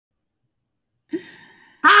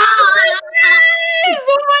Hi.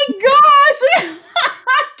 Oh my gosh.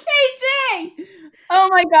 KJ. Oh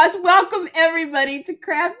my gosh. Welcome everybody to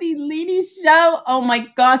Krafty Leeny Show. Oh my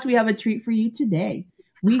gosh. We have a treat for you today.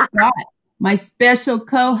 We've got my special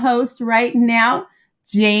co-host right now,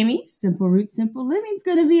 Jamie, SimpleRoots, SimpleLiving, is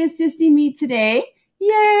going to be assisting me today.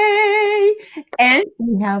 Yay! And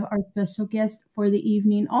we have our special guest for the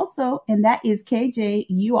evening also, and that is KJ.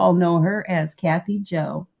 You all know her as Kathy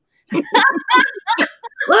Joe. Kathy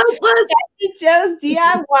Joe's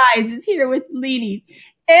DIYs is here with Leeny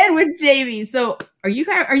and with Jamie. So are you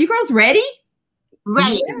girls ready?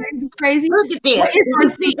 Ready. Crazy. Look at this. What is our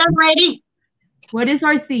theme? I'm ready. What is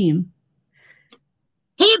our theme?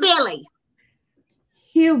 Hillbilly.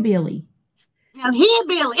 Hillbilly. Now,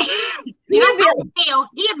 hillbilly.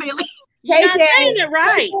 Hillbilly. You're not saying it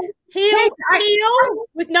right. Heel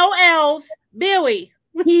with no L's. Billy.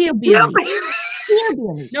 Hillbilly.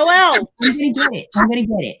 Hillbilly. No L's. I'm gonna get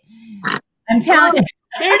it. I'm telling you.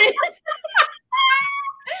 There it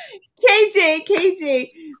is.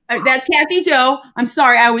 KJ. That's Kathy Joe. I'm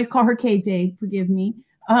sorry. I always call her KJ. Forgive me.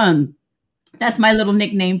 That's my little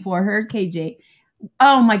nickname for her, KJ.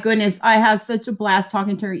 Oh my goodness. I have such a blast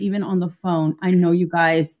talking to her even on the phone. I know you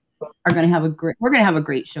guys are going to have we're going to have a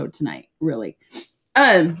great show tonight, really.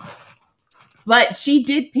 But she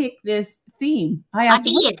did pick this theme. I asked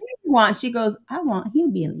her, what do you want? She goes, I want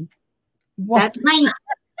hillbilly. That's me.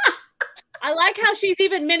 I like how she's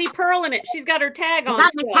even Minnie Pearl in it. She's got her tag on.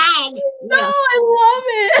 Got my tag. No, I love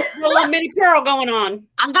it. A little Minnie Pearl going on.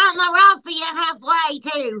 I got my raffia halfway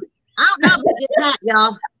too. I don't know if it's not,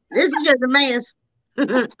 y'all. This is just a mess.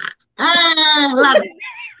 I love it.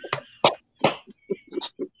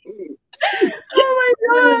 Oh my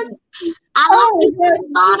gosh. I love the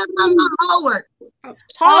bottom of my heart.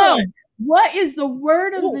 Hard. What is the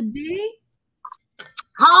word of the day?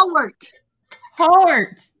 Howard.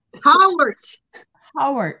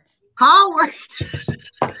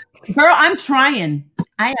 Girl, I'm trying.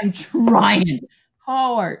 I am trying.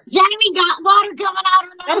 Howard. Jamie got water coming out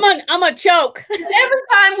her nose. I'm a choke. Every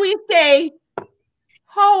time we say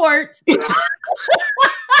Howard, it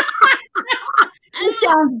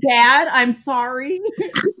sounds bad. I'm sorry.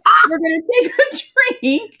 We're gonna take a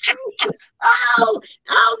drink. Oh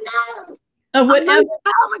no. Whatever.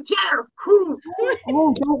 Chair.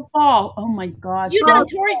 Oh, don't fall. Oh my gosh. You done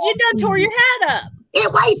tore your hat up.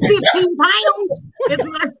 It weighs 15 pounds.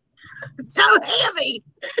 It's so heavy.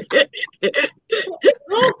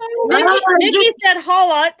 Nikki said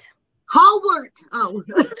Howard. Oh.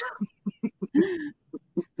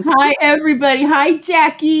 Hi, everybody. Hi,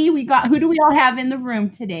 Jackie. Who do we all have in the room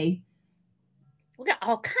today? We got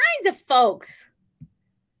all kinds of folks.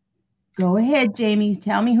 Go ahead, Jamie.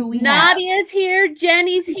 Tell me who we have. Nadia's here.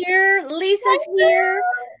 Jenny's here. Lisa's here.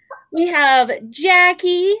 We have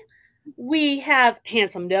Jackie. We have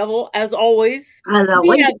Handsome Devil, as always.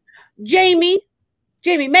 We have Jamie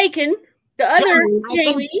Macon, the other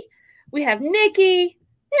Jamie. We have Nikki.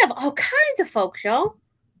 We have all kinds of folks, y'all.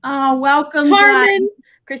 Oh, welcome, Carmen,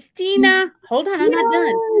 Christina. Hold on, I'm not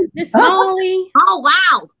done. Miss Molly. Oh,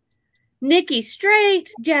 wow. Nikki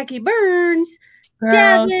Straight, Jackie Burns,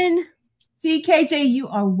 Girl. Devin. See, KJ, you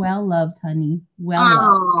are well loved, honey. Well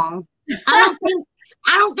loved. I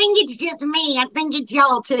don't think it's just me. I think it's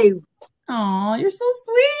y'all too. Oh, you're so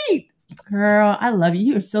sweet. Girl, I love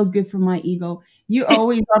you. You're so good for my ego. You're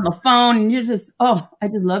always on the phone and you're just, I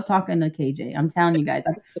just love talking to KJ. I'm telling you guys.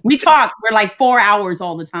 We talk. We're like 4 hours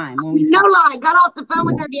all the time. When we talk. No lie. Got off the phone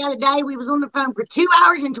with her the other day. We was on the phone for 2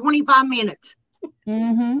 hours and 25 minutes.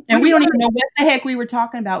 Mm-hmm. And we don't even know what the heck we were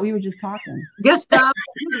talking about. We were just talking. Good stuff.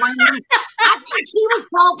 I think she was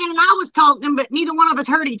talking and I was talking, but neither one of us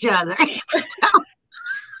heard each other.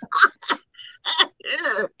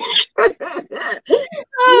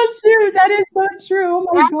 Oh shoot, that is so true.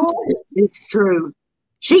 Oh my god. It's true.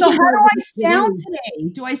 So how do I sound today?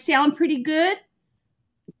 Do I sound pretty good?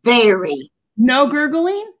 Very. No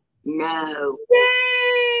gurgling? No.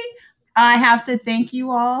 Yay! I have to thank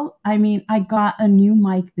you all. I mean, I got a new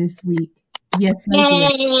mic this week. Yes,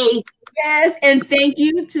 I did. Yes, and thank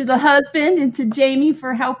you to the husband and to Jamie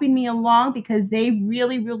for helping me along because they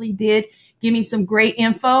really, really did give me some great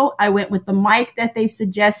info. I went with the mic that they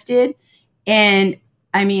suggested. And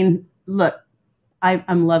I mean, look,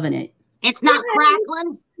 I'm loving it. It's not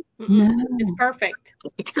crackling. No. It's perfect.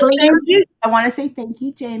 It's so thank you. I want to say thank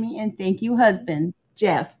you, Jamie, and thank you, husband,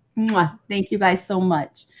 Jeff. Mwah. Thank you guys so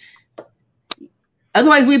much.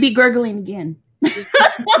 Otherwise, we'd be gurgling again. Thank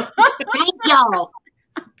y'all.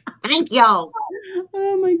 Thank y'all.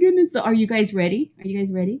 Oh my goodness. So are you guys ready? Are you guys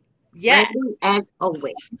ready? Yeah. As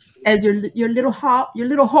always. As your little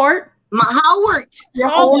heart My Howard. Your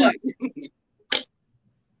whole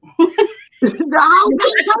The whole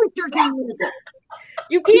big toaster came with it.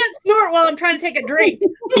 You can't snort while I'm trying to take a drink.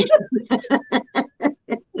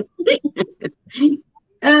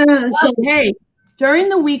 Hey, during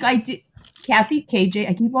the week I did Kathy, KJ,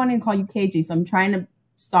 I keep wanting to call you KJ, so I'm trying to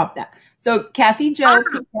stop that. So Kathy Joe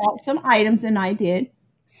picked out some items and I did.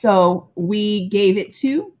 So we gave it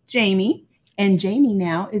to Jamie, and Jamie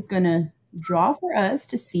now is going to draw for us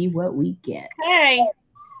to see what we get. Hey.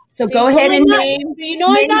 So go ahead and name. You know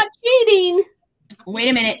I'm not cheating. Wait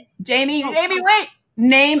a minute. Jamie, wait.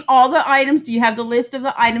 Name all the items. Do you have the list of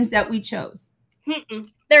the items that we chose?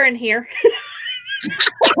 They're in here.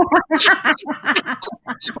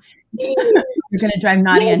 You're going to drive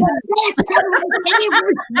Nadia nuts.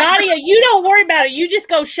 Nadia, you don't worry about it. You just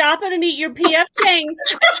go shopping and eat your PF Chang's.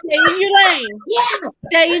 Stay in your lane. Yeah.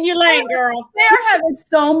 Stay in your lane, girl. They're having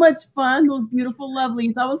so much fun, those beautiful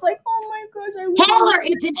lovelies. I was like, oh my gosh. Tell her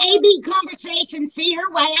it's an AB conversation. See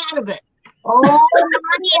her way out of it. Oh,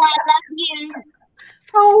 Nadia, I love you.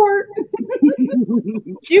 Howard.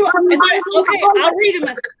 Okay, I'll read them.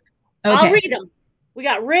 Okay. I'll read them. We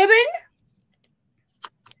got ribbon.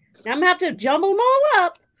 Now I'm going to have to jumble them all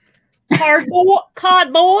up.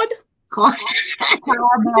 Cardboard.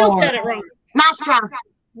 Still said it wrong. Nice try.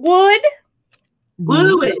 Wood.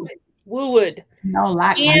 Wood. No,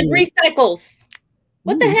 like and recycles.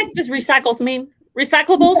 What the heck does recycles mean?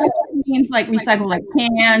 Recyclables? It means like recycle, like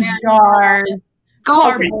cans, jars,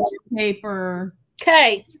 cardboard, paper.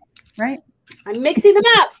 Okay. Right? I'm mixing them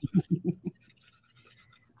up.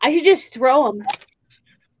 I should just throw them.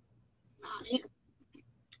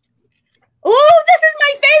 Oh, this is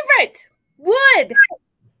my favorite. Wood.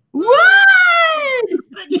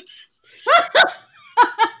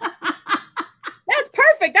 That's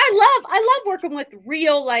perfect. I love working with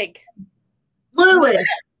real wood.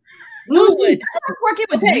 Working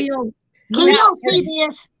with real. Can y'all see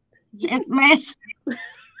this? It's mess.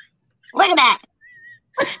 Look at that.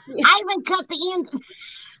 I even cut the ends.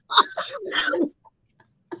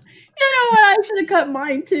 You know what? I should have cut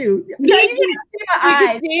mine too. You can see my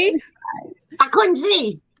eyes. See? I couldn't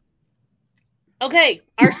see. Okay,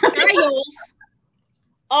 our styles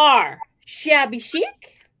are shabby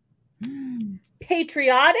chic,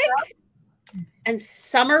 patriotic, and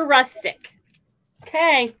summer rustic.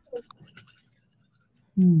 Okay.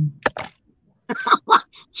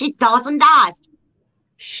 She tossed and dies.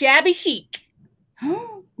 Shabby chic.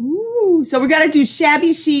 Ooh, so we got to do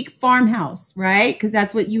shabby chic farmhouse, right? Because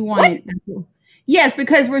that's what you wanted. What? Yes,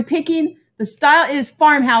 because we're picking, the style is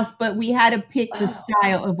farmhouse, but we had to pick the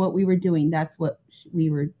style of what we were doing. That's what we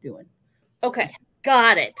were doing. Okay,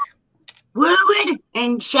 got it. Wood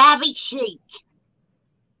and shabby chic.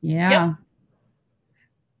 Yeah. Yep.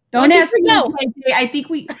 Don't ask me. KJ, I think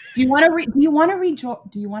we. Do you want to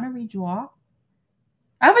redraw? Do you want to redraw?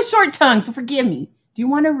 I have a short tongue, so forgive me. Do you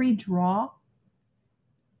want to redraw?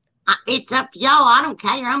 It's up to y'all. I don't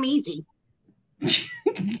care. I'm easy.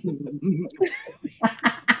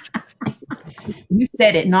 You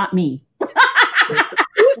said it, not me.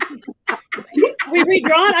 We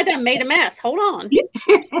redrawn. I done made a mess. Hold on. Do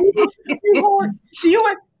you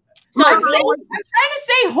want? So I'm trying to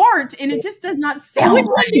say heart, and it just does not sound. Which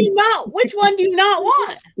one do you not? Which one do you not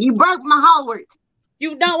want? You broke my heart.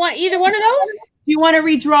 You don't want either one of those? Do you want to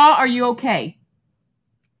redraw? Are you okay?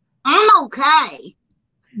 I'm okay.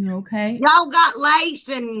 You okay? Y'all got lace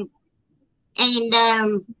and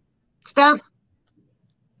stuff.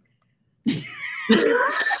 I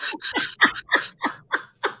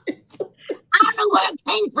don't know where it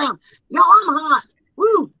came from. Yo, I'm hot.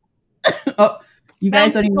 Woo. Oh, you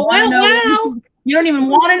guys don't even want to know. You don't even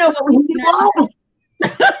want to know what we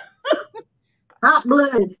said. Hot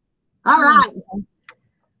blood. All right.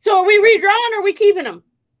 So are we redrawing or are we keeping them?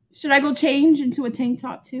 Should I go change into a tank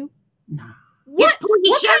top too? No. What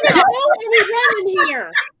kind of hell are we running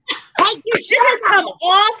here? Take your shirt has come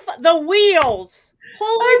off the wheels.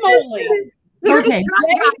 Holy moly. Okay.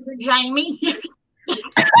 Jamie.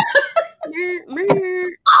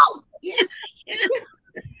 Oh, yeah.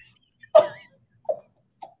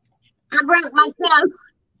 I broke my toe.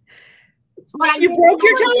 You broke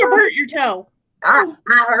your toe or burnt your toe? I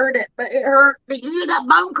heard it, but it hurt. Did you hear that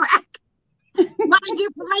bone crack? Why did you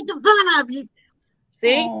making fun of you?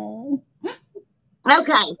 See? Oh.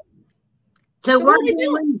 Okay. So we're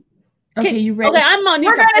doing. Okay, you ready? Okay, I'm on.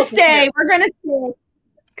 We're gonna stay. We're gonna stay.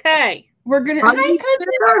 Okay. We're gonna.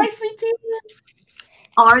 Hi, sweet tea.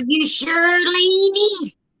 Are you sure,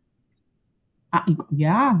 Leeny?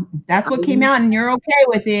 Yeah, that's what came out, and you're okay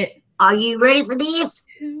with it. Are you ready for this?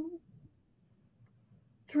 2,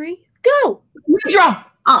 3, go. Redraw.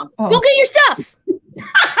 Oh. Go get your stuff.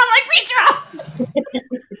 I'm like, reach out.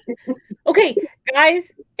 Okay,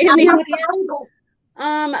 guys, in the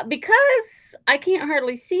audience, because I can't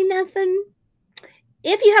hardly see nothing,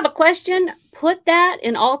 if you have a question, put that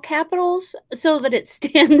in all capitals so that it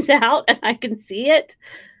stands out and I can see it.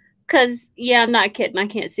 Because, yeah, I'm not kidding. I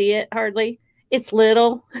can't see it hardly. It's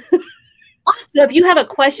little. So if you have a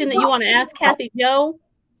question that you want to ask Kathy Joe,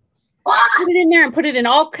 put it in there and put it in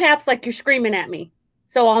all caps like you're screaming at me.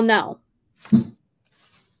 So I'll know.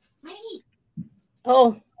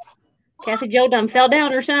 Oh, Kathy Joe done fell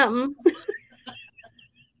down or something.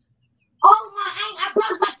 Oh, I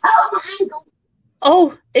broke my toe and my ankle.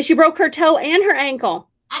 Oh, she broke her toe and her ankle.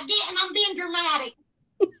 I did, and I'm being dramatic.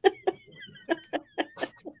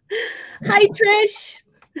 Hi, Trish.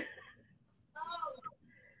 Oh,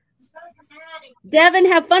 so dramatic. Devin,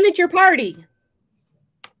 have fun at your party.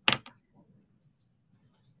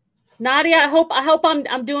 Nadia, I hope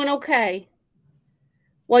I'm doing okay.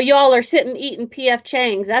 Well, y'all are sitting eating PF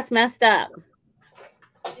Chang's. That's messed up.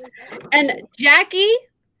 And Jackie,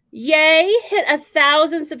 yay, hit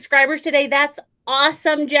 1,000 subscribers today. That's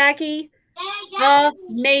awesome, Jackie.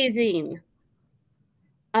 Amazing.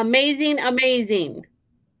 Amazing, amazing.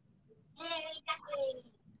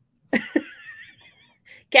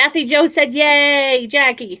 Kathy Joe said, yay,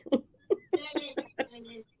 Jackie.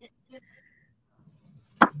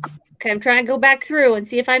 Okay, I'm trying to go back through and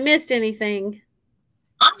see if I missed anything.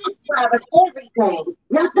 I'm just grabbing everything.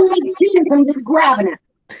 Nothing makes sense. I'm just grabbing it.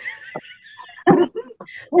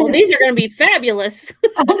 Well, these are going to be fabulous.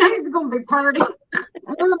 It's going to be party.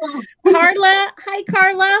 Carla, hi,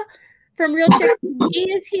 Carla from Real Chicks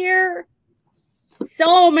TV is here.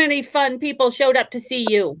 So many fun people showed up to see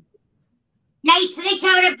you. Nice, they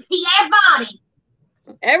showed up to see everybody.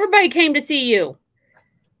 Everybody came to see you.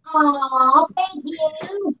 Oh, thank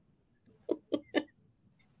you.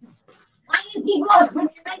 Why you keep looking?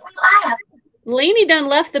 You make me laugh. Leeny done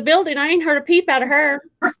left the building. I ain't heard a peep out of her.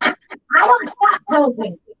 I don't stop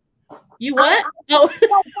talking. You what? Don't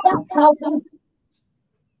stop talking.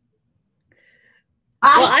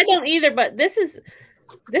 Well, I don't either, but this is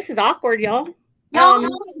awkward, y'all. Y'all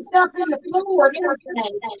putting stuff in the floor and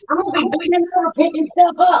everything. I'm gonna be bending over picking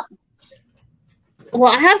stuff up.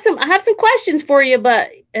 Well, I have some questions for you,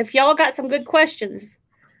 but if y'all got some good questions,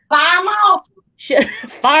 fire them off.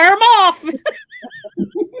 Fire them off.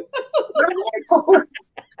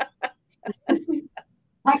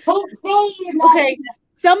 I can't see you. Okay,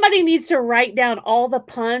 somebody needs to write down all the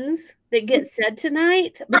puns that get said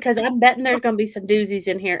tonight because I'm betting there's going to be some doozies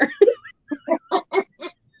in here.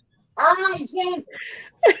 I can't.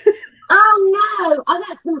 Oh no! I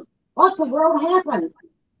got some. What the world happened?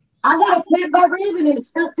 I got a cat by ribbon and it's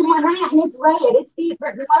stuck to my hat and it's red. It's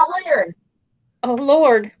different than what I'm wearing. Oh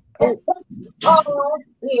Lord! Oh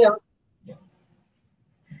yeah.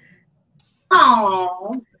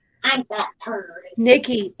 Oh, I'm that pretty.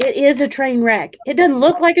 Nikki, it is a train wreck. It doesn't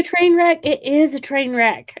look like a train wreck. It is a train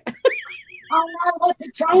wreck. Oh no, what's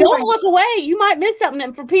a train Don't wreck? look away. You might miss something.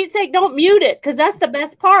 And for Pete's sake, don't mute it because that's the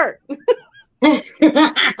best part. That's Here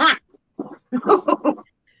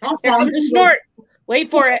comes a snort.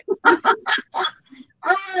 Wait for it. I'm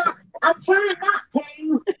trying not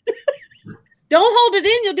to. Don't hold it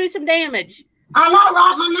in. You'll do some damage. I know,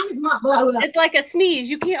 right? My nose might blow up. It's like a sneeze.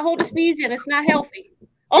 You can't hold a sneeze in. It's not healthy.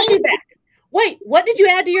 Oh, she's back. Wait, what did you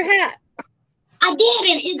add to your hat? I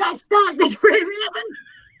didn't. It got stuck. This red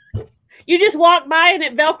ribbon. You just walked by and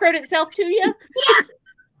it Velcroed itself to you? Yeah.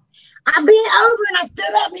 I bent over and I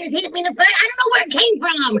stood up and it hit me in the face. I don't know where it came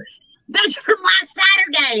from. That's from last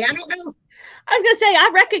Saturday. I don't know. I was going to say,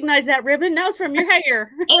 I recognize that ribbon. That was from your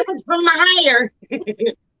hair. It was from my hair.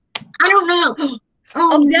 I don't know.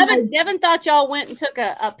 Oh, Devin thought y'all went and took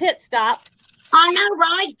a pit stop. I know,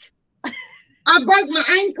 right? I broke my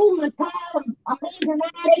ankle, my toe. I'm being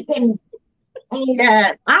dramatic and I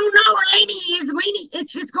don't know where Lady is. Lady,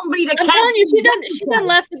 it's just gonna be the. I'm telling you, she done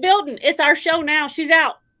left the building. It's our show now. She's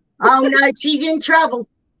out. Oh no, she's in trouble.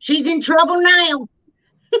 She's in trouble now.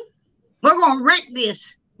 We're gonna wreck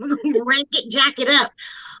this. We're gonna wreck it, jack it up.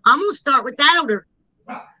 I'm gonna start without her.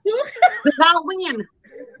 Because I'll win.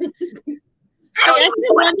 Hey, I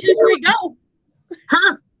said 1, 2, 3, go.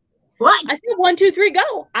 Huh? What? I said 1, 2, 3,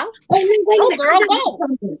 go. Oh, girl,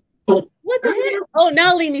 go. What the heck? Oh,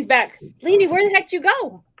 now Leeny's back. Leeny, where the heck did you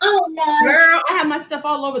go? Oh no, girl, I have my stuff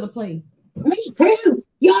all over the place. Me too,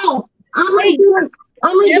 y'all. I'm redoing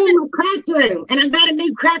my craft room, and I got a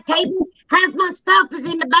new craft table. Half my stuff is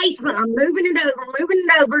in the basement. I'm moving it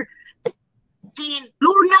over, and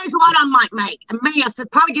Lord knows what I might make a mess. I'd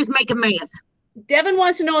probably just make a mess. Devin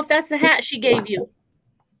wants to know if that's the hat she gave you.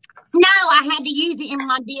 No, I had to use it in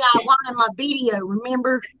my DIY in my video,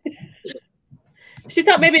 remember? She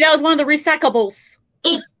thought maybe that was one of the recyclables.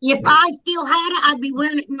 If I still had it, I'd be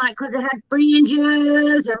wearing it like because it had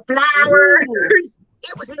fringes or flowers. Ooh.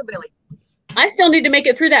 It was hillbilly. I still need to make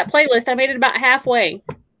it through that playlist. I made it about halfway.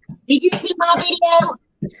 Did you see my video?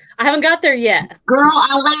 I haven't got there yet. Girl,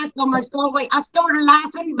 I laughed almost all the way. I started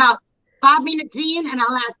laughing about 5 minutes in, and I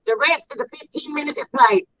laughed the rest of the 15 minutes it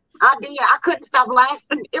played. I did. I couldn't stop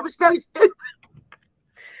laughing. It was so stupid.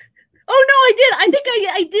 Oh no, I did. I think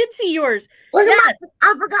I did see yours. Yes.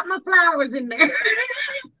 I forgot my flowers in there.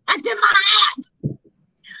 That's in my hat.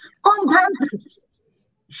 On purpose.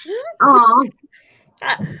 Oh.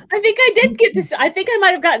 I think I did get to. I think I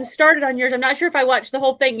might have gotten started on yours. I'm not sure if I watched the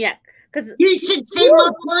whole thing yet. Because you should see my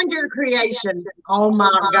plunger creation. Oh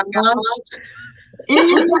my gosh.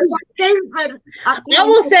 I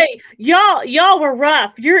will say, y'all were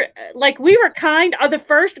rough. You're like, we were kind. The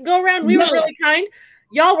first go around, we were really kind.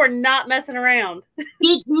 Y'all were not messing around.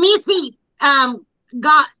 Missy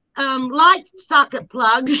got light socket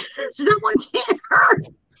plugs. Someone hit her.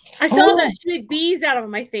 I saw that she made bees out of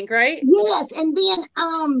them, I think, right? Yes, and then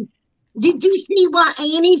did you see what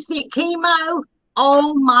Annie sent chemo?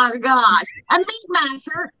 Oh my gosh. A meat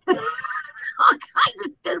masher. All kinds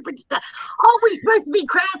of stupid stuff. Oh, we supposed to be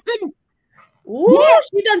crafting? Ooh, yes.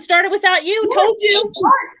 She done started without you. Yes. Told you.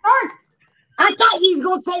 Start. I thought you was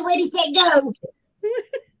going to say ready, set, go.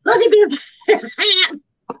 Look at this hat.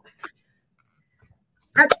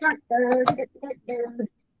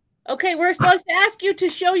 Okay, we're supposed to ask you to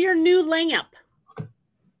show your new lamp.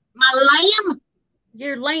 My lamp?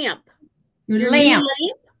 Your lamp. Your lamp.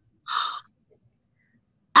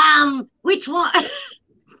 Which one?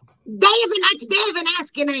 Devin, that's Devin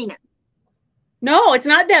asking, ain't it? No, it's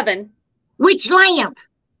not Devin. Which lamp?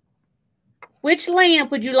 Which lamp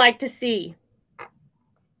would you like to see?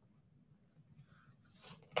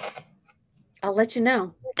 I'll let you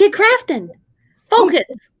know. Get crafting. Focus.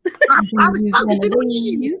 I was supposed to do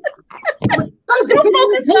you.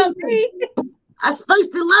 Focus on me. I'm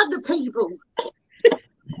supposed to love the people.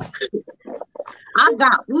 I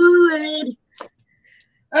got wood.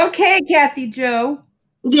 Okay, Kathy Joe.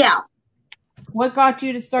 Yeah. What got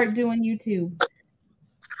you to start doing YouTube?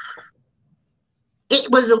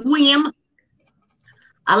 It was a whim.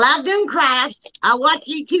 I love doing crafts. I watch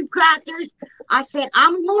YouTube crafters. I said,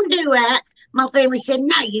 I'm going to do it. My family said,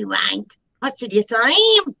 no, you ain't. I said, yes,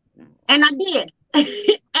 I am. And I did.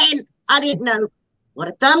 And I didn't know what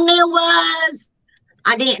a thumbnail was.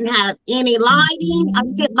 I didn't have any lighting. I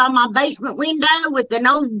sit by my basement window with an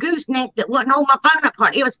old gooseneck that wouldn't hold my phone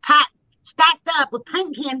apart. It was stacked up with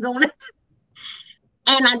paint cans on it.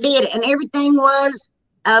 And I did it. And everything was,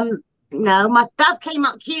 no, my stuff came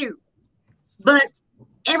out cute. But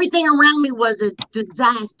everything around me was a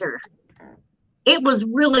disaster. It was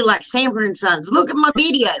really like Sanford & Sons. Look at my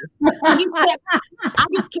videos. I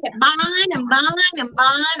just kept buying and buying and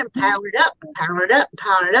buying and powered up, powered up,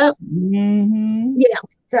 powered up. Mm-hmm. Yeah.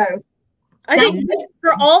 So I think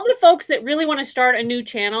for all the folks that really want to start a new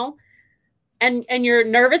channel and you're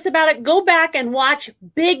nervous about it, go back and watch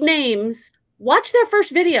big names. Watch their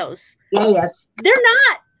first videos. Yes. They're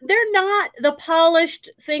not the polished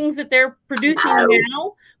things that they're producing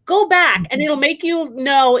now. Go back and it'll make you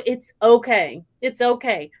know it's okay. It's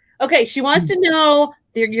okay. Okay, she wants to know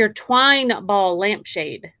your twine ball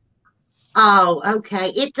lampshade. Oh,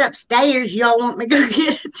 okay. It's upstairs. Y'all want me to go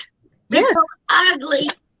get it? Yes. It's so ugly.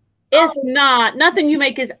 It's not. Nothing you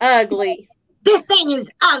make is ugly. This thing is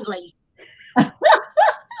ugly.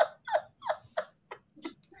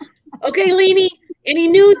 Okay, Leeny, any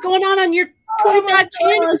news going on your 25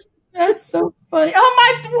 channels? That's so funny.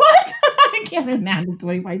 Oh my, what? I can't imagine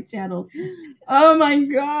 25 channels. Oh my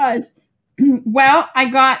gosh. Well, I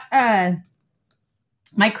got my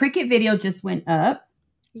Cricut video just went up.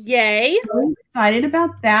 Yay. I'm excited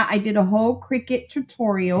about that. I did a whole Cricut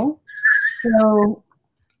tutorial. So,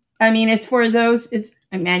 I mean, it's for those,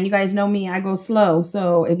 man, you guys know me, I go slow.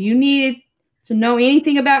 So if you need to know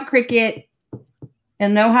anything about Cricut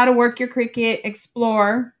and know how to work your Cricut,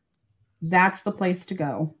 explore, that's the place to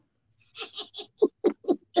go.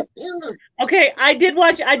 Okay, I did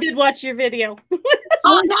watch your video.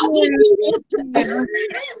 Oh, that is so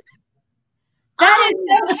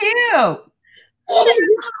cute.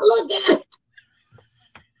 Look at it.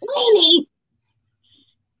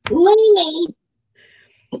 Leeny.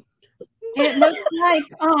 It looks like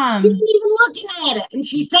She's even looking at it, and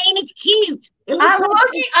she's saying it's cute. I'm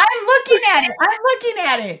looking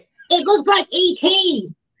at it. It looks like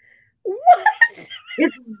E.T. What?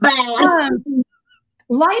 It's bad.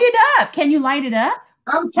 Light it up. Can you light it up?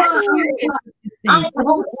 I'm trying.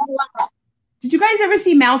 Did you guys ever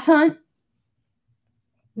see Mouse Hunt?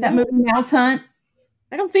 That movie, Mouse Hunt?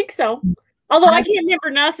 I don't think so. Although I can't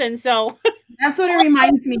remember nothing, so. That's what it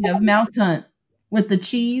reminds me of, Mouse Hunt, with the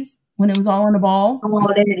cheese when it was all in a ball.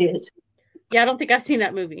 Oh, there it is. Yeah, I don't think I've seen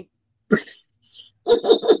that movie. It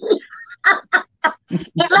looks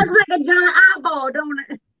like a giant eyeball, don't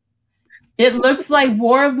it? It looks like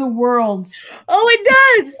War of the Worlds. Oh, it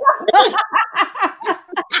does.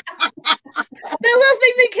 That little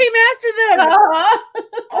thing that came after them.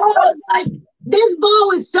 Oh, God. This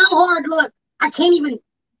ball is so hard. Look, I can't even.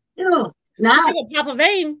 No. Pop a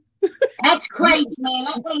vein. That's crazy, man.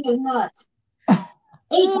 That thing is nuts.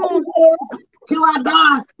 It's unfair till I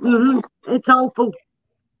die. It's awful.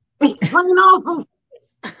 It's plain awful.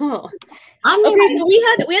 Oh. Okay, so we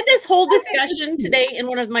had this whole discussion today in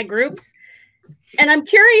one of my groups, and I'm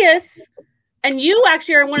curious. And you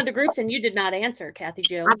actually are in one of the groups, and you did not answer, Kathy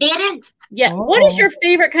Jo. I didn't. Yeah. Oh. What is your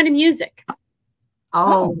favorite kind of music?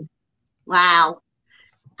 Oh, wow.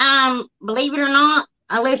 Believe it or not,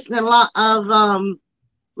 I listen to a lot of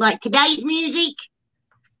like today's music,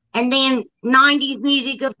 and then 90s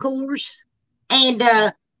music, of course, and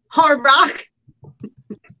hard rock.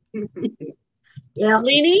 Yeah.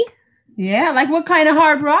 Leeny? Yeah, like what kind of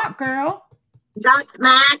hard rock, girl?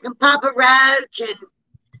 Godsmack and Papa Roach, and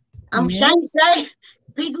I'm ashamed to say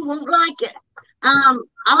people won't like it. I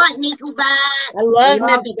like Nickelback. I love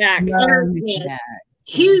Nickelback.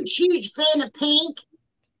 Huge fan of Pink.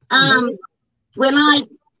 When I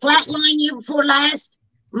flatlined year before last,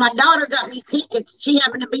 my daughter got me tickets. She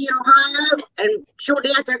happened to be in Ohio, and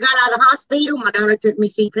shortly after I got out of the hospital, my daughter took me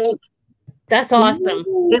to see Pink. That's awesome.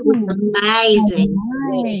 It was amazing.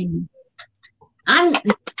 I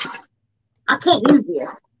can't use this.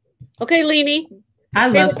 Okay, Leeny. I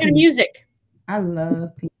love kind of music. I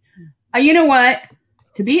love Pink. You know what?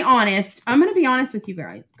 To be honest, I'm going to be honest with you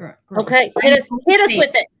guys. Girls. Okay, hit us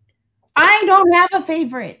with it. I don't have a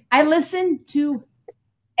favorite. I listen to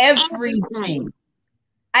everything.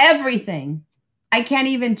 Everything. I can't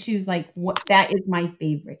even choose like what that is my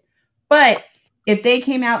favorite. But if they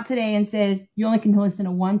came out today and said you only can listen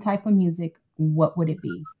to one type of music, what would it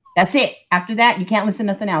be? That's it. After that, you can't listen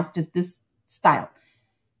to nothing else. Just this style.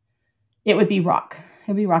 It would be rock. It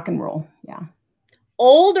would be rock and roll. Yeah.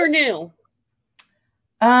 Old or new?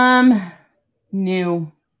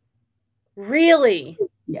 New. Really?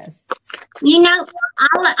 Yes. You know,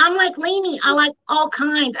 I'm like Leeny. I like all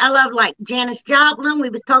kinds. I love like Janis Joplin. We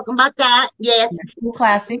was talking about that. Yes.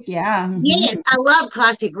 Classic. Yeah. Yes, I love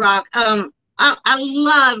classic rock. I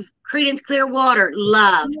love Creedence Clearwater.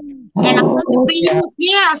 Love. And I love the Beatles.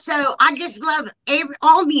 Yeah. So I just love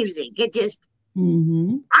all music. It just.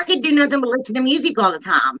 I could do nothing but listen to music all the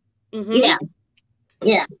time. Yeah.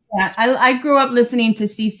 I grew up listening to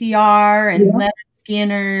CCR and Leonard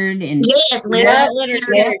Skinner and Leonard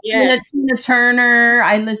Skinner, Tina Turner.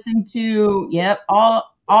 I listened to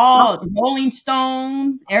all Rolling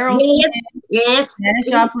Stones, Aerosmith, Janis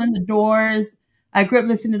Joplin, The Doors. I grew up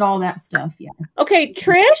listening to all that stuff. Yeah. Okay,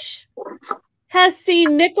 Trish has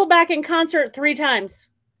seen Nickelback in concert 3 times.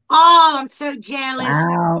 Oh, I'm so jealous.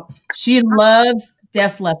 Wow. She loves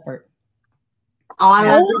Def Leppard. Oh,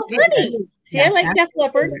 I love funny. See, I like Def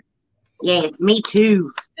Leppard. Yes, me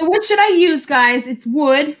too. So what should I use, guys? It's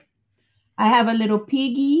wood. I have a little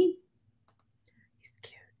piggy. He's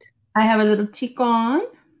cute. I have a little chicken.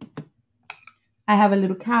 I have a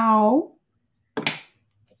little cow.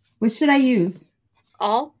 What should I use?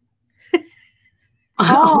 All.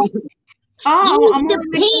 I'm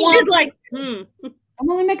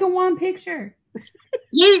only making one picture.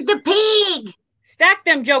 Use the pig. Stack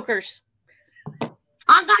them jokers.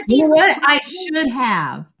 I got you know what? I should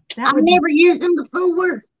have. I've never used them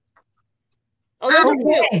before. Oh, that's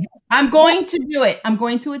okay. I'm going to do it. I'm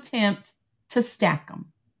going to attempt to stack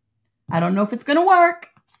them. I don't know if it's going to work.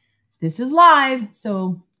 This is live,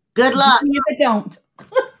 so good luck. If it don't.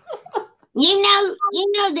 You know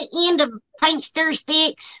the end of paint stir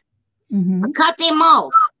sticks. I cut them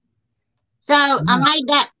off. So I made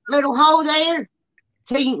that little hole there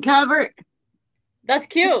so you can cover it. That's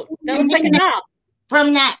cute. That looks like a knob.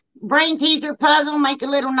 From that brain teaser puzzle, make a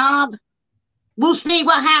little knob. We'll see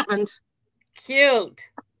what happens. Cute.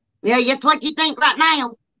 Yeah, that's what you think right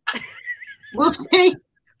now. We'll see.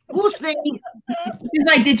 We'll see. He's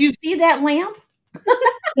like, did you see that lamp?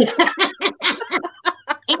 It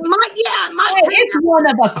might. It's one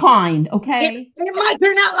of a kind, okay? It might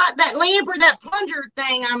turn out like that lamp or that plunger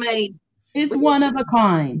thing I made. It's one of a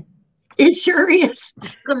kind. It sure is.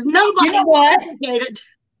 Because nobody you know what? it.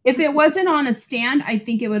 If it wasn't on a stand, I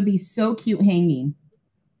think it would be so cute hanging.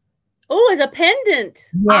 Oh, as a pendant.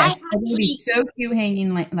 Yes, it would be so cute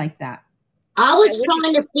hanging like that. I was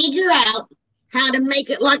trying to figure out how to make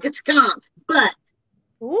it like a sconce, but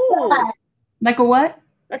like a what?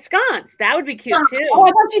 A sconce. That would be cute too. Oh, I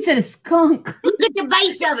thought you said a skunk. Look at the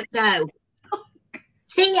base of it though.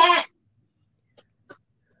 See that?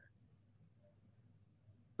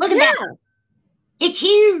 Look at that. It's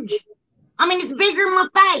huge. I mean, it's bigger than my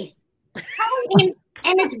face.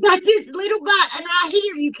 And it's got this little button right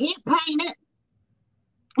here. You can't paint it.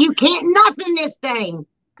 You can't nothing this thing.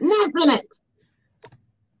 Nothing it.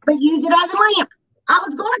 But use it as a lamp. I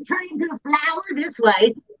was going to turn it into a flower this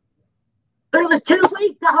way. But it was too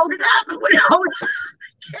weak to hold it up. It wouldn't hold it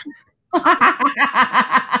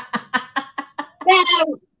up.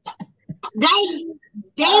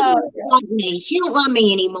 They don't love me. She don't love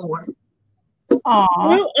me anymore.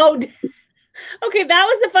 Oh, okay. That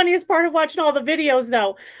was the funniest part of watching all the videos,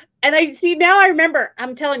 though. And now I remember.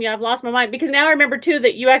 I'm telling you, I've lost my mind because now I remember too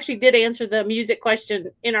that you actually did answer the music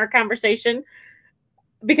question in our conversation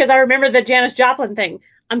because I remember the Janis Joplin thing.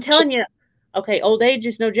 I'm telling you, okay, old age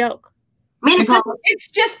is no joke. It's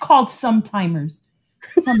just called sometimers.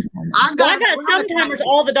 I got sometimers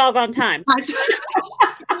all the doggone time.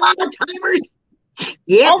 A lot of timers.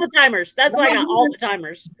 Yeah. All the timers. That's why I got all the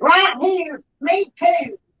timers. Right here. Me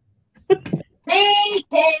too. Me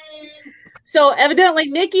too. So evidently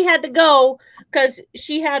Nikki had to go because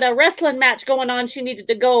she had a wrestling match going on. She needed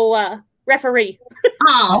to go referee.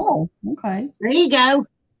 Oh, okay. There you go.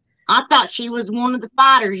 I thought she was one of the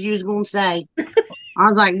fighters you was going to say. I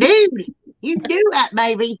was like, dude, you do that,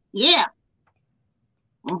 baby. Yeah.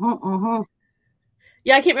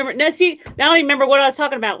 Yeah, I can't remember. Now, see, now I don't even remember what I was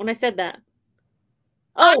talking about when I said that.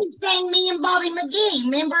 I was saying me and Bobby McGee,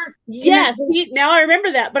 remember? Yes, now I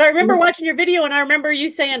remember that. But I remember watching your video, and I remember you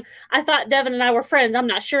saying, I thought Devin and I were friends. I'm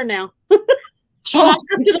not sure now. She up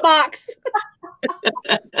to the box.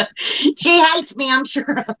 She hates me, I'm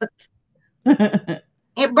sure of it.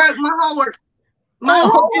 It broke my heart.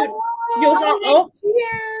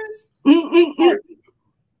 Cheers.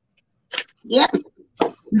 Yep.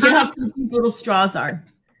 You know how cute these little straws are.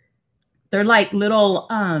 They're like little,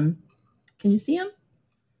 can you see them?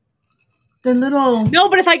 They're little. No,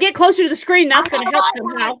 but if I get closer to the screen, that's going to help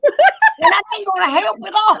somehow. That ain't going to help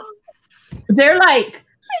at all. They're like.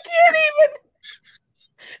 I can't even.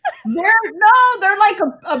 They're like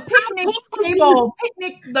a picnic table.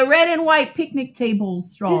 The red and white picnic table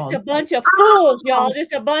straws. Just a bunch of fools, y'all.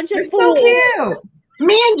 Just a bunch of fools. So cute.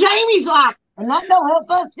 Me and Jamie's like, and that don't help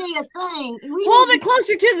us see a thing. Hold it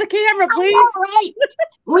closer to the camera, please. Right.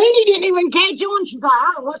 Wendy didn't even catch on. She's like,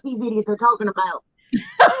 I don't know what these idiots are talking about.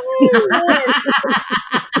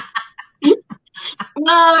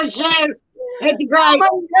 Oh, shoot. It's great. Oh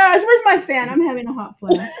my gosh, where's my fan? I'm having a hot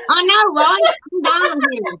flash. I know, right? I'm down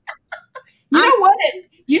here.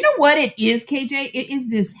 You know what it is, KJ? It is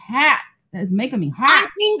this hat that is making me hot. I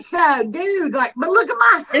think so, dude. Like, but look at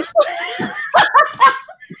my.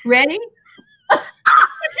 Ready?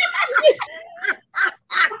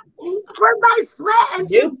 We're both sweating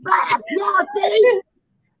too fast. Yeah, see?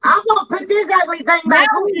 I'm gonna put this ugly thing back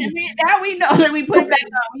on. Now we know that we put it back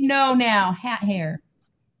on. We know now. Hat hair.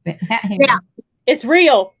 Yeah. It's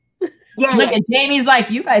real. Yeah. Look at Jamie's like,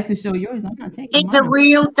 you guys can show yours. I'm not taking It's mine. A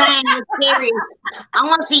real thing. It's serious. I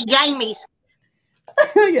want to see Jamie's.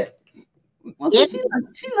 Well, so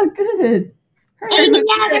she looked good. And you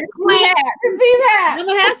got it quick. These hats. I'm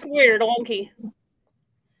a hat's weird, wonky.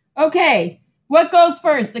 Okay. What goes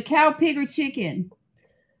first? The cow, pig, or chicken?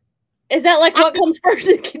 Is that like what comes first?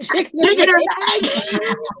 Chicken or egg?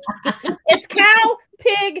 It's cow,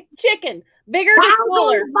 pig, chicken. Bigger to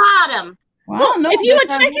smaller. Bottom. Well, if you're a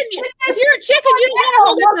chicken, you don't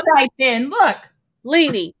want to hold up right then. Look.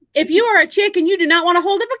 Leeny. If you are a chicken, you do not want to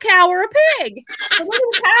hold up a cow or a pig. So look at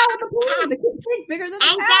the cow and the pig. The pig's bigger than the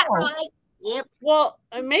cow. That right? Yep. Well,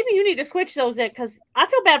 maybe you need to switch those in because I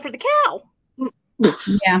feel bad for the cow.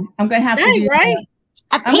 Yeah, I'm gonna have to do right.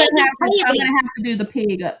 I'm gonna have to do the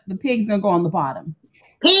pig. The pig's gonna go on the bottom.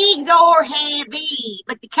 Pigs are heavy,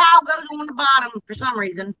 but the cow goes on the bottom for some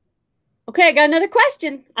reason. Okay, I got another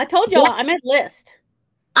question. I told y'all I meant list.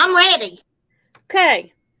 I'm ready.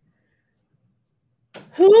 Okay.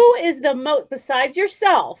 Who is the most, besides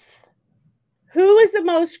yourself, who is the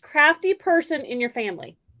most crafty person in your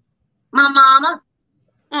family? My mama.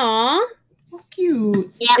 Aw. Oh,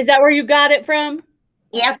 cute. Yep. Is that where you got it from?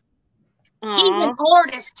 Yep. Aww. She's an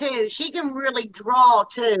artist, too. She can really draw,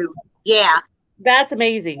 too. Yeah. That's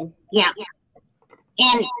amazing. Yeah.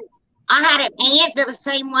 And I had an aunt that was the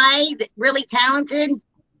same way, that really talented.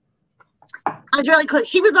 I was really close.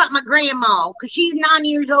 She was like my grandma because she's 9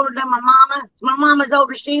 years older than my mama. It's my mama's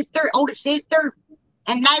oldest sister,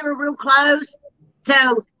 and they were real close.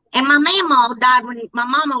 So, and my mama died when my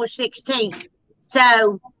mama was 16.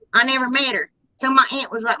 So I never met her. So my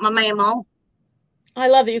aunt was like my mama. I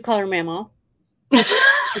love that you call her mama. No,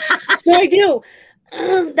 I do.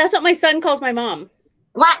 That's what my son calls my mom.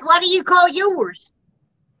 What do you call yours?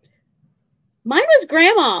 Mine was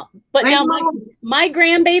grandma, but now my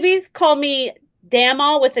grandbabies call me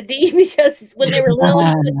Dama with a D because when they were little,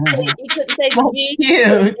 he couldn't say the G.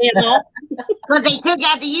 Because they took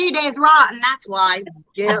out the U that's rotten. That's why.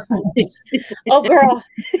 Yeah. Oh, girl,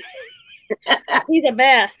 he's a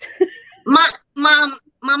mess. My mama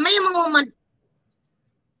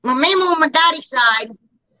on my daddy's side.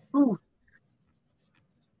 Ooh,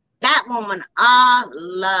 that woman, I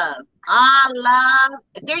love.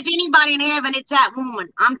 If there's anybody in heaven, it's that woman.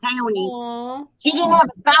 I'm telling you. Aww. She didn't have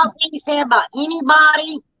a foul thing to say about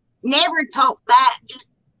anybody. Never talked back. Just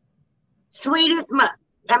sweetest,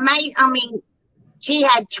 amazing. I mean, she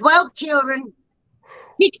had 12 children,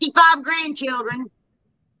 65 grandchildren.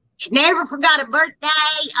 She never forgot a birthday.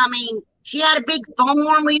 I mean, she had a big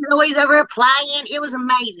farm. We was always over there playing. It was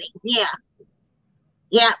amazing. Yeah.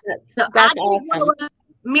 Yeah. That's awesome.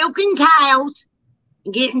 Milking cows,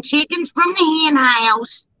 getting chickens from the hen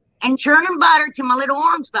house, and churning butter till my little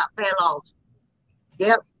arms about fell off.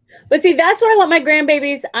 Yep. But see, that's what I want my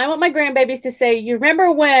grandbabies. I want my grandbabies to say, you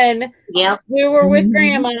remember when we were with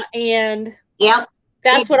grandma, and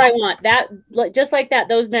that's what I want. That, just like that,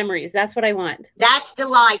 those memories. That's what I want. That's the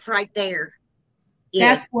life right there.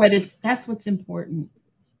 Yeah. That's what's important.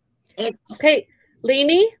 Okay,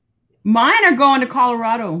 Leeny? Mine are going to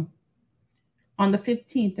Colorado on the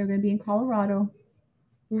 15th. They're going to be in Colorado.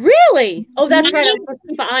 Really? Oh, that's right. I was supposed to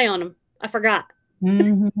keep an eye on them. I forgot.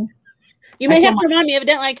 Mm-hmm. You may have to remind me.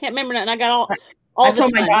 Evidently, I can't remember that. And I got all I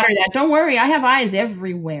told my daughter that. Don't worry. I have eyes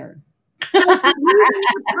everywhere. Permanently?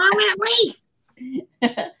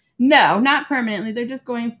 No, not permanently. They're just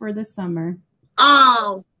going for the summer.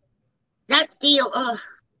 Oh, that's still.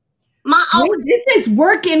 This is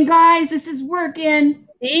working, guys. This is working.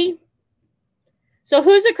 See? So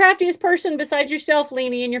who's the craftiest person besides yourself,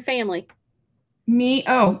 Leeny, in your family? Me.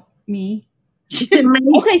 Oh, me.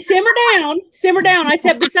 Okay, simmer down. Simmer down. I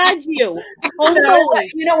said besides you.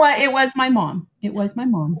 You know what? It was my mom. It was my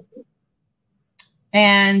mom.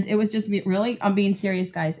 And it was just me. Really? I'm being serious,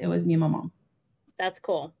 guys. It was me and my mom. That's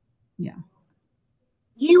cool. Yeah.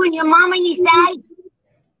 You and your mama, you say?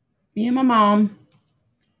 Me and my mom.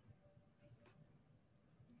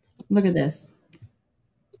 Look at this.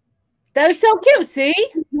 That is so cute. See?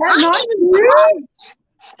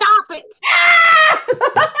 Stop it.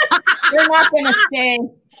 They're not going to stay.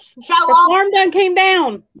 The farm done came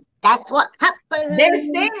down. That's what happened. They're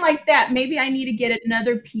staying like that. Maybe I need to get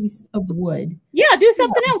another piece of wood. Yeah, do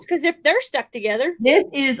something else, because if they're stuck together. This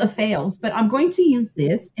is a fails, but I'm going to use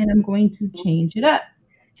this and I'm going to change it up.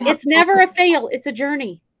 It's never a fail. It's a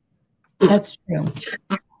journey. That's true.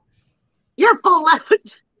 You're full of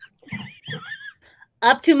it.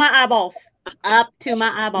 Up to my eyeballs. Up to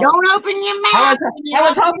my eyeballs. Don't open your mouth. I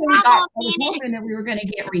was hoping that we were going to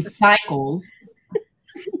get recycles.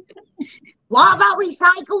 What about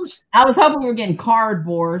recycles? I was hoping we were getting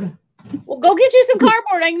cardboard. Well, go get you some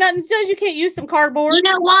cardboard. Ain't nothing says you can't use some cardboard. You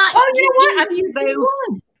know what? Oh, you know what? I'm using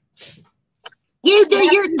one. You do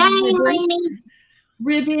your thing, Leeny.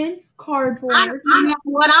 Ribbon, cardboard. I know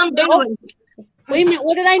what I'm doing. Wait a minute.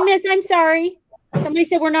 What did I miss? I'm sorry. Somebody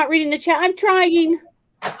said we're not reading the chat. I'm trying.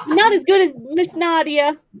 I'm not as good as Miss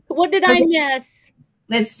Nadia. What did I miss?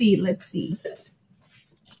 Let's see.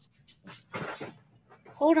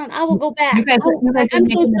 Hold on. I will go back. You guys I'm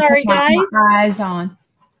so sorry, guys. Eyes on.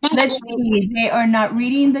 Let's see. They are not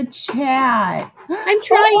reading the chat. I'm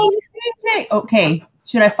trying. Okay.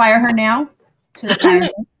 Should I fire her now? Should I fire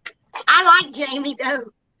her? I like Jamie, though.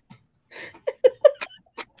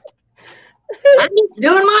 I'm just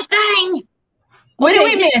doing my thing. What did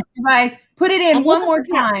we miss, you guys? Put it in one more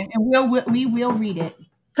time, and we will read it.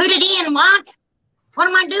 Put it in what? What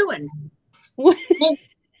am I doing? What?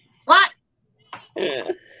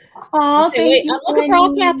 Oh, thank you. I'm looking for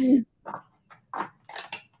all caps.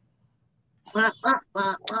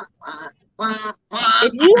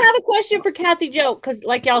 If you have a question for Kathy Jo, because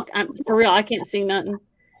like y'all, for real, I can't see nothing.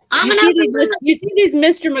 You see these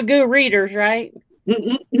Mr. Magoo readers, right?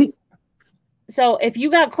 So if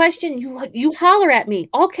you got a question, you holler at me.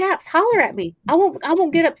 All caps, holler at me. I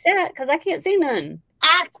won't get upset because I can't see nothing.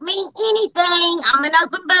 Ask me anything. I'm an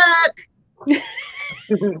open book.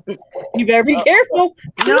 You better be careful.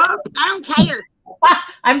 No, I don't care.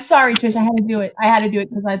 I'm sorry, Trish. I had to do it. I had to do it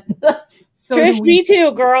because So Trish, me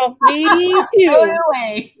too, girl. Me too.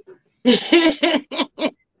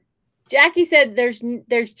 Jackie said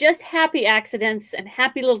there's just happy accidents and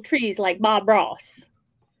happy little trees like Bob Ross.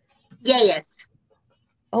 Yes.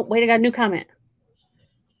 Oh, wait, I got a new comment.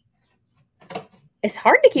 It's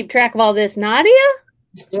hard to keep track of all this, Nadia.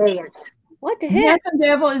 Yes. What the heck? The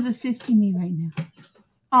devil is assisting me right now.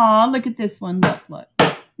 Oh, look at this one. Look.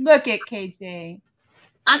 Look at KJ.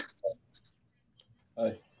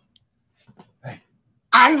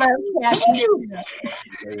 I love Kathy.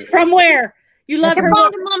 From where? You love her?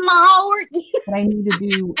 Bottom of my heart. But I need to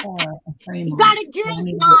do a frame. You got to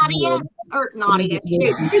drink, Nadia. Or Nadia.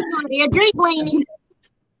 Nadia, drink, Leeny.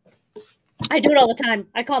 I do it all the time.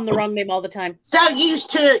 I call them the wrong name all the time. So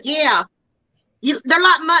used to it, yeah. They're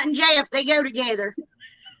like Mutt and Jeff. They go together.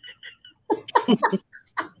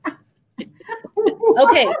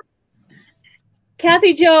 Okay.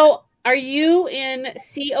 Kathy Joe, are you in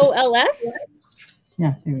COLS?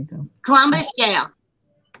 Yeah, there we go. Columbus, yeah.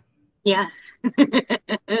 Yeah.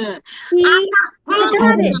 I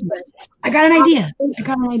got an idea.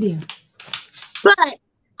 But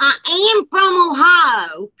I am from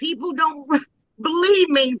Ohio. People don't believe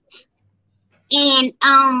me. And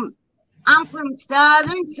I'm from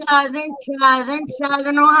southern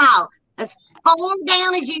Ohio. As far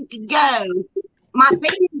down as you could go. My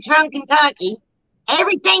family's from Kentucky.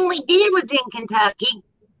 Everything we did was in Kentucky.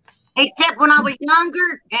 Except when I was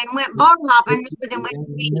younger and went bar hopping.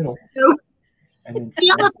 Y'all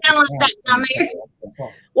sound like that down there.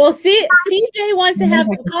 Well, CJ wants to have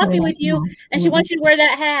some coffee with you, and she wants you to wear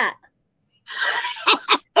that hat.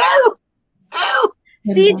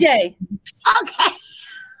 CJ. Okay.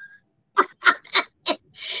 She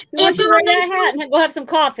wants you to wear that hat and go have some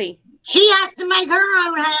coffee. She has to make her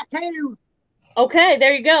own hat, too. Okay,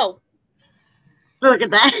 there you go. Look at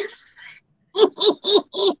that.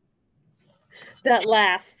 That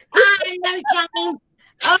laugh. I know something.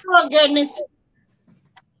 Oh, goodness.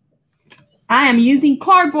 I am using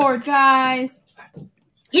cardboard, guys.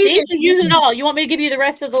 She's using it all. You want me to give you the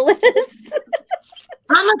rest of the list?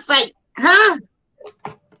 I'm a fake. Huh?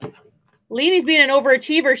 Leeny's being an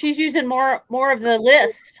overachiever. She's using more of the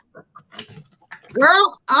list.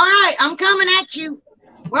 Girl, all right. I'm coming at you.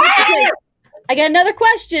 Okay. I got another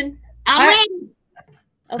question. I'm ready.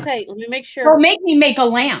 Okay, let me make sure. Well, make me make a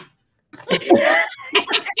lamp. I'm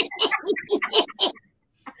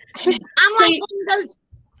like one of those.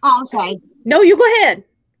 Oh, I'm sorry. No, you go ahead.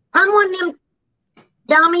 I'm one of them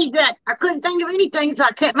dummies that I couldn't think of anything, so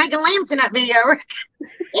I kept making lamps in that video.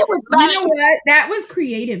 It was bad. You know what? That was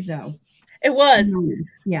creative, though. It was.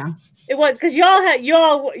 Yeah. It was because y'all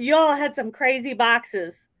had some crazy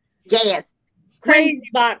boxes. Yes. Crazy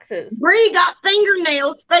boxes. Bree got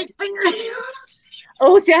fingernails, fake fingernails.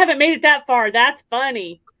 Oh, see, I haven't made it that far. That's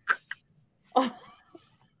funny. Oh.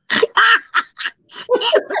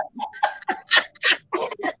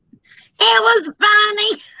 It was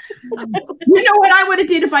funny. You know what I would have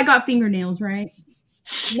did if I got fingernails, right?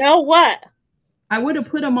 No, what? I would have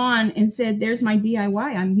put them on and said, "There's my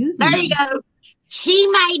DIY. I'm using." There you go. She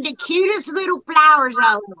made the cutest little flowers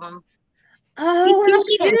out of them. Oh, how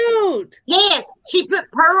cute! Yes, she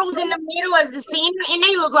put pearls in the middle as the center, and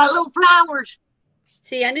they look like little flowers.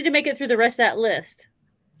 See, I need to make it through the rest of that list.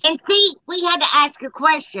 And see, we had to ask a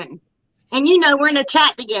question. And you know, we're in a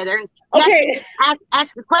chat together. Okay.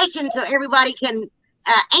 Ask a question so everybody can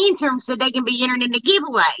answer them so they can be entered in the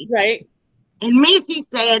giveaway. Right. And Missy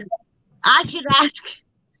said, I should ask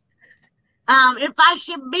if I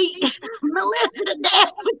should beat Melissa to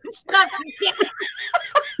death with the stuff she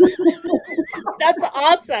That's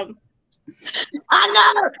awesome. I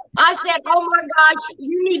know. I said, oh my gosh,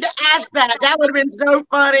 you need to ask that. That would have been so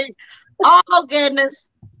funny. Oh, goodness.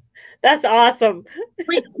 That's awesome.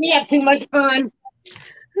 We have too much fun.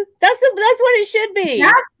 That's what it should be.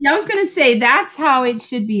 I was going to say, that's how it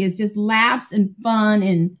should be. It's just laughs and fun.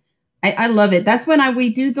 And I love it. That's when we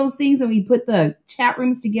do those things and we put the chat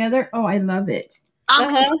rooms together. Oh, I love it.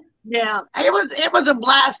 Yeah, it was a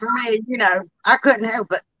blast for me. You know, I couldn't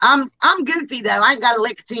help it. I'm goofy, though. I ain't got a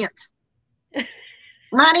lick of sense.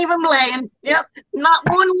 Not even playing. Yep, not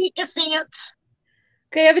one lick of sense.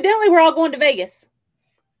 Okay, evidently we're all going to Vegas.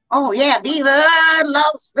 Oh, yeah, Viva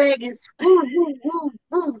Las Vegas. Woo, woo, woo,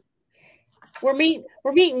 woo. We're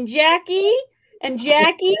meeting Jackie and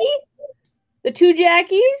Jackie, the two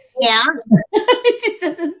Jackies. Yeah. She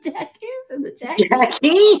says it's Jackie's and the Jackie.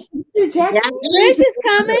 Jackie. Trish is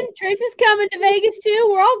coming. Trish is coming to Vegas, too.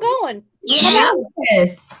 We're all going. Yeah.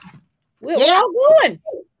 Yes. We're all going.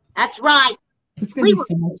 That's right. It's going to be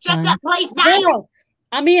so much shut fun. that place down. Girls,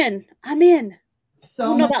 I'm in. So I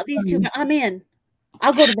don't know about these two, but I'm in.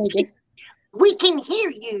 I'll go to Vegas. We can hear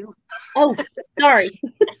you. Oh, sorry.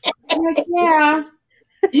 Yeah.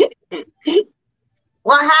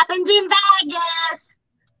 What happens in Vegas?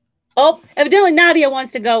 Oh, evidently Nadia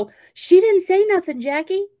wants to go. She didn't say nothing,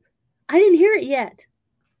 Jackie. I didn't hear it yet.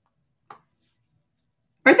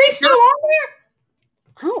 Are they still on there?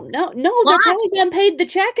 Oh, no. They're probably done paid the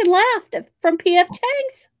check and left from P.F.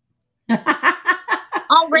 Chang's.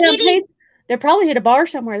 Already? They're probably at a bar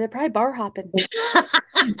somewhere. They're probably bar hopping.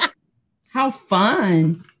 How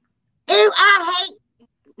fun. Ew, I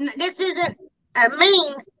hate, this isn't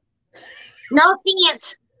mean. No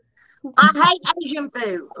offense. I hate Asian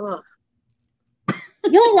food. Ugh.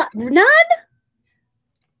 You don't like none?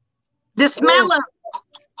 The smell of,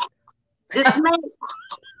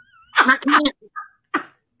 I can't.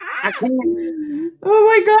 Oh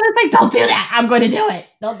my God. It's like, don't do that. I'm going to do it.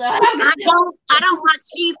 Don't do it. I don't like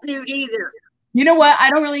seafood either. You know what? I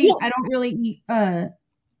don't really eat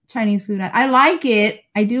Chinese food. I like it.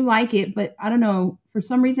 I do like it, but I don't know. For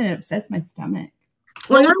some reason, it upsets my stomach.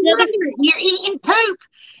 Well, no wonder you're eating poop.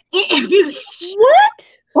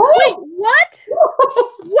 What? Oh. Wait, what?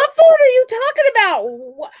 What food are you talking about?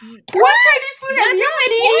 What Chinese food have you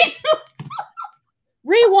been eating?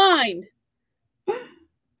 Rewind.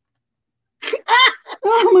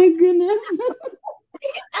 Oh my goodness.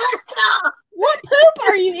 What poop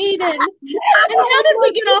are you eating? And how did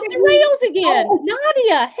we get off the rails again?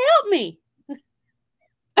 Nadia, help me.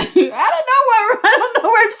 I don't know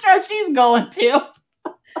where she's going to.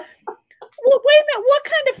 Well, wait a minute. What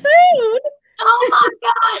kind of food? Oh my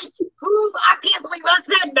gosh. Ooh, I can't believe I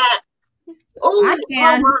said that. Ooh, I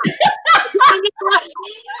can.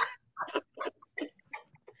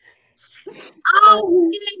 Oh,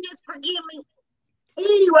 goodness, forgive me.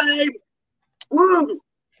 Anyway,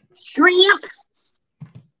 shrimp.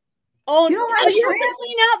 Oh, you no, don't like you have shrimp? to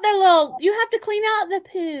clean out the you have to clean out the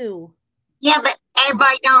poo. Yeah, but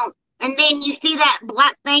everybody don't. And then you see that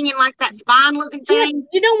black thing and like that spine looking thing.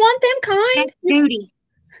 You don't want them kind. That's duty.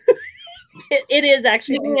 It is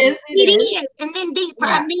actually. It is. And then deep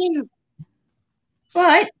fry. And then.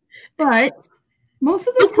 But most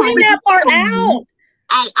of the Just clean that part out.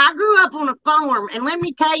 Hey, I grew up on a farm, and let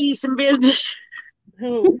me tell you some business.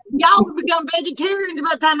 Who? Y'all would become vegetarians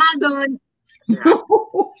by the time I'm done.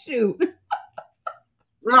 Oh, shoot.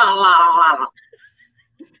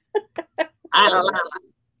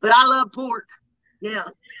 But I love pork. Yeah.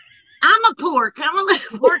 I'm a pork. I'm a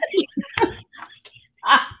little pork.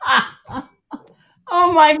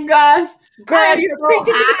 Oh my gosh. Girl, you're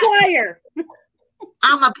preaching to the choir.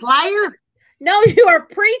 I'm a player? No, you are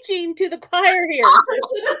preaching to the choir here.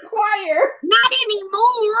 To the choir. Not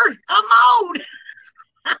anymore. I'm old.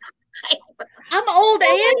 I'm old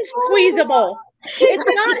and squeezable. It's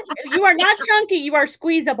not. You are not chunky. You are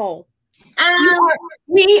squeezable.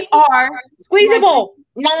 We are Squeezable.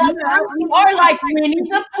 No, you are like Winnie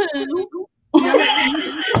the Pooh.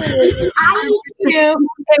 I'm cute,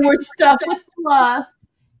 and we're stuffed with fluff,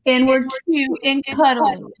 and we're cute and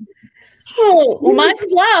cuddly. Oh, well,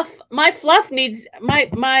 my fluff needs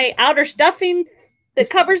my outer stuffing that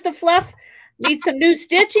covers the fluff needs some new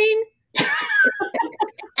stitching.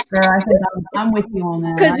 Girl, I think I'm with you on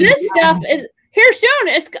that. Because this stuff is here soon.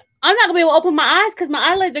 I'm not gonna be able to open my eyes because my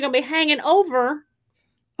eyelids are gonna be hanging over.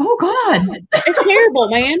 Oh God, it's terrible,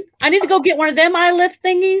 man. I need to go get one of them eye lift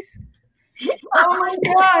thingies. Oh my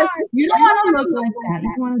gosh, you don't want to look like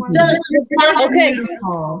that. Okay,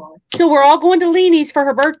 so we're all going to Leeny's for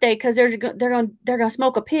her birthday because they're gonna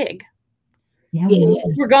smoke a pig. Yeah,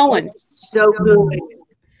 we're going. So good.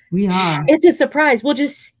 We are. It's a surprise. We'll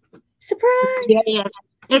just surprise. Yeah,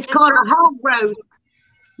 it's called a hog roast.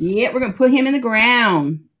 Yeah, we're gonna put him in the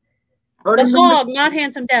ground. The hog, not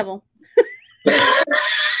handsome devil.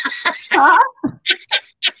 Huh?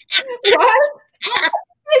 What?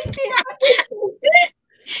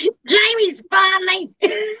 Jamie's funny.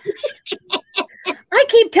 I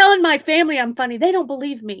keep telling my family I'm funny. They don't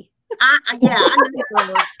believe me. I know.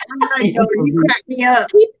 You crack me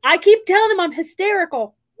up. I keep telling them I'm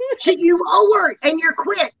hysterical. So you over and you're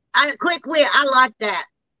quick. Quick wit. I like that.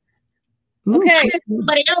 Okay.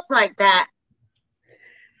 Somebody else like that.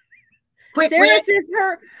 Quick Sarah wit. says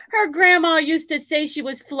her grandma used to say she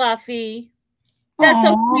was fluffy. That's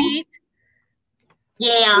so sweet.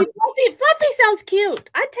 Yeah. Fluffy sounds cute.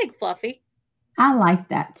 I'd take Fluffy. I like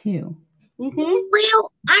that too. Mm-hmm.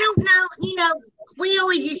 Well, I don't know. You know, we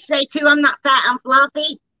always used to say too, I'm not fat, I'm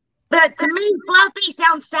fluffy. But to me, fluffy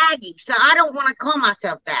sounds saggy. So I don't want to call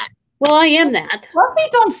myself that. Well, I am that. Fluffy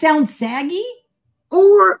don't sound saggy.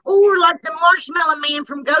 Or like the Marshmallow Man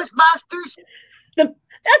from Ghostbusters.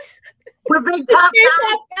 That's with big puff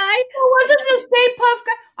guy. guy. Wasn't the Stay Puff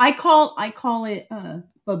guy? I call it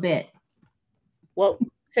Babette. Well,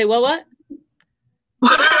 say what?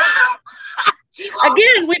 Again,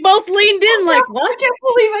 we both leaned in like, what? I can't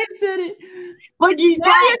believe I said it. What'd you say?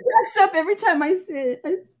 Nadia cracks up every time I say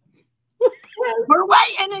it. We're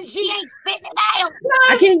waiting and she ain't spitting it out.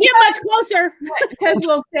 I can't get much closer. Because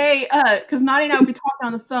we'll say, because Nadia and I will be talking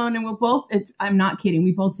on the phone and we'll both, I'm not kidding,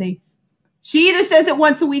 we both say, she either says it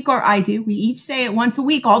once a week or I do. We each say it once a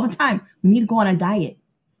week all the time. We need to go on a diet.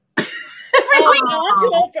 Oh, no, I'm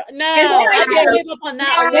too old for, no, I gave up on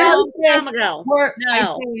that a long time ago.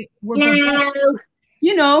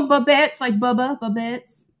 You know, Babette's like Bubba,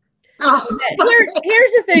 Babette's. Oh.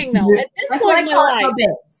 Here's the thing, though.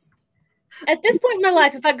 At this point in my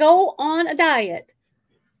life, if I go on a diet,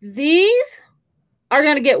 these are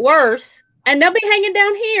going to get worse, and they'll be hanging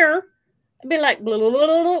down here and be like, blah, blah, blah,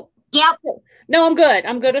 blah, blah. Yep. No, I'm good.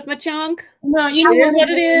 I'm good with my chunk. No, you know what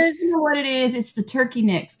it is. You know what it is? It's the turkey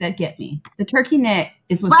necks that get me. The turkey neck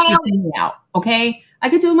is what's freaking me out. Okay, I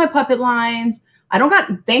could do my puppet lines. I don't got,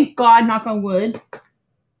 thank God, knock on wood,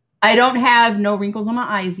 I don't have no wrinkles on my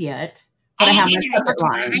eyes yet, but I have my puppet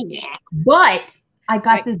line. But I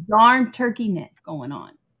got this darn turkey neck going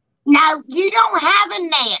on. No, you don't have a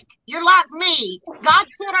neck. You're like me. God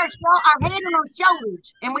set our head on our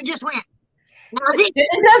shoulders, and we just went.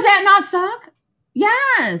 Does that not suck?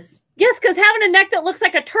 Yes. Yes, because having a neck that looks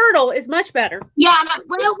like a turtle is much better. Yeah,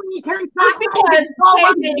 well, when you turn because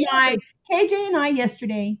KJ and I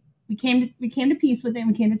yesterday, we came to peace with it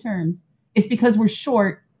and we came to terms. It's because we're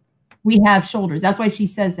short, we have shoulders. That's why she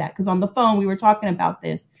says that. Because on the phone, we were talking about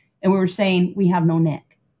this and we were saying we have no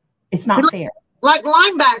neck. It's not fair. Like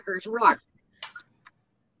linebackers, right?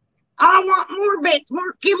 I want more bits,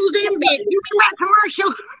 more kibbles and bits. You remember that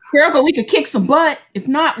commercial? Girl, but we could kick some butt. If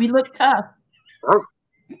not, we look tough.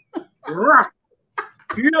 Yeah.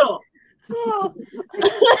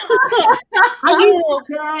 I used to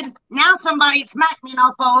good. Now somebody smacked me and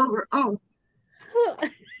I'll fall over. Oh.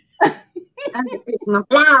 It's my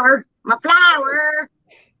flower. My flower.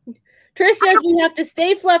 Trish says we have to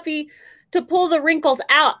stay fluffy to pull the wrinkles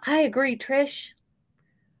out. I agree, Trish.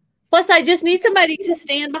 Plus, I just need somebody to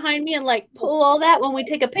stand behind me and like pull all that when we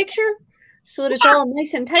take a picture so that it's all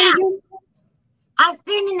nice and tight again. I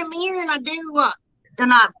stand in the mirror and I do what?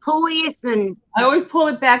 And I pull this and I always pull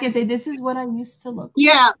it back and say, this is what I used to look like.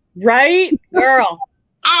 Yeah. Right, girl.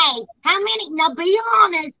 Hey, how many? Now, be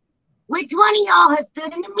honest. Which one of y'all has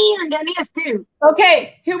stood in the mirror and done this too?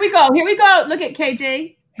 Okay, here we go. Here we go. Look at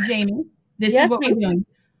KJ, Jamie. This is what we're doing.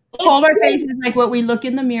 Hold our faces like what we look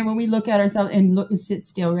in the mirror when we look at ourselves and look and sit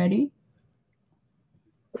still. Ready?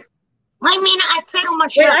 Wait a minute. I said on my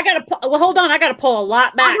shirt. Wait, I gotta. Well, hold on. I gotta pull a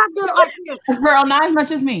lot back. I gotta do it like this. Girl, not as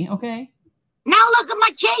much as me. Okay. Now look at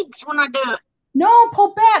my cheeks when I do it. No,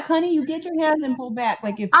 pull back, honey. You get your hands and pull back.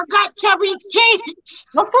 Like if I got chubby cheeks.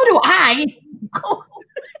 Well, so do I.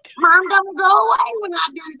 Mom don't go away when I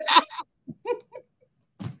do that.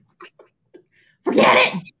 Forget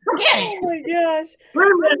it. Forget it. Oh my gosh.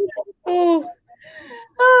 Oh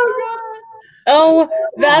God. Oh,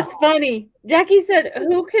 that's funny. Jackie said,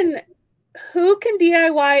 "Who can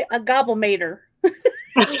DIY a gobblemator?"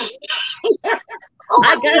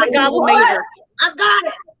 I got a gobblemator. I got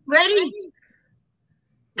it. Ready?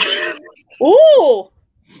 Ooh.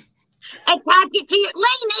 Attach it to your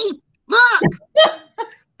Leeny. Look.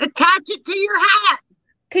 Attach it to your hat.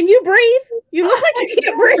 Can you breathe? You look like you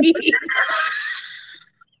can't breathe.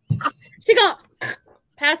 She gonna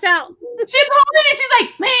pass out. She's holding it. She's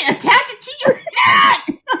like, man, attach it to your hat.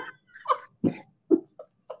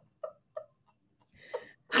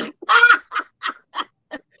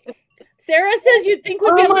 Sarah says you'd think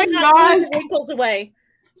we'd be able to glue the wrinkles away.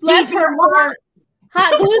 Bless her heart.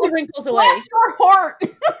 Hot glue the wrinkles away. Bless her heart.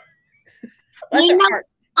 Bless her heart.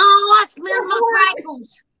 Oh, I smelled my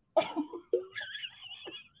freckles.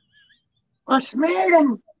 I smeared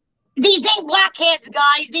them. These ain't blackheads,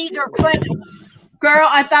 guys. These are freckles. Girl,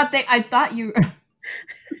 I thought you.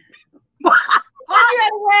 You had a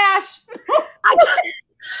rash.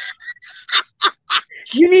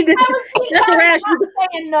 You need to. That's a rash. I'm not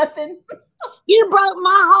saying nothing. You broke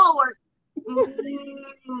my heart.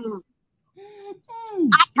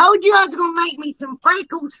 I told you I was gonna make me some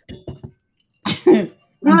freckles.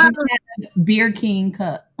 Beer King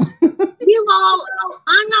cup. You all,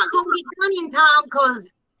 I'm not gonna get done in time because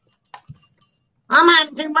I'm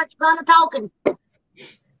having too much fun of talking.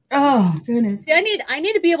 Oh goodness! See, I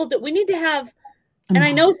need to be able to. We need to have, and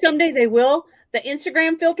I know someday they will. The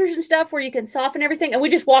Instagram filters and stuff where you can soften everything, and we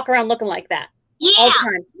just walk around looking like that. Yeah, all the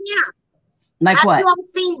time. Yeah. Like what? I've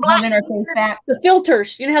seen black in our face back. The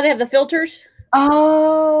filters. You know how they have the filters?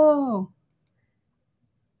 Oh.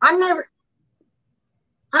 I've never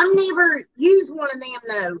used one of them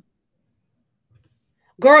though.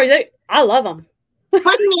 Girl, I love them. Wait a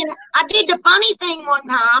minute. I did the funny thing one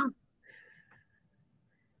time.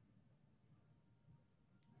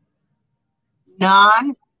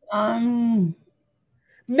 None.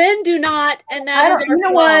 Men do not, and that is you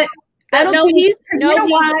know what? I don't know. He's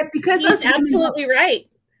absolutely right.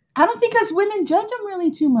 I don't think us women judge them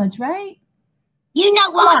really too much, right? You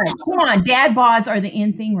know what? Come on. Dad bods are the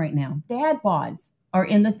in thing right now. Dad bods are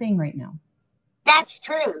in the thing right now. That's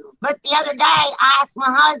true. But the other day, I asked my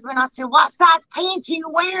husband, I said, what size pants you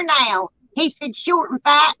wear now? He said, short and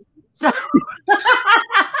fat. So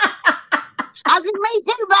I said, me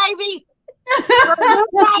too, baby.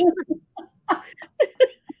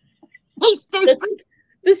 He's stupid.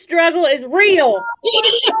 The struggle is real.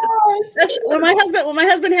 That's, when my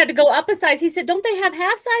husband had to go up a size, he said, don't they have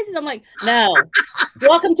half sizes? I'm like, no.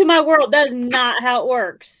 Welcome to my world. That is not how it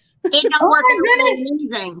works. It don't work with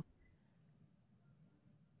anything.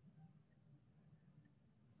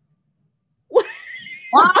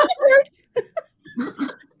 What?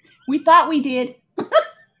 We thought we did.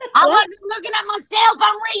 I wasn't looking at myself.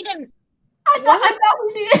 I'm reading. I thought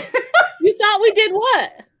we did. You thought we did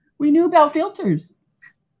what? We knew about filters.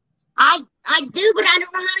 I do, but I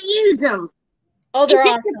don't know how to use them. Oh, they're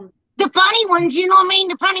awesome. The funny ones, you know what I mean?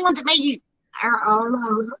 The funny ones that make you,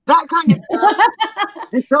 that kind of stuff.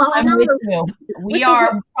 That's all I know. With you. We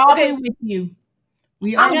are probably with you.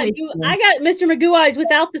 We are with you. I got Mr. Magoo eyes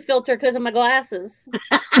without the filter because of my glasses.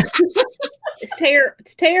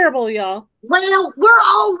 It's terrible, y'all. Well, we're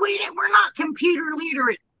all with it. We're not computer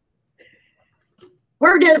literate.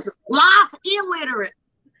 We're just life illiterate.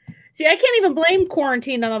 See, I can't even blame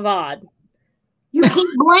quarantine on my bod. You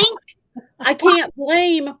can't blame? I can't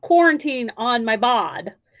blame quarantine on my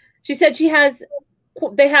bod. She said her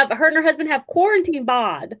and her husband have quarantine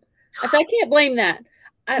bod. I said, I can't blame that.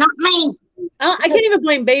 Not me. I can't even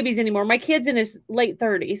blame babies anymore. My kid's in his late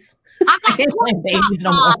 30s. I can't blame babies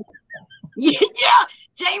no more. Yeah,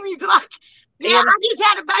 Jamie's like, I just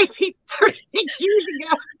had a baby 36 years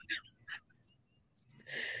ago.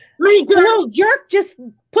 The little jerk just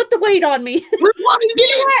put the weight on me.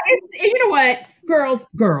 You know what?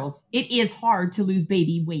 Girls, it is hard to lose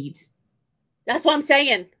baby weight. That's what I'm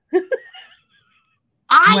saying.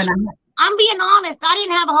 I'm being honest. I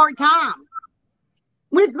didn't have a hard time.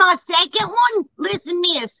 With my second one, listen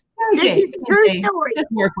this. This is a true story.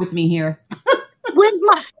 Just work with me here. With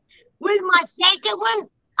my second one,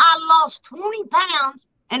 I lost 20 pounds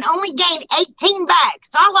and only gained 18 back.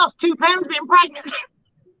 So I lost 2 pounds being pregnant.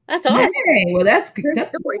 That's awesome. Hey, well, that's good.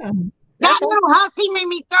 That little hussy made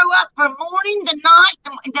me throw up from morning to night.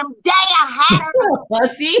 The day I had her.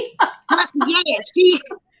 Hussy? Yeah, she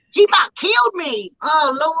about killed me.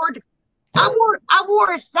 Oh, Lord. I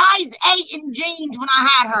wore a size 8 in jeans when I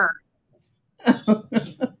had her.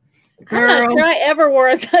 I'm not sure I ever wore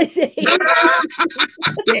a size 8.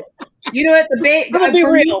 You know what?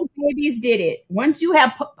 Babies did it. Once you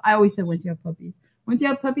have, I always said once you have puppies. Once you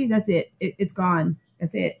have puppies, that's it. It's gone.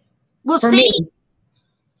 That's it. Well, for see, me.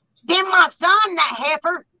 Then my son, that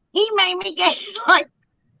heifer, he made me gain like,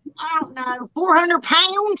 I don't know, 400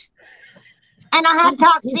 pounds. And I had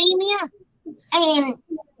toxemia. And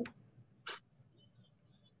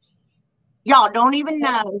y'all don't even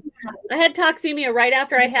know. I had toxemia right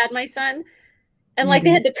after I had my son. And like they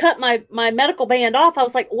had to cut my medical band off. I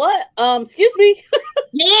was like, what? Excuse me?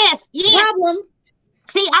 Yes. Problem.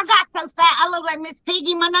 See, I got so fat, I look like Miss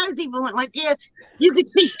Piggy. My nose even went like this. You could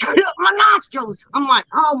see straight up my nostrils. I'm like,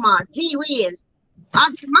 oh my gee whiz.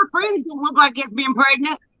 My friends don't look like it's being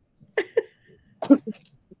pregnant.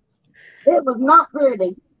 It was not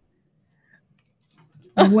pretty.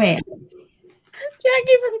 Well.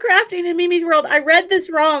 Jackie from Crafting in Mimi's World. I read this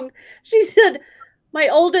wrong. She said, my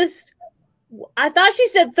oldest, I thought she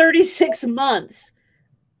said 36 months.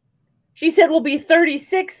 She said we'll be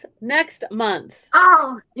 36 next month.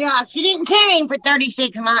 Oh, yeah. She didn't carry him for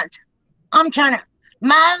 36 months.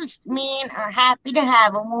 Most men are happy to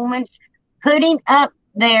have a woman putting up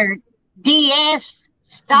their DS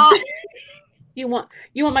stock. You want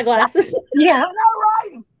my glasses? Yeah, I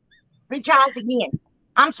know, right? Retries again.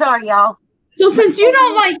 I'm sorry, y'all. So since you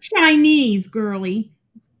don't like Chinese, girly,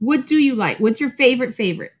 what do you like? What's your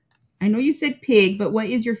favorite? I know you said pig, but what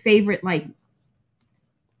is your favorite, like,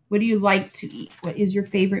 what do you like to eat? What is your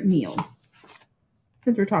favorite meal?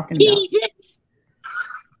 Since we're talking about Jesus.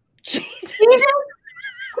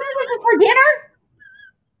 For dinner?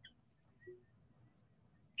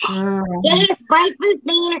 Yes, breakfast,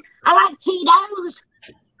 dinner. I like Cheetos.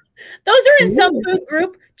 Those are in some food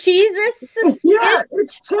group. Cheeses. Yeah,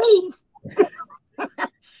 it's cheese.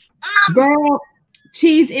 Girl,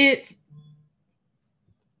 cheese it's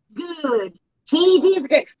good. Cheese is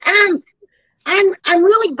good. I'm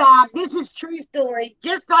really bad. This is true story.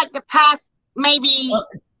 Just like the past maybe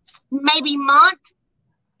month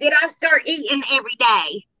that I start eating every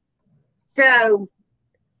day. So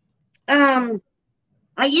I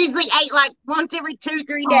usually ate like once every 2-3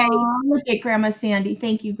 days. Look at Grandma Sandy.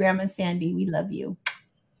 Thank you, Grandma Sandy. We love you.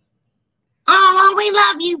 Oh, we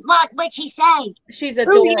love you. What'd she say? She's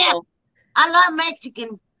adorable. Ooh, yeah. I love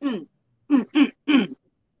Mexican.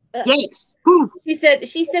 Yes. Ooh. She said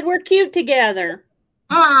we're cute together.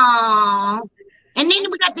 Aww. And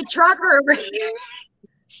then we got the trucker over here.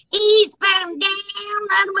 Eastbound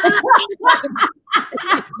down.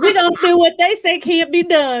 We don't do what they say can't be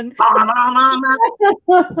done. I'm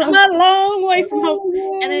a long way from home,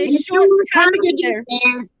 and a short time to get there.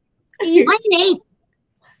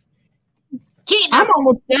 I'm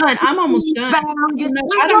almost done. I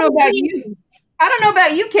don't know about you. I don't know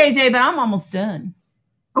about you, KJ, but I'm almost done.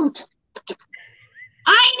 I ain't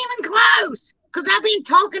even close because I've been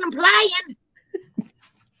talking and playing.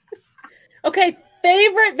 Okay,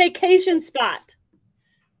 favorite vacation spot?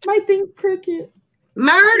 My thing's crooked.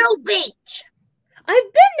 Myrtle Beach.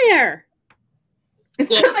 I've been there. It's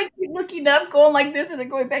because I keep looking up, going like this, and then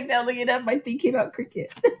going back down, looking up. My thing came out crooked.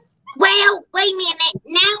 Well, wait a minute.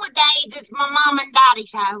 Nowadays, it's my mom and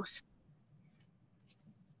daddy's house.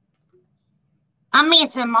 I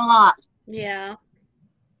miss them a lot. Yeah.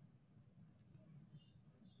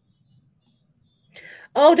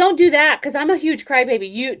 Oh, don't do that, because I'm a huge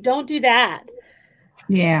crybaby. You don't do that.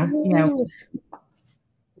 Yeah, yeah.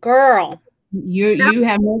 Girl. You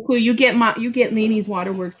have no clue. You get Leany's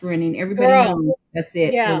waterworks running. Everybody knows. That's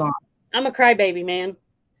it. Yeah. I'm a crybaby, man.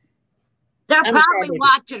 They're probably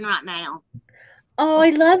watching right now. Oh, I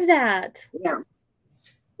love that. Yeah.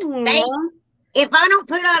 If I don't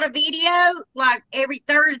put out a video like every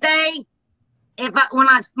Thursday, my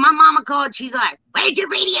mama called, she's like, "Where's your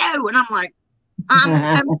video?" And I'm like,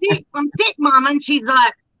 I'm sick, Mama. And she's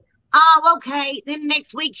like, "Oh, okay." Then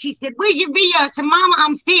next week she said, "Where's your video?" I said, "Mama,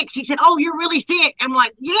 I'm sick." She said, "Oh, you're really sick." I'm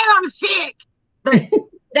like, "Yeah, I'm sick." But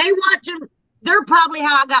they watch them. They're probably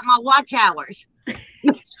how I got my watch hours.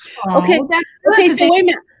 Okay. Okay. So wait a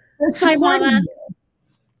minute. Hi, Mama.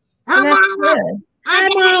 Hi, Mama. Hi,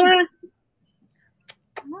 Mama.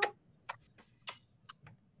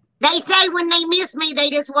 They say when they miss me,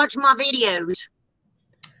 they just watch my videos.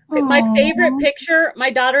 My favorite picture,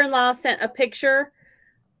 my daughter-in-law sent a picture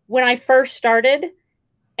when I first started,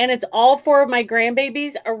 and it's all 4 of my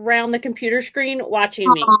grandbabies around the computer screen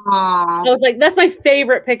watching me. I was like, that's my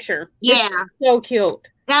favorite picture. Yeah. It's so cute.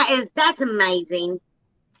 That's amazing.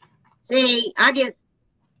 See, I think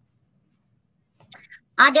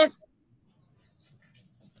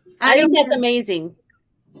that's amazing.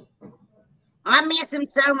 I miss him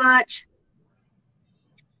so much.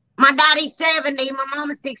 My daddy's 70, my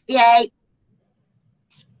mama's 68.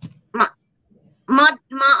 My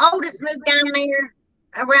oldest moved down there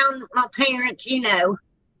around my parents, you know.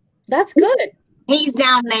 That's good. He's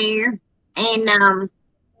down there. And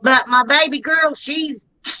but my baby girl, she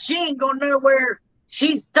ain't going nowhere.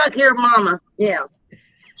 She's stuck here with Mama. Yeah.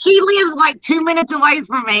 She lives like 2 minutes away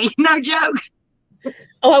from me. No joke.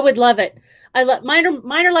 Oh, I would love it. Mine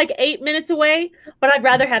are like 8 minutes away, but I'd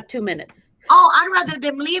rather have 2 minutes. Oh, I'd rather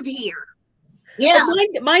them live here. Yeah.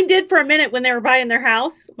 Mine did for a minute when they were buying their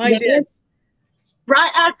house. Mine did.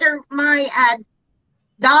 Right after my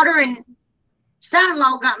daughter and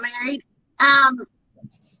son-in-law got married,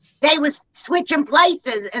 they was switching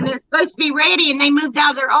places, and they were supposed to be ready, and they moved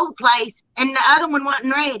out of their old place, and the other one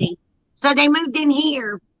wasn't ready. So they moved in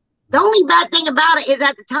here. The only bad thing about it is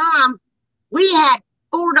at the time, we had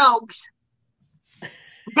 4 dogs.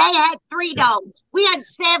 They had 3 dogs. We had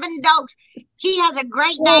 7 dogs. She has a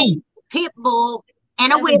Great Dane, Pit Bull,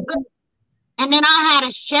 and a Whippet. And then I had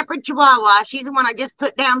a Shepherd Chihuahua. She's the one I just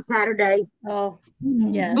put down Saturday. Oh,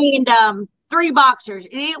 yeah. And 3 boxers.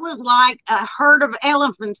 And it was like a herd of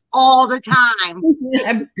elephants all the time.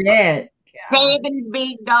 I bet. 7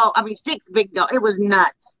 big dogs. I mean, 6 big dogs. It was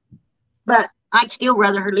nuts. But I'd still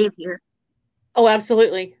rather her live here. Oh,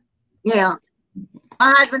 absolutely. Yeah.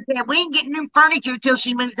 My husband said, "We ain't getting new furniture until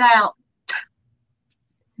she moves out."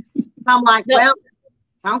 I'm like, well,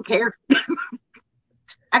 I don't care.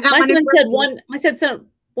 My son said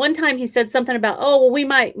one time he said something about, "Oh, well, we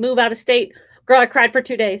might move out of state." Girl, I cried for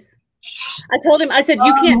 2 days. I told him, I said,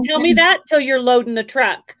 "You can't tell me that till you're loading the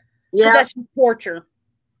truck. Yeah, that's torture."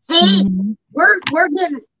 See, we're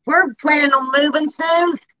planning on moving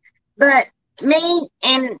soon, but me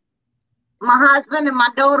and my husband and my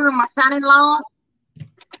daughter and my son-in-law,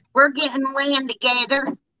 we're getting land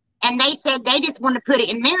together, And they said they just want to put it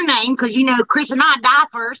in their name because, you know, Chris and I die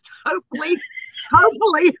first. Hopefully.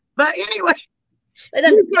 But anyway,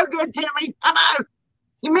 you're so good, Timmy. I know.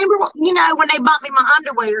 You remember, you know, when they bought me my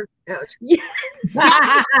underwear? Yes.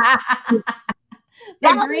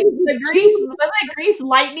 the grease, was it Grease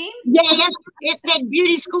Lightning? Yes, it said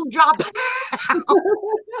beauty school dropout.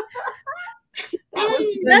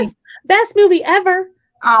 Best movie ever.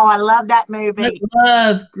 Oh, I love that movie. I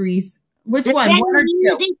love Grease. Which one? One or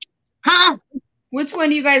two? Huh? Which one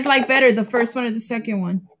do you guys like better, the first one or the second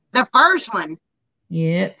one? The first one.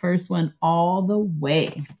 Yeah, first one all the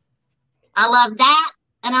way. I love that,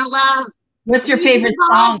 and I love. What's your favorite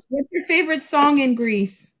song? What's your favorite song in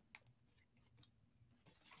Grease?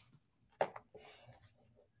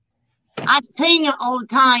 I sing it all the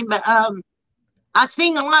time, but I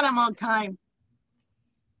sing a lot of them all the time.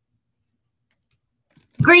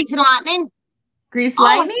 Grease and Lightning. Grease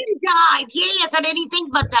Lightning? Jive. Yes, I didn't think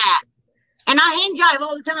about that. And I hand jive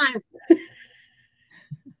all the time.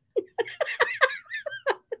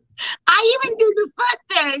 I even do the foot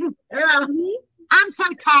thing. I'm so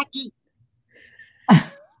tacky.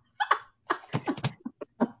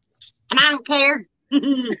 And I don't care.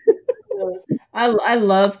 I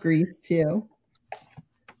love Grease too.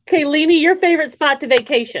 Okay, Leeny, your favorite spot to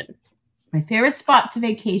vacation? My favorite spot to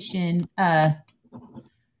vacation,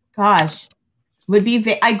 gosh, would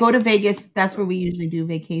be I go to Vegas. That's where we usually do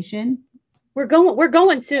vacation. We're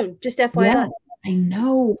going soon. Just FYI. Yeah, I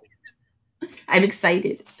know. I'm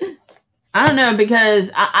excited. I don't know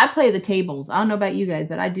because I play the tables. I don't know about you guys,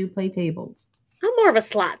 but I do play tables. I'm more of a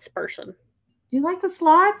slots person. You like the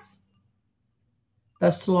slots? The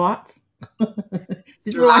slots? Did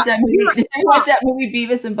you watch that movie? Did you watch that movie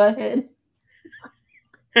Beavis and Butthead?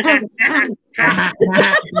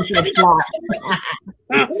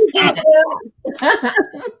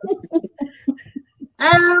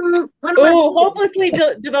 Hopelessly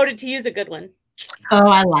Devoted to You is a good one. Oh,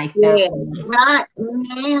 I like that. Yes, one. right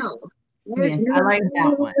now. Yes, I like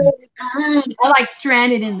that one. I like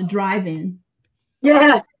Stranded in the Drive-In.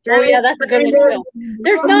 Yeah. Oh, yeah, that's a good one too.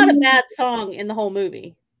 There's not a bad song in the whole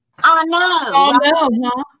movie. I know. Oh,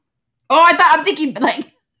 no, huh? Oh, I'm thinking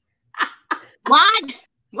like. What?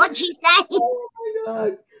 What'd she say? Oh, my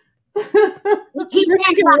God. What'd she say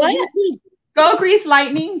about Go Grease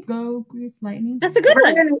Lightning. Go Grease Lightning. That's a good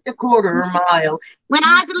one. A quarter mile. When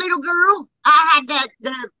I was a little girl, I had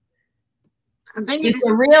It's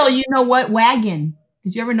a real, you know what, wagon.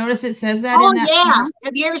 Did you ever notice it says that in that? Yeah. Song?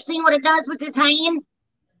 Have you ever seen what it does with his hand?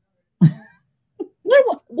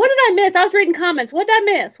 What did I miss? I was reading comments. What did I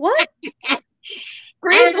miss? What?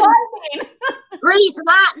 Grease Lightning. Grease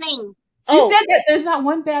Lightning. She said that there's not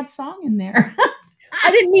one bad song in there.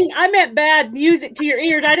 I meant bad music to your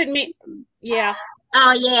ears. I didn't mean, yeah.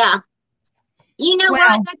 Oh, yeah. You know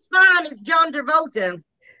what? That's fine. It's John Travolta.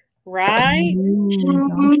 Right?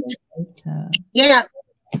 Yeah.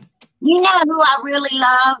 You know who I really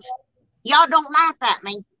love? Y'all don't laugh at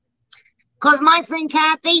me. Because my friend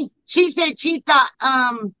Kathy, she said she thought,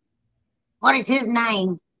 what is his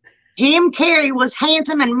name? Jim Carrey was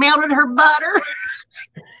handsome and melted her butter.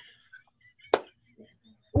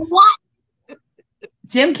 What?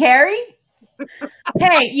 Jim Carrey?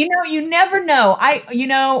 Hey, you never know.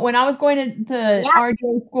 When I was going to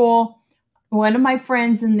RJ school, one of my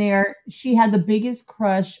friends in there, she had the biggest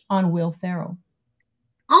crush on Will Ferrell.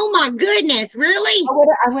 Oh my goodness, really?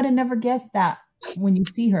 I would have never guessed that when you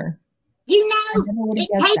see her. You know, it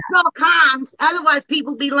takes all kinds. Otherwise,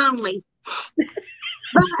 people be lonely.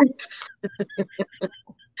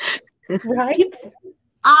 Right?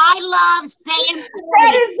 I love saying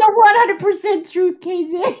that is the 100% truth,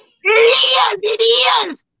 KJ. It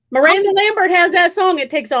is. Miranda Lambert has that song. It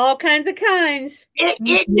takes all kinds of kinds. It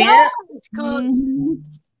does.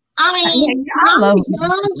 I mean, when I was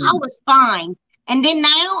young, I was fine. And then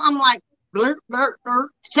now I'm like, blur, blur, blur.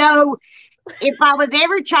 So if I was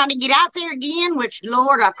ever trying to get out there again, which,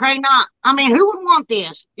 Lord, I pray not. I mean, who would want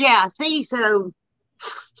this? Yeah, see, so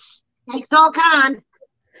takes all kind.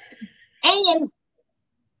 And,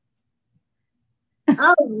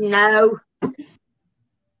 oh, no.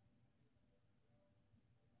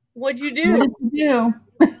 What'd you do?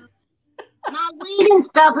 My weed and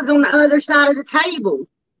stuff is on the other side of the table.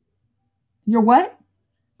 Your what?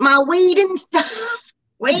 My weed and stuff.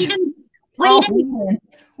 Weeding.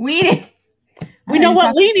 We know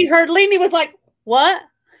what Leeny heard. Leeny was like, what?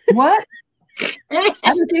 What? I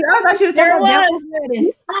thought she was talking about devil's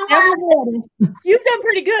lettuce. You've done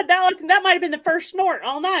pretty good. That might have been the first snort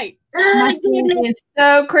all night. My goodness,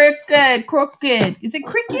 so crooked. Is it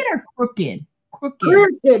cricket or crooked?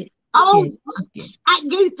 Crooked. Oh,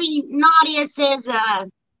 Goofy Nadia says,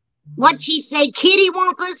 What she say, kitty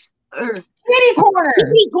wampus? Or kitty corner.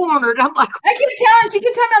 Kitty corner. I'm like, I keep telling, she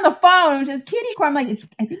keep telling me on the phone, it's kitty corner. I'm like,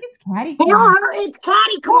 I think it's catty corner. Tell her it's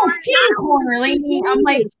catty corner. Oh, it's kitty corner, lady. I'm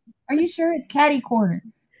like, are you sure it's catty corner?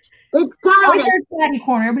 It's I catty. heard catty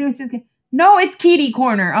corner. Everybody was saying, no, it's kitty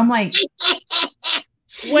corner. I'm like,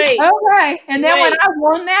 wait. Okay. And then when I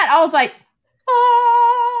won that, I was like,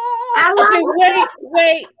 oh. Okay,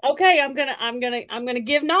 wait. Okay, I'm gonna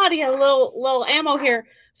give Nadia a little ammo here.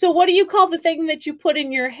 So what do you call the thing that you put in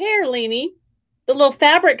your hair, Leeny? The little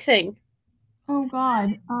fabric thing. Oh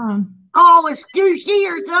God. Oh, a squishy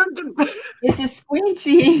or something. It's a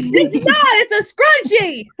squinchy. It's not. It's a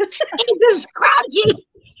scrunchie. It's a scrunchie.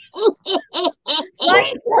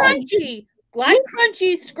 Like crunchy. Like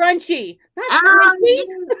crunchy scrunchy. Not scrunchy.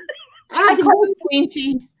 I call it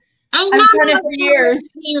squinchy. I've done it for years.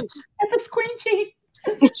 It's a squinchy.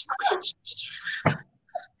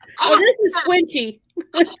 Oh, this is squinchy.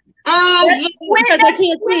 That's Because I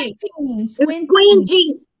can't see. Squinchy.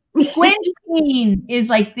 Squinching is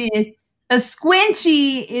like this. A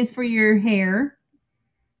squinchy is for your hair.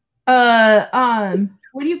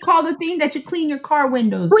 What do you call the thing that you clean your car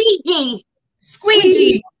windows? Squeegee.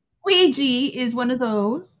 Squeegee. Squeegee is one of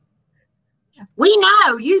those. We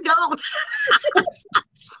know you don't.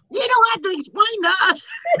 You don't have to explain to us.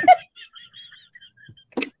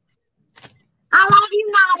 I love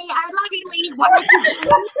you, Nadia. I love you, Leeny.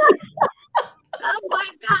 Oh my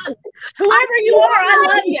God. Whoever you are, I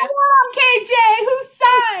love you. KJ, whose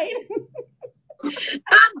side?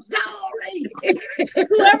 I'm sorry.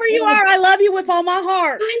 Whoever you are, I love you with all my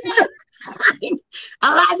heart. I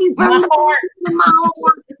love you from my heart.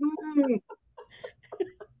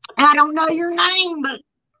 I don't know your name, but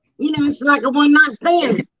you know it's like a one night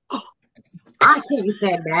stand. I shouldn't have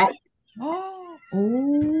said that. Oh.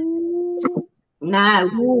 No.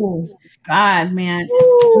 Oh, God, man.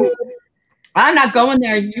 I'm not going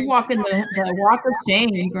there. You walk in the walk of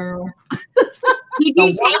shame, girl. Did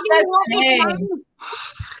you say you walk with Jamie?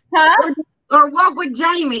 Huh? Or walk with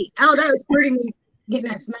Jamie? Oh, that was pretty neat getting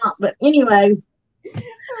that snot. But anyway, that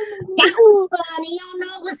was funny. Y'all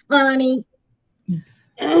know it was funny.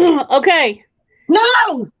 Okay.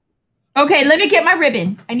 No. Okay, let me get my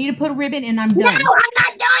ribbon. I need to put a ribbon and I'm done. No, I'm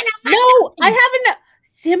not done. I haven't.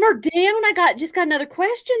 Simmer down. I just got another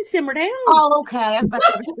question. Simmer down. Oh, okay.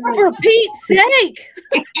 For Pete's sake.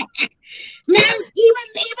 No, even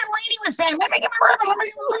Lady was saying, let me get my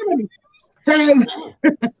ribbon.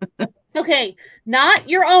 So, okay, not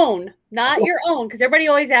your own. Not your own. Because everybody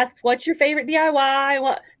always asks, what's your favorite DIY?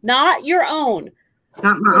 What? Not your own.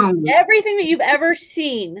 Not my own. Everything that you've ever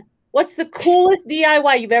seen. What's the coolest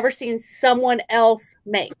DIY you've ever seen someone else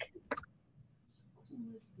make?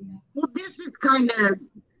 Well, this is kind of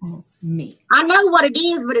me. I know what it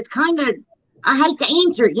is, but it's kind of I hate to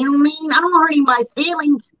answer it. You know what I mean? I don't hurt anybody's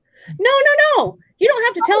feelings. No. You don't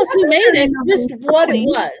have to tell us who made it. Just what it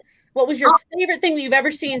was. What was your favorite thing that you've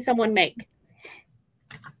ever seen someone make?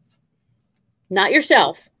 Not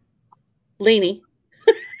yourself, Leeny.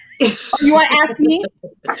 You want to ask me?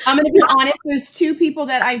 I'm going to be honest. There's two people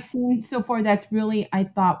that I've seen so far that's really I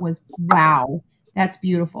thought was wow. That's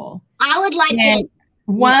beautiful. I would like to.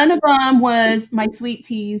 One of them was my sweet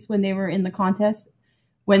teas when they were in the contest.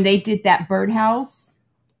 When they did that birdhouse.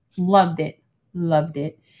 Loved it.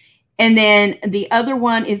 And then the other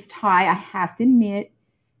one is Ty, I have to admit,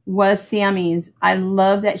 was Sammy's. I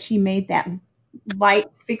love that she made that light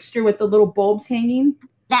fixture with the little bulbs hanging.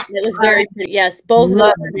 It was very pretty. Yes, both of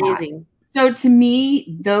them were amazing. So to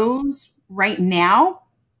me, those right now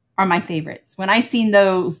are my favorites. When I seen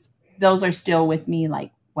those are still with me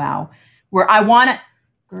like, wow. Where I want to,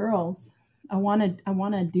 girls, I want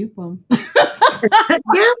to dupe them. do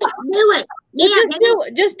it. Yeah,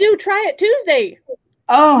 just do try it Tuesday.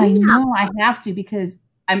 Oh, I know. I have to because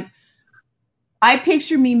I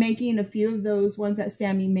picture me making a few of those ones that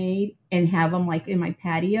Sammy made and have them like in my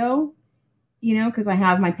patio, you know, because I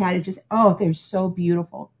have my patio they're so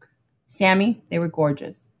beautiful. Sammy, they were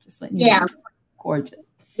gorgeous. Just letting you know.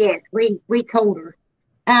 Gorgeous. Yes, we told her.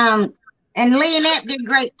 And Leonette did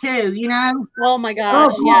great too, you know. Oh my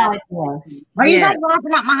gosh, yes. Are you guys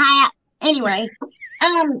laughing at my hat? Anyway,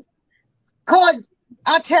 cause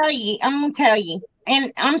I'm gonna tell you,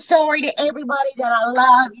 and I'm sorry to everybody that I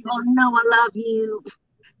love. You all know I love you.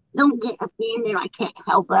 Don't get offended. I can't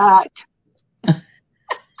help it.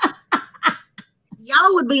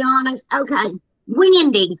 Y'all would be honest. Okay,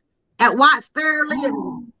 Wendy at White Sparrow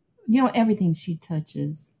Living. You know everything she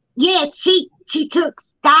touches. Yes, she took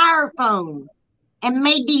styrofoam and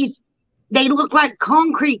made these. They look like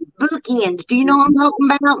concrete bookends. Do you know what I'm talking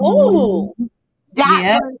about? Oh,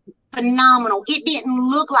 phenomenal. It didn't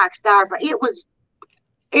look like styrofoam.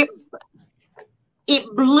 It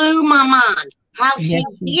blew my mind how she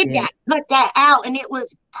did that, cut that out, and it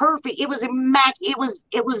was perfect. It was immaculate.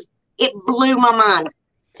 It blew my mind.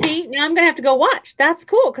 See, now I'm gonna have to go watch. That's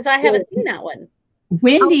cool because I haven't seen that one.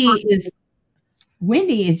 Wendy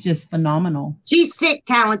is just phenomenal. She's sick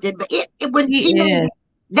talented, but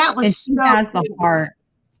that was she has the heart.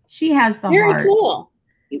 She has the heart.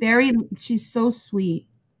 Very cool. She's so sweet.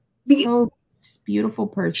 So beautiful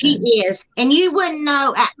person. She is. And you wouldn't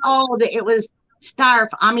know at all that it was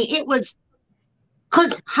styrofoam. I mean, it was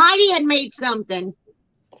because Heidi had made something,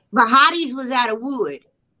 but Heidi's was out of wood.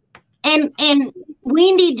 And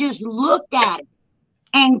Wendy just looked at it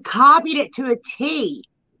and copied it to a T.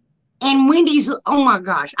 And Wendy's, oh my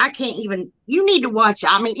gosh, I can't even. You need to watch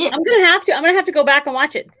it. I mean, I'm gonna have to go back and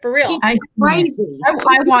watch it for real. It's crazy. I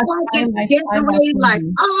watched it.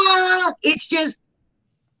 It's just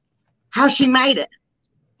how she made it.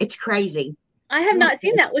 It's crazy. I have not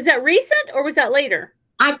seen that. Was that recent or was that later?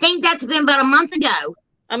 I think that's been about a month ago.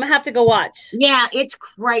 I'm gonna have to go watch. Yeah, it's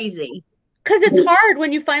crazy. Because it's hard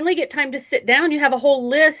when you finally get time to sit down. You have a whole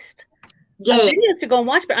list of videos to go and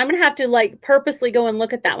watch, but I'm gonna have to like purposely go and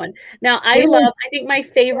look at that one. Now I think my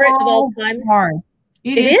favorite of all times. Hard.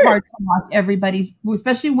 It is hard to watch everybody's,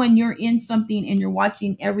 especially when you're in something and you're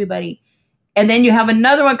watching everybody. And then you have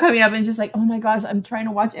another one coming up and it's just like, oh my gosh, I'm trying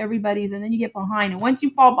to watch everybody's. And then you get behind. And once you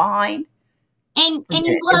fall behind. And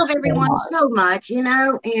you love everyone so much, you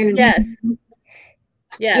know. And yes.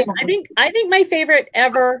 I think my favorite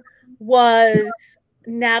ever was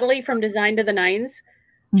Natalie from Design to the Nines.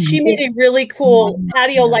 She made a really cool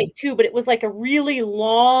patio light too, but it was like a really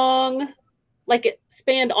long, like it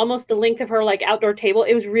spanned almost the length of her like outdoor table.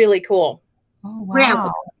 It was really cool. Oh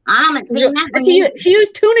wow. I haven't seen that. She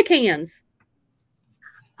used tuna cans.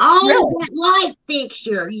 Oh, that light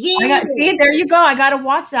fixture. Yeah. See, there you go. I got to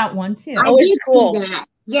watch that one too. Oh, it's cool.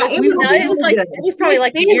 Yeah, it was probably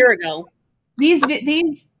like a year ago.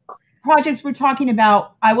 These projects we're talking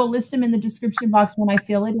about, I will list them in the description box when I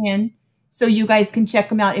fill it in, so you guys can check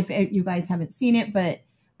them out if you guys haven't seen it. But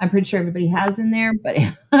I'm pretty sure everybody has in there. But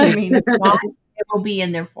I mean, if not, it will be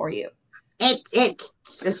in there for you. It's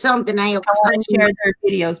something else. I want to share their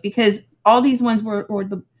videos because all these ones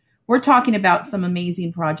we're talking about some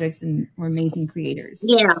amazing projects and we're amazing creators.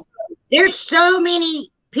 Yeah. There's so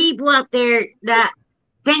many people out there that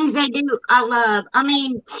things they do I love. I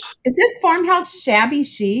mean, is this farmhouse shabby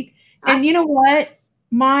chic? And you know what?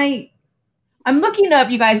 I'm looking up,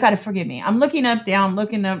 you guys got to forgive me. I'm looking up, down,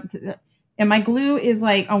 looking up, and my glue is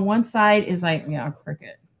like on one side is like,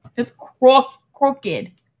 crooked. It's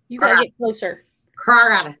crooked. You got to get closer.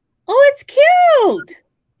 Oh, it's cute.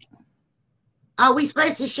 Are we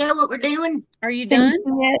supposed to show what we're doing? Are you done?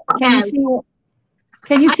 Can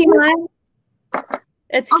you see mine?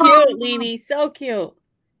 It's cute, Leeny. So cute.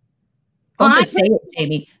 Don't just say it,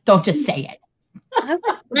 Jamie. Don't just say it.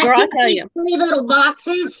 Girl, I'll tell you. 3 little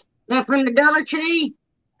boxes that from the Dollar Tree.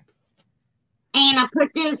 And I put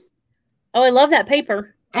this. Oh, I love that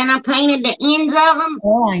paper. And I painted the ends of them.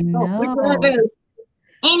 Oh, I know.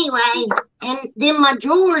 Anyway, and then my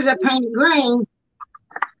drawers I painted green.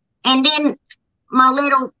 And then my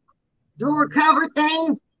little drawer cover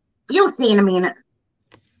thing, you'll see in a minute.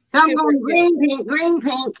 So I'm going green,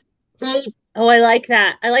 pink. See? Oh, I like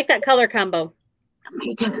that. I like that color combo.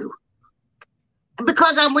 Me too.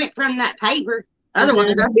 Because I went from that paper.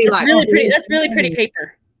 Otherwise, I'd be like, really pretty. That's really pretty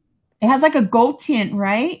paper. It has like a gold tint,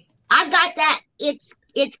 right? I got that. It's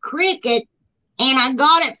Cricut, and I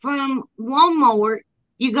got it from Walmart.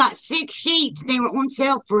 You got 6 sheets. They were on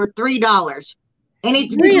sale for $3. And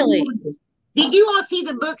it's really. Did you all see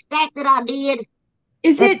the book stack that I did?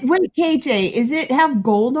 KJ, is it have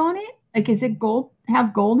gold on it? Like, is it gold?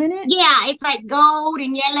 Have gold in it? Yeah, it's like gold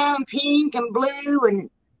and yellow and pink and blue and.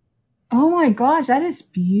 Oh my gosh, that is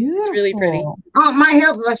beautiful. It's really pretty. Oh, my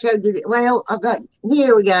help if I showed you. Well, I've got.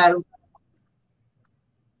 Here we go.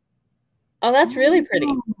 Oh, that's really pretty.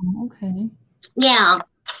 Oh, okay. Yeah.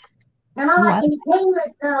 And I like it came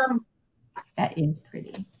with That is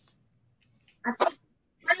pretty. I think,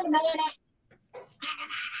 wait a minute.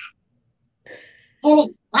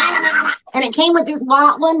 And it came with this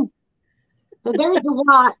white one. So there's the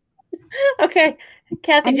white. Okay,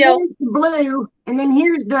 Kathy and Jo. The blue, and then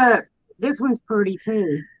here's this one's pretty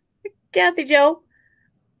too. Kathy Jo,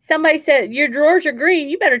 somebody said your drawers are green.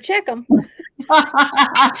 You better check them.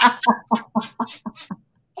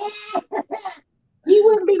 You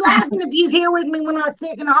wouldn't be laughing if you was here with me when I was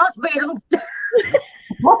sick in the hospital.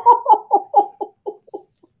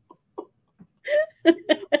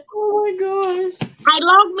 Oh my gosh. Hey,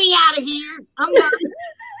 log me out of here. I'm done.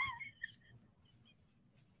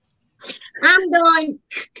 I'm done.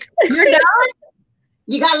 You're done?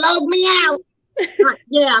 You got to load me out.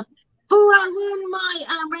 Yeah. Before I ruin my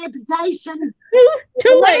reputation.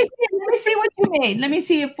 Let me see what you made. Let me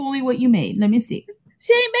see fully what you made. Let me see.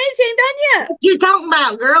 She ain't done yet. What you talking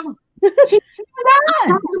about, girl? She's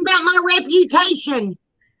I'm talking about my reputation.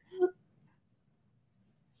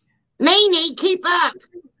 Leeny, keep up.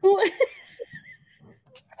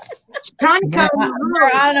 Trying to Girl,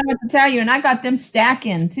 I don't know what to tell you. And I got them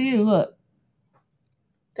stacking too. Look.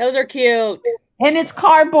 Those are cute. And it's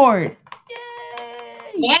cardboard.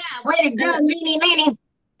 Yay. Yeah, way to go, Leeny.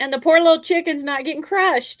 And the poor little chicken's not getting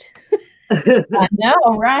crushed. I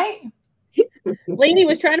know, right? Leeny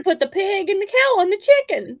was trying to put the pig and the cow on the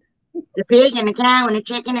chicken. The pig and the cow and the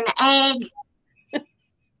chicken and the egg.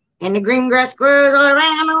 And the green grass grows all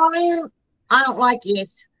around. I don't like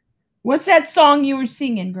this. What's that song you were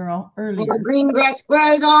singing, girl, earlier? And the green grass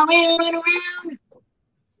grows all around and around.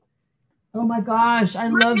 Oh my gosh, I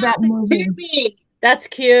love that movie. Too big. That's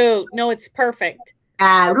cute. No, it's perfect.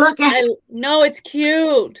 Look at it. No, it's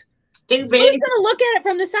cute. It's too big. Who's gonna look at it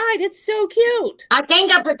from the side? It's so cute. I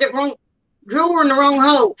think I put the wrong drawer in the wrong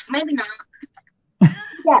hole. Maybe not.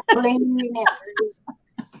 Yeah,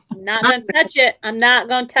 I'm not gonna touch it. I'm not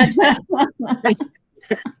gonna touch that.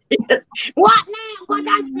 What now? What'd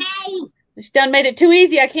I say? She done made it too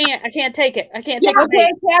easy. I can't take it. I can't take it.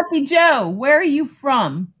 Okay, Kathy Joe, where are you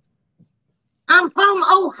from? I'm from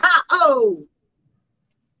Ohio.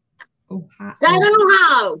 Ohio. Southern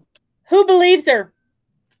Ohio. Who believes her?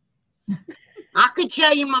 I could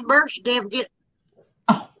show you my birth certificate.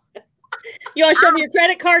 Oh. You want to show me your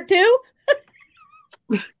credit card too?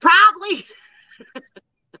 Probably.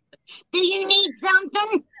 Do you need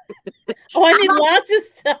something? Oh, I need lots of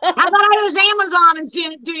stuff. How about I use Amazon and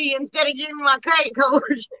send it to you instead of giving my credit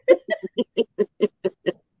cards?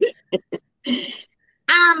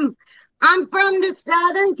 I'm from the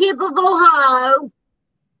southern tip of Ohio.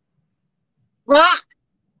 Right?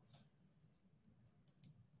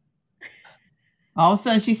 All of a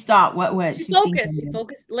sudden she stopped. What? She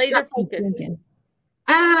focused, laser focused.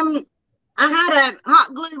 I had a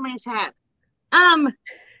hot glue mishap.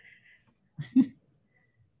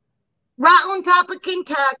 Right on top of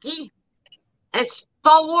Kentucky, as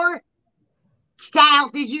far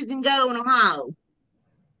south as you can go in Ohio.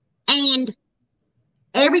 And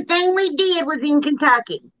everything we did was in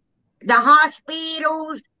Kentucky. The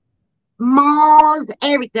hospitals, malls,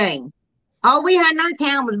 everything. All we had in our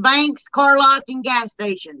town was banks, car lots, and gas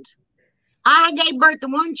stations. I gave birth to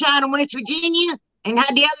one child in West Virginia and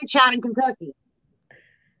had the other child in Kentucky.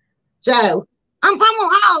 So, I'm from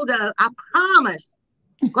Ohio, though. I promise.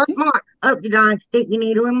 Go smart. Oh, you got a sticky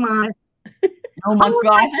needle in mine. Oh, my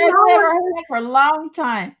gosh. I've never heard that for a long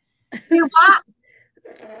time. You what?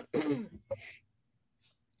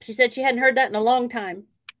 She said she hadn't heard that in a long time.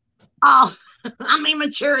 Oh, I'm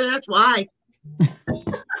immature. That's why.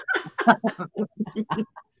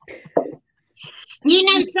 You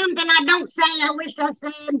know something I don't say, I wish I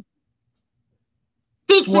said?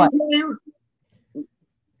 Fixing to.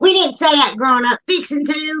 We didn't say that growing up. Fixing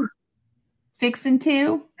to. Fixing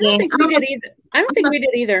to? I don't think we did either. I don't think we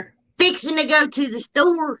did either. Fixing to go to the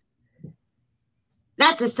store.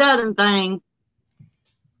 That's a southern thing.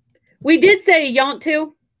 We did say yaunt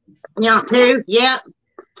to. Yaunt to, yep.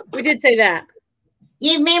 We did say that.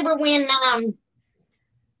 You remember when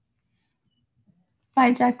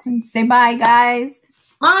Bye, Jacqueline. Say bye, guys.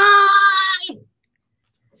 Bye.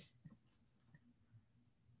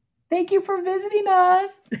 Thank you for visiting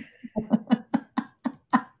us.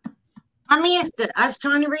 I missed it. I was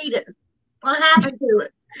trying to read it. What happened to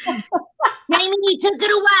it? Mamie, you took it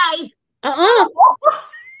away.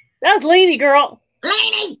 That was Leeny, girl.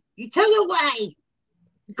 Leeny, you took it away.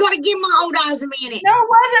 You gotta give my old eyes a minute. No,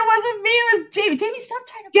 it wasn't me. It was Jamie. Jamie, stop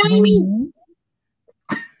trying to. Jamie.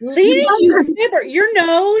 Leeny, you fibber. Your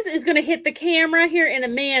nose is going to hit the camera here in a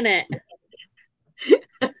minute.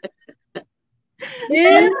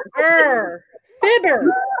 Fibber.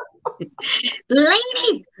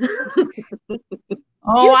 Leeny.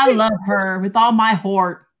 Oh, I love her with all my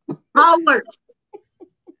heart. Howard.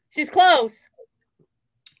 She's close.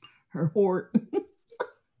 Her hort.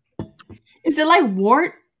 Is it like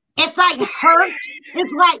wart? It's like hurt.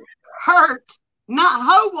 It's like hurt. Not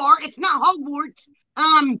Howard. It's not Hogwarts.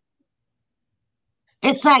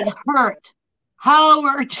 It's like hurt.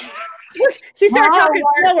 Howard. She started talking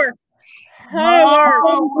slower.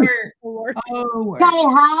 Howard. Say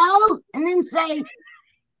how and then say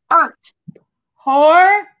hurt.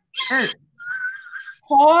 Hort.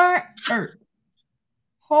 Hort.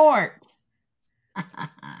 Hort.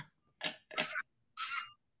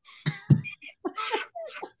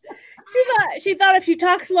 She's she thought if she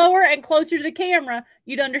talked slower and closer to the camera,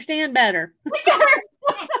 you'd understand better.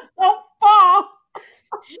 Don't fall.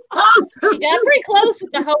 She got pretty close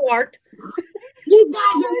with the hoe art. You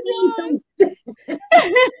got your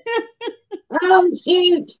Oh,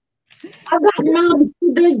 shoot. I got knobs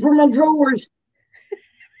too big for my drawers.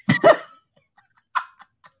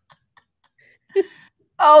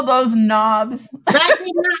 Oh, those knobs. That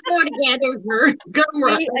did not go together for good.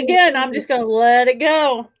 Again, I'm just going to let it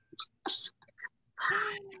go.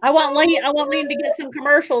 I want Lean to get some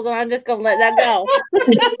commercials, and I'm just going to let that go.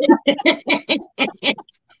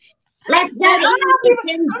 Let's go. Don't have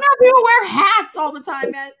people wear hats all the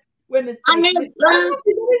time, man. When it's my goodness.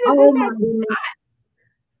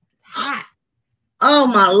 Hot. Oh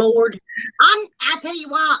my Lord! I tell you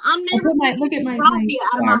what, I'm never look at my out of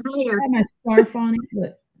my hair. I have my scarf on it.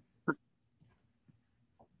 Look.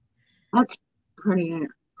 That's pretty.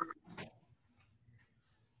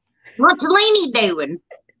 What's Leeny doing?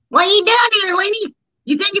 What are you doing here, Leeny?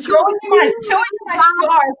 You think it's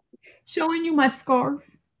showing you my scarf?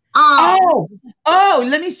 Oh,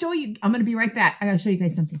 let me show you. I'm gonna be right back. I gotta show you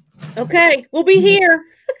guys something. Okay, we'll be here.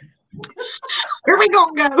 Here we go.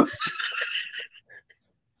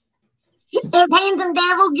 Is Handsome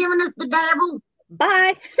Devil giving us the devil?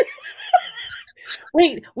 Bye.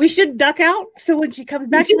 Wait, we should duck out so when she comes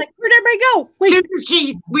back, she's like, where'd everybody go? Wait.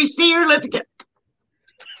 We see her. Let's go.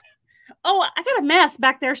 Oh, I got a mess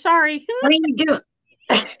back there. Sorry. What are you doing?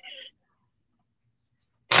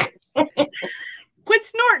 Quit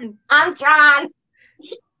snorting. I'm trying.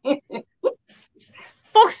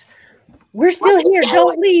 Folks, we're still here.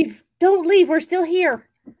 Don't leave. Don't leave. We're still here.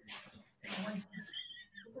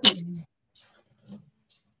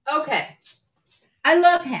 Okay. I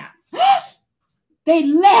love hats. They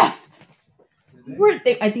left.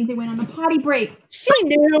 I think they went on a potty break. She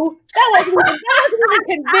knew. That wasn't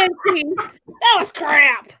even convincing. That was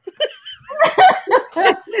crap.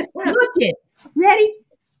 Look it. Ready?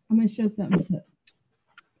 I'm going to show something.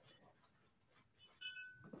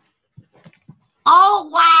 Oh,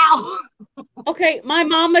 wow. Okay, my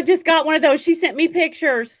mama just got one of those. She sent me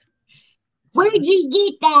pictures. Where'd you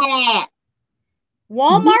get that at?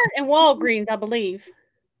 Walmart and Walgreens, I believe.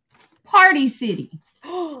 Party City.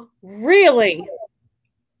 Really?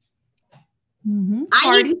 Mm-hmm.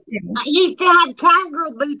 I used to have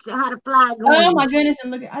cowgirl boots that had a flag on. Oh my goodness!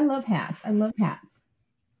 And look, I love hats.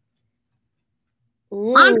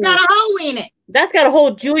 Ooh. Mine's got a hole in it. That's got a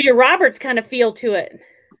whole Julia Roberts kind of feel to it.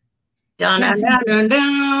 Dun, dun, dun, dun,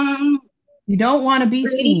 dun. You don't want to be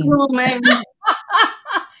seen. If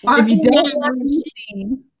you don't want to be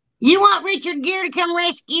seen. You want Richard Gere to come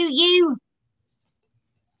rescue you?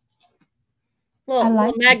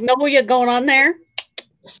 Little magnolia going on there.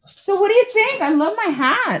 So what do you think? I love my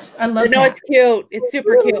hats. It's cute. It's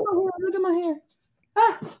super cute. Look at my hair.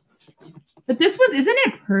 Ah. But this one, isn't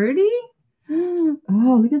it pretty?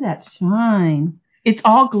 Oh, look at that shine. It's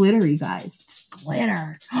all glittery, guys. It's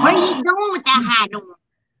glitter. What are you doing with that hat on?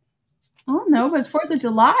 Oh, no, but it's 4th of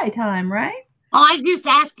July time, right? Oh, I was just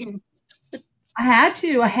asking. I had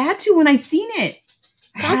to when I seen it.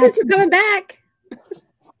 Concerts are coming back.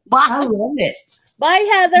 Bye. I love it. Bye,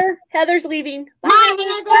 Heather. Heather's leaving. Bye,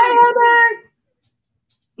 Heather.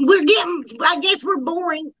 I guess we're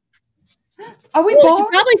boring. Are we boring? You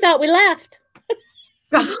probably thought we left.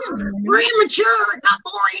 We're immature, not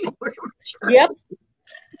boring. We're immature. Yep.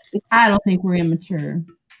 I don't think we're immature.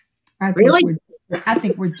 I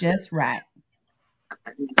think we're just right.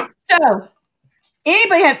 So,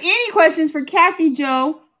 anybody have any questions for Kathy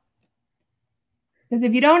Joe? Because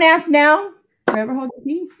if you don't ask now, forever hold your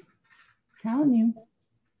peace. I'm telling you.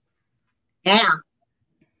 Yeah.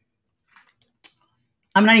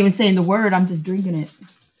 I'm not even saying the word. I'm just drinking it.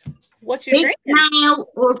 What you drinking? Now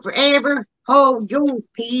or forever hold your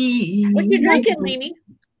peace. What you drinking, Leeny?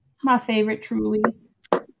 My favorite Trulies.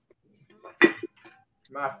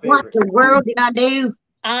 My favorite. What the world did I do?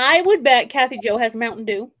 I would bet Kathy Joe has Mountain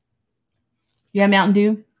Dew. You have Mountain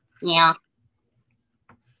Dew? Yeah.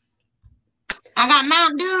 I got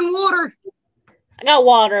Mountain Dew and water. I got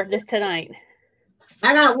water tonight.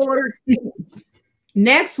 I got water.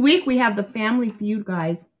 Next week, we have the Family Feud,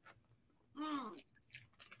 guys.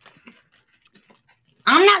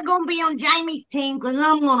 I'm not going to be on Jamie's team because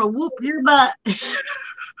I'm going to whoop your butt.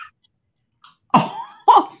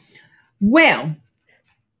 Oh, well,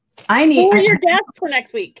 Who are your guests for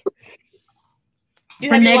next week?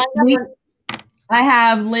 For next week, I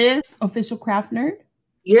have Liz, official craft nerd.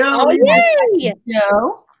 Yeah. Oh, yay!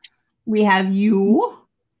 Joe. We have you.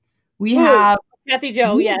 We have Kathy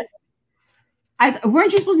Joe. Yes.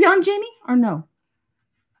 Weren't you supposed to be on, Jamie, or no?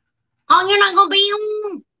 Oh, you're not going to be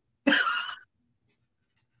on?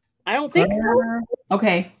 I don't think so.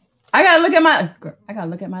 Okay. I gotta look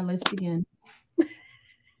at my list again.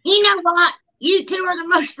 You know what? You two are the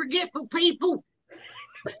most forgetful people.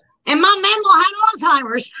 And my mama had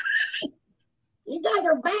Alzheimer's. You guys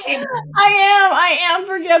are bad. I am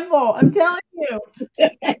forgetful. I'm telling you.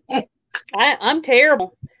 I'm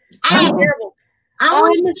terrible. I'm terrible. I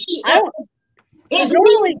want to see. Is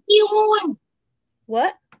Liz still on?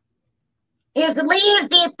 What? Is Liz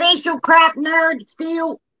the official crap nerd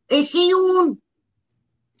still? Is she on?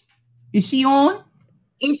 Is she on?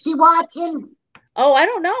 Is she watching? Oh, I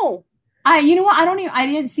don't know. You know what? I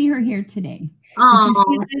didn't see her here today. Did you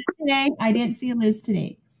see Liz today? I didn't see Liz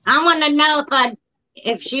today. I want to know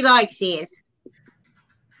if she likes this.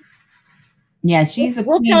 Yeah, she's a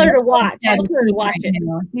We'll tell her to watch. We'll tell her to watch it.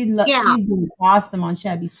 She's doing awesome on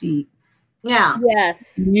Shabby Chic. Yeah.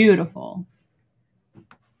 Yes. Beautiful.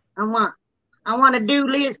 I want to do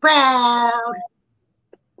Liz proud.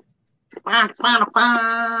 Wow,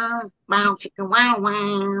 chicken, wow,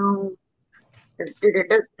 wow.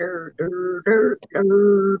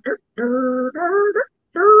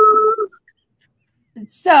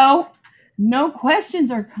 So, no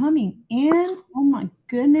questions are coming in. Oh my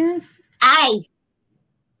goodness. Hey,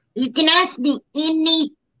 you can ask me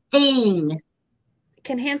anything.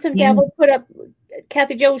 Can Handsome Devil put up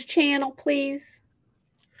Kathy Joe's channel, please?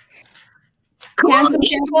 Handsome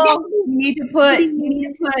Devil, you need to put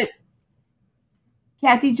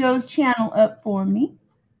Kathy Joe's channel up for me.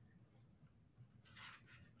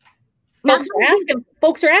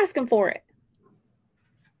 Folks are asking for it.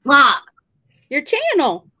 What? Your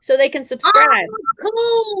channel, so they can subscribe. Oh,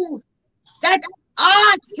 cool. That's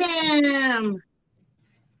awesome.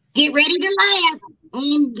 Get ready to laugh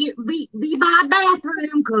and be by a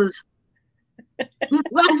bathroom, because this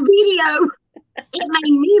last video, it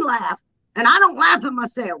made me laugh. And I don't laugh at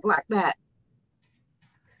myself like that.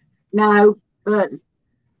 No, but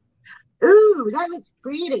ooh, that looks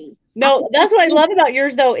pretty. No, that's what I love about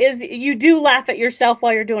yours, though, is you do laugh at yourself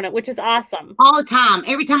while you're doing it, which is awesome. All the time.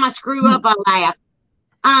 Every time I screw up, I laugh.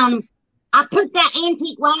 I put that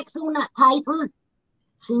antique wax on that paper.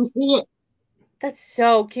 Can you see it? That's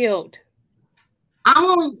so cute. I'm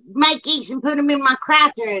going to make these and put them in my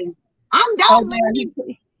craft room. I'm done with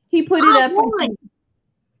it. He put it up.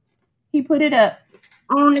 He put it up.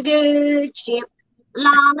 On a good ship.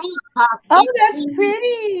 Lollipop. Oh, that's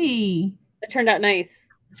pretty. It turned out nice.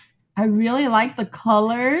 I really like the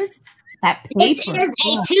colors. That paper. It is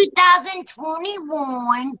a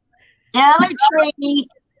 2021 Dollar Tree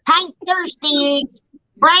paint sticks,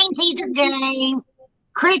 brain teaser game,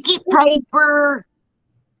 cricket paper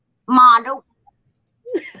model.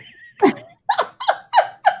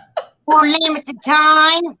 For limited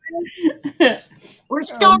time. We're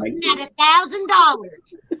starting at $1,000.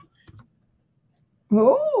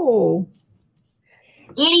 Oh.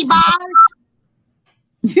 Any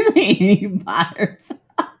buyers? Any buyers?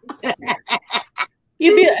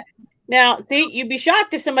 You'd be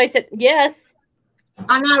shocked if somebody said yes.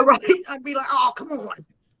 I know, right? I'd be like, oh, come on.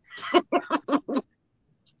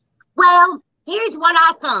 Well, here's what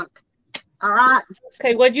I think. All right.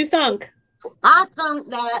 Okay, what'd you think? I think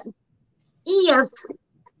that if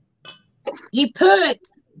you put,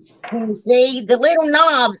 see, the little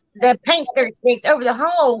knob, the paint sticks over the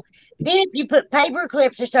hole, then if you put paper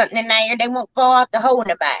clips or something in there, they won't fall out the hole in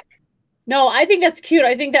the back. No, I think that's cute.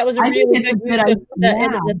 I think that was a really good use of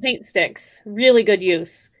the paint sticks. Really good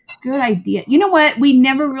use. Good idea. You know what? We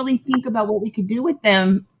never really think about what we could do with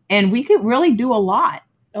them, and we could really do a lot.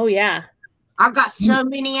 Oh, yeah. I've got so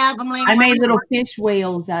many of them. I made little fish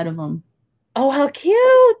whales out of them. Oh, how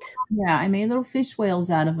cute. Yeah, I made little fish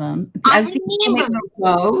whales out of them. I've seen people make little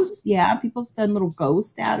ghosts. Yeah, people's done little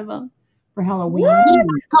ghosts out of them for Halloween.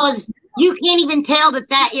 Because you can't even tell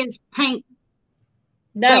that is paint.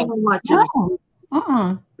 No.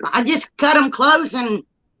 I just cut them close, and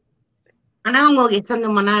I know I'm gonna get something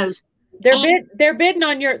on my nose. They're bidding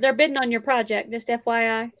on your project, just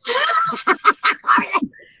FYI.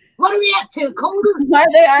 What are we up to? Quarter?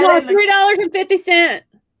 $3.50.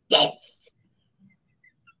 Yes.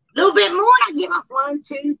 A little bit more, and I give up 1,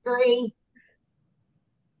 2, 3.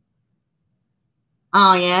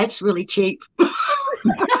 Oh yeah, it's really cheap.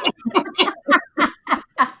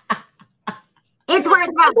 It's worth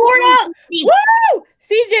about Woo!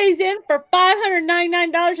 CJ's in for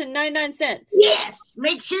 $599.99. Yes.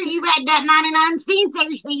 Make sure you add that 99 cents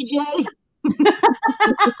there, CJ.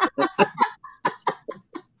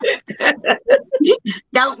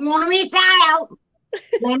 Don't want to miss out.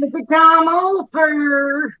 Limited time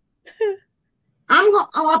offer.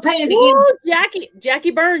 I'll pay it again.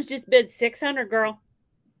 Jackie Burns just bid $600, girl.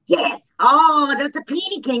 Yes. Oh, that's a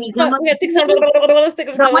penny cane. You come up. Yeah, She's not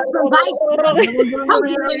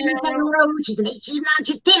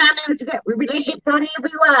just 10. I never forget. We really hit on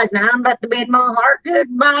every wise. Now I'm about to bid my heart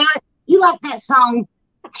goodbye. You like that song?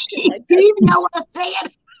 Do you even know what I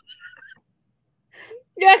said?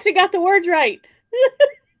 You actually got the words right.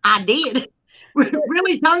 I did.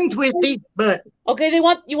 Really tongue twisty, but okay. They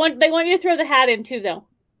want you to throw the hat in too, though.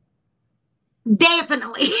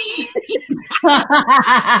 Definitely.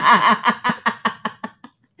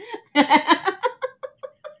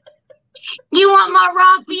 You want my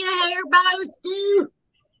raffia hair bows too?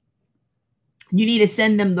 You need to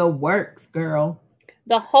send them the works, girl.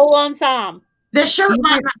 The whole ensemble. The shirt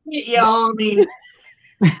might not fit y'all. I mean,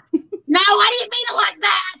 no, I didn't mean it like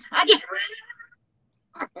that. I just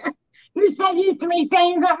you're so used to me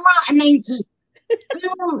saying something right, Nancy.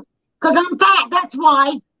 Because I'm fat, that's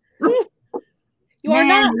why. You are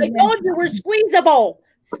not. I told you we're squeezable.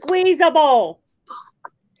 Squeezable.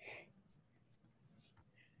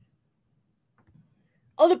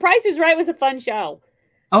 Oh, The Price is Right was a fun show.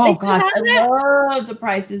 Oh, gosh. I love The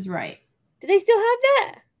Price is Right. Do they still have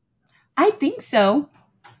that? I think so.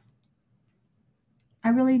 I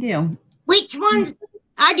really do. Which ones?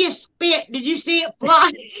 I just spit. Did you see it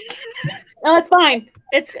fly? No, it's fine.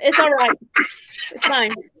 It's all right. It's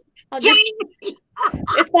fine.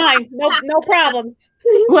 It's fine. No problems.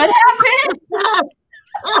 What happened?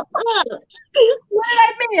 What did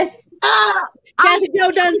I miss? Kathy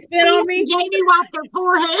Joe done spit on me. Jamie wiped her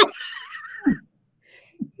forehead.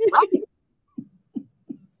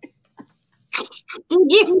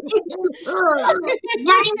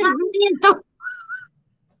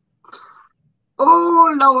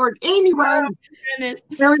 Oh Lord. Anyway,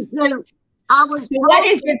 I was. So what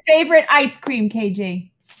is your favorite ice cream, KJ?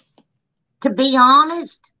 To be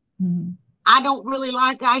honest, I don't really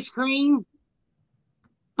like ice cream,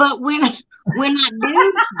 but when I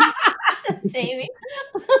do, Jamie,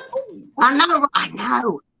 I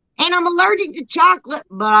know, and I'm allergic to chocolate,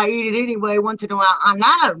 but I eat it anyway once in a while. I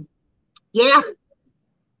know, yeah.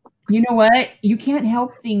 You know what? You can't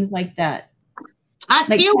help things like that. I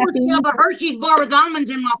still would shove a Hershey's bar with almonds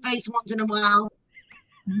in my face once in a while,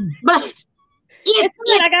 but. It's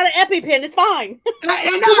fine. I got an EpiPen. It's fine.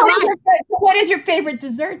 So what is your favorite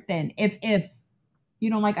dessert then? If you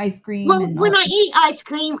don't like ice cream? Well, when I eat ice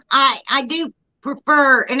cream, I do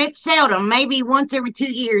prefer, and it's seldom, maybe once every 2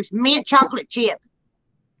 years, mint chocolate chip.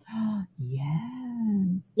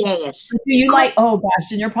 Yes. Yes. So do you like? Oh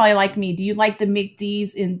gosh, and you're probably like me. Do you like the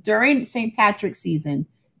McD's during St. Patrick's season?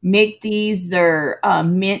 McD's, their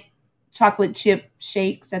mint chocolate chip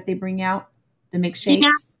shakes that they bring out, the McShakes. You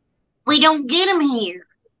know, we don't get them here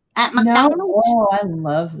at McDonald's. No? Oh, I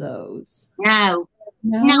love those. No.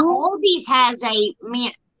 Now, Aldi's has a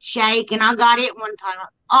mint shake, and I got it one time.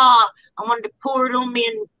 Oh, I wanted to pour it on me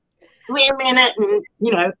and swim in it, and,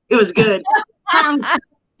 it was good.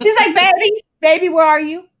 She's like, baby, where are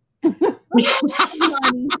you? Come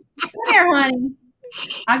here, honey.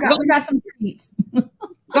 We got some treats.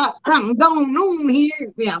 Got something going on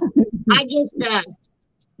here. Yeah. I just,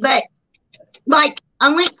 but, like, I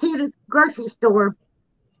went to the grocery store,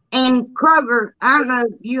 and Kroger, I don't know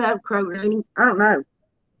if you have Kroger, I don't know.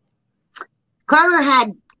 Kroger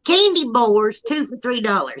had candy bars, 2 for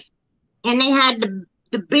 $3. And they had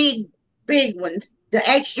the big ones, the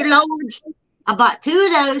extra large. I bought 2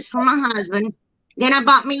 of those for my husband. Then I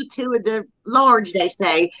bought me 2 of the large, they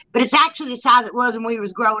say. But it's actually the size it was when we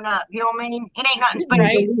was growing up. You know what I mean? It ain't nothing special.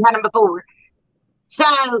 Right. We had them before. So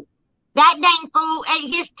that dang fool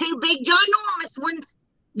ate his 2 big ginormous ones.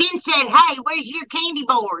 Then said, "Hey, where's your candy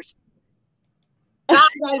bars?" I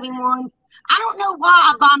gave him one. I don't know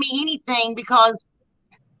why I buy me anything, because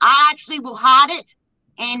I actually will hide it,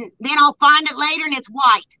 and then I'll find it later and it's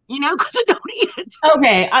white, because I don't eat it.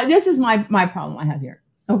 Okay, this is my problem I have here.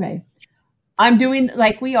 Okay, I'm doing,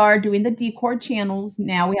 like we are doing the decor channels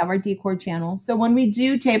now. We have our decor channels. So when we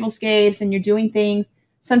do tablescapes and you're doing things,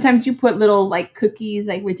 sometimes you put little like cookies,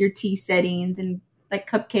 like with your tea settings and like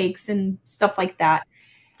cupcakes and stuff like that.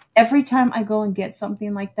 Every time I go and get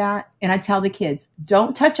something like that, and I tell the kids,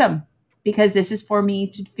 don't touch them, because this is for me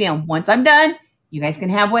to film. Once I'm done, you guys can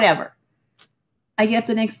have whatever. I get up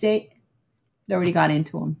the next day, they already got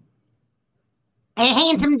into them. A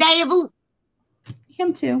handsome devil.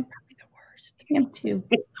 Him too. Him too.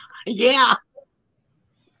 Yeah.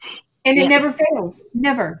 And it never fails.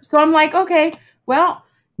 Never. So I'm like, okay, well,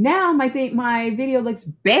 now my video looks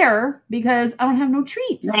bare because I don't have no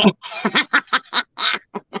treats.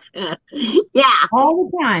 Yeah. All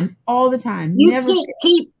the time. You never can't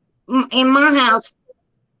keep in my house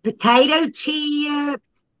potato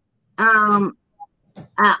chips,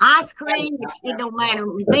 ice cream. It don't matter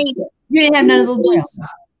to me. You didn't have none of those brownies.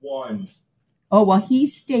 One. Oh, well,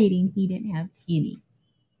 he's stating he didn't have any.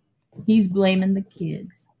 He's blaming the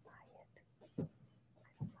kids.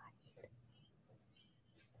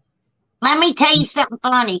 Let me tell you something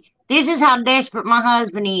funny. This is how desperate my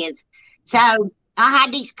husband is. So I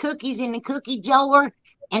had these cookies in the cookie jar,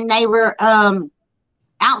 and they were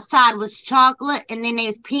outside was chocolate, and then they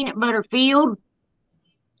was peanut butter filled.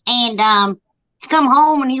 And he come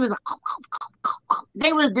home, and he was like,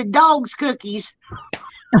 they was the dog's cookies.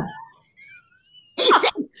 He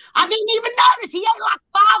said, I didn't even notice. He ate like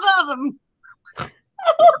 5 of them.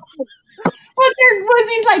 Was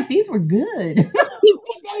he's like, these were good. He said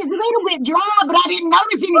they was a little bit dry, but I didn't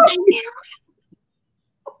notice anything.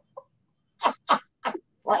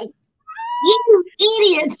 Like, you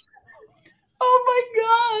idiot. Oh my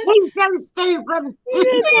gosh. He's so stupid. He's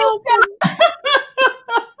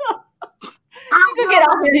gonna get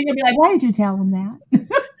out there and he's gonna be like, why did you tell him that?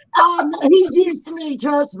 He's used to me,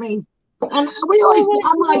 trust me. And we always,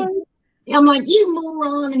 I'm like, you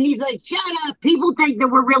moron. And he's like, shut up. People think that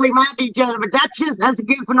we're really mad at each other, but that's just us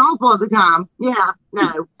goofing off all the time. Yeah,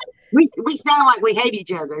 no. We sound like we hate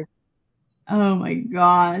each other. Oh my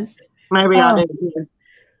gosh. Maybe I do.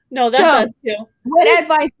 No, that's us too. What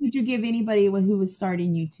advice would you give anybody who was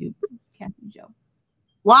starting YouTube, Kathy Joe?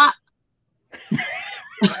 What?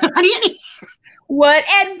 What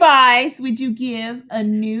advice would you give a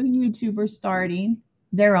new YouTuber starting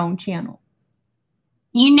their own channel?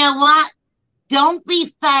 You know what? Don't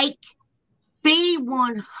be fake. Be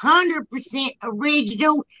 100%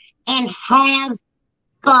 original and have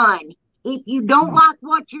fun. If you don't like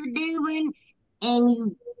what you're doing and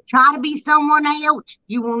you try to be someone else,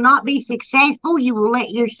 you will not be successful. You will let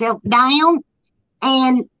yourself down,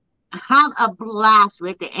 and have a blast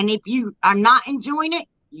with it. And if you are not enjoying it,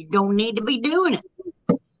 you don't need to be doing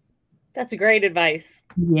it. That's great advice.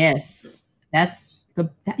 Yes. That's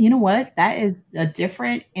you know what? That is a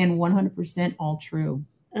different and 100% all true.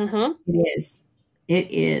 Uh-huh. It is. It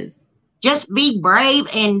is. Just be brave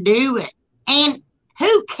and do it. And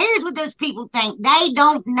who cares what those people think? They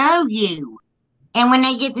don't know you. And when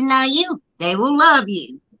they get to know you, they will love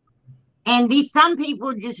you. And some people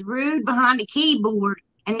are just rude behind the keyboard,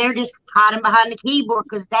 and they're just hiding behind the keyboard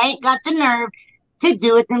because they ain't got the nerve to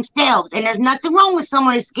do it themselves. And there's nothing wrong with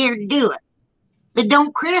someone who's scared to do it. But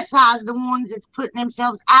don't criticize the ones that's putting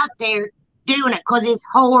themselves out there doing it, because it's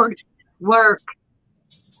hard work.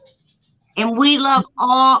 And we love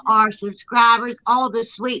all our subscribers, all the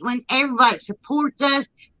sweet ones. Everybody supports us,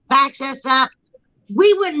 backs us up.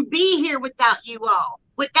 We wouldn't be here without you all.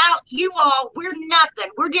 Without you all, we're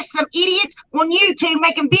nothing. We're just some idiots on YouTube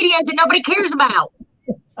making videos that nobody cares about.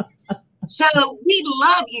 So we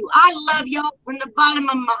love you. I love y'all from the bottom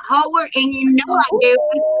of my heart, and you know I do.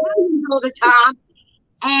 I tell you all the time.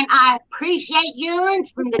 And I appreciate you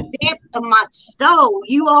from the depth of my soul.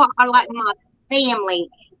 You all are like my family.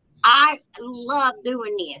 I love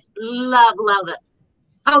doing this. Love it.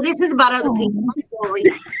 Oh, this is about other people. I'm sorry.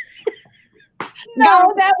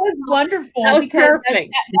 No, that was wonderful. That was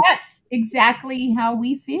perfect. That's exactly how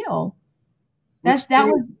we feel. That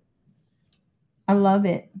was. I love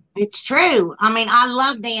it. It's true. I mean, I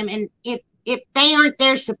love them, and if they aren't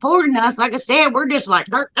there supporting us, like I said, we're just like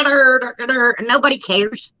and nobody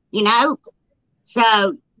cares, you know.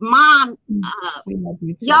 So, Mom,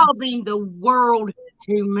 y'all mean the world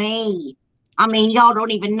to me. I mean, y'all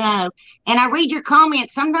don't even know. And I read your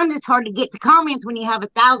comments. Sometimes it's hard to get the comments when you have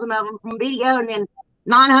 1,000 of them from video and then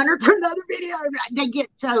 900 from another video. They get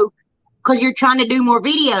so, because you're trying to do more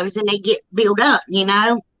videos and they get built up, you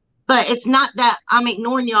know. But it's not that I'm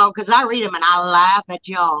ignoring y'all, because I read them and I laugh at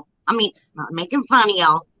y'all. I mean, not making fun of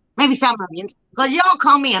y'all. Maybe some of you, because y'all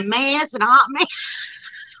call me a mess and a hot mess.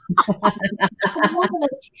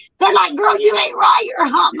 They're like, girl, you ain't right. You're a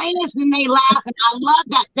hot mess. And they laugh. And I love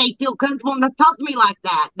that they feel comfortable to talk to me like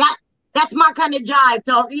that. That's my kind of jive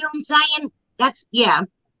talk. You know what I'm saying? Yeah.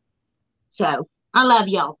 So I love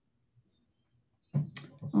y'all.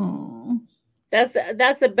 Oh, that's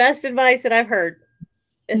the best advice that I've heard.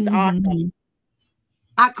 It's awesome.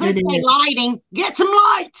 I could say lighting. Get some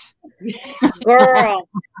lights. Girl.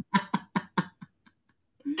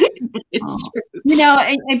 You know,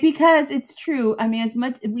 and because it's true. I mean, as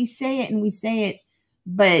much we say it,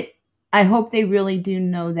 but I hope they really do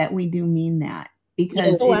know that we do mean that,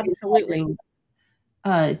 because absolutely.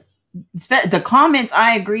 The comments,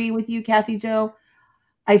 I agree with you, Kathy Joe.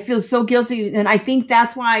 I feel so guilty, and I think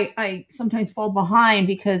that's why I sometimes fall behind,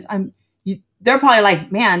 because they're probably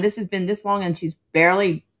like, man, this has been this long and she's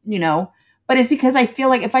barely, you know, but it's because I feel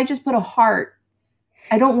like if I just put a heart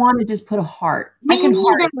I don't want to just put a heart. Me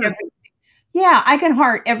neither. I can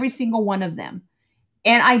heart every single one of them.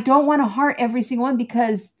 And I don't want to heart every single one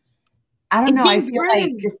because I don't know. I feel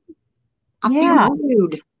like, feel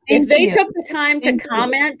rude. If they took the time to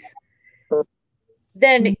comment,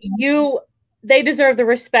 then they deserve the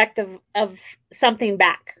respect of something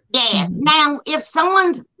back. Yes. Now, if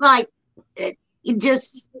someone's like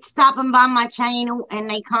just stopping by my channel and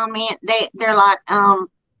they comment, they're like,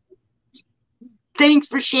 thanks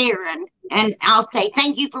for sharing, and I'll say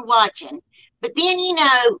thank you for watching. But then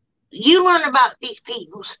you learn about these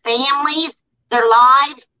people's families, their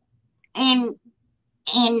lives, and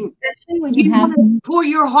when you have pour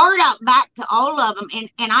your heart out back to all of them,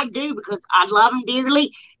 and I do, because I love them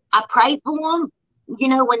dearly. I pray for them,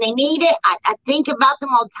 when they need it. I think about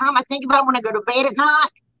them all the time. I think about them when I go to bed at night,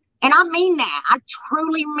 and I mean that. I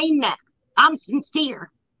truly mean that. I'm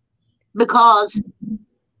sincere, because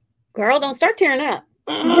girl, don't start tearing up.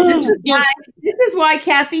 This is why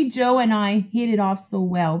Kathy, Joe, and I hit it off so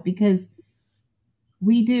well, because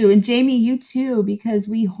we do. And Jamie, you too, because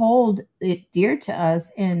we hold it dear to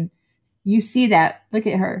us. And you see that. Look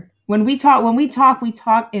at her. When we talk,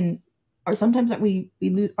 or sometimes we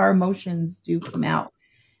lose, our emotions do come out.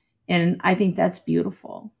 And I think that's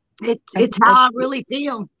beautiful. It's how I really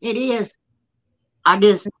feel. It is. I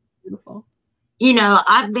just, beautiful.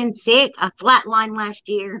 I've been sick. I flatlined last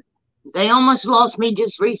year. They almost lost me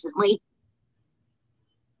just recently.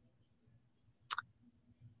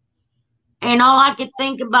 And all I could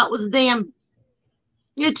think about was them.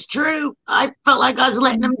 It's true. I felt like I was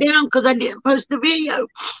letting them down because I didn't post the video.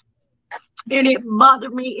 And it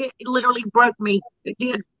bothered me. It literally broke me. It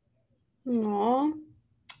did. Aww.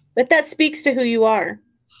 But that speaks to who you are.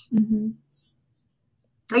 Mm-hmm.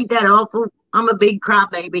 Ain't that awful? I'm a big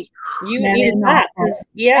crybaby. You need that.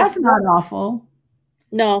 Yeah. That's not awful.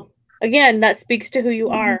 No. Again, that speaks to who you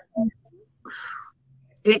are.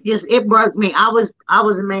 It broke me. I was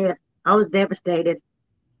a mess. I was devastated.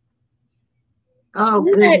 Oh,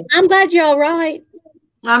 good. I'm glad you're all right.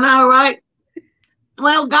 I know, right?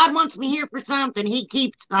 Well, God wants me here for something.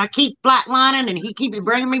 I keep flatlining, and He keeps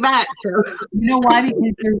bringing me back. So you know why?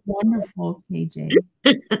 Because you're wonderful, KJ.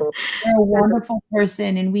 You're a wonderful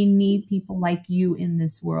person, and we need people like you in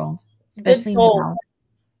this world, especially now.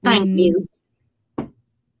 Thank you.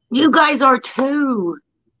 You guys are too.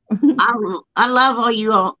 I love all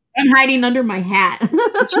you all. I'm hiding under my hat.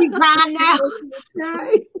 She's crying now.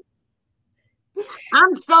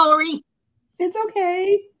 I'm sorry. It's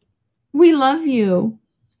okay. We love you.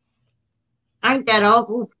 Ain't that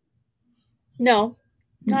awful? No,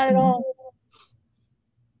 not at all.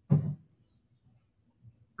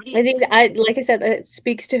 I think like I said, it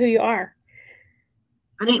speaks to who you are.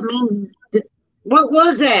 I didn't mean to. What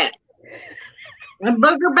was that? A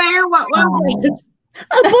booger bear? What was it?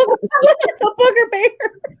 A booger bear.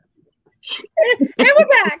 And we're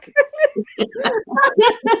back.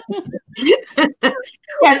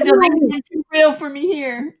 That's too real for me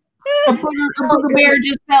here. A booger bear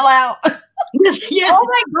just fell out. Yeah. Oh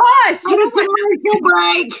my gosh! Commercial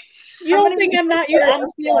break. You don't think I'm not? I'm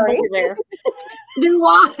stealing booger bear. Do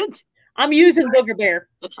what? I'm using booger bear.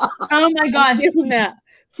 Oh my gosh! That.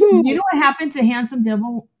 You know what happened to Handsome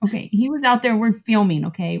Devil? Okay, he was out there. We're filming.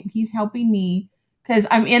 Okay, he's helping me because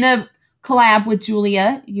I'm in a collab with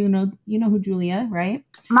Julia. You know who Julia, right?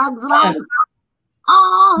 Mug's Life.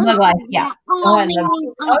 Oh, Mug Life. Yeah. Oh, I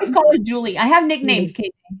always call her Julie. I have nicknames,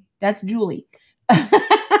 KJ. That's Julie.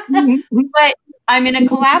 But I'm in a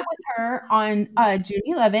collab with her on June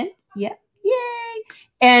 11th. Yeah. Yay.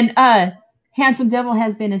 And Handsome Devil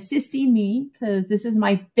has been assisting me because this is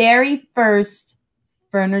my very first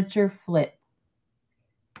furniture flip.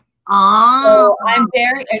 Oh. So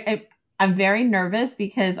I'm very nervous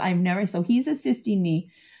because so he's assisting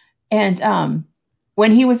me. And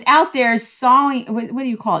when he was out there sawing, what do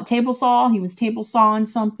you call it? Table saw. He was table sawing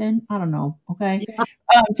something. I don't know. Okay. Yeah.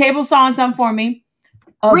 Table sawing something for me.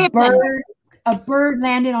 A bird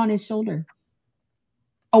landed on his shoulder.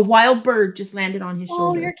 A wild bird just landed on his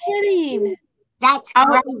shoulder. Oh, you're kidding. That's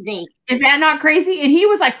crazy. Is that not crazy? And he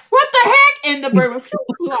was like, what the heck? And the bird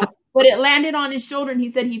flew off. But it landed on his shoulder. And he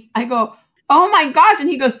said, I go, oh my gosh. And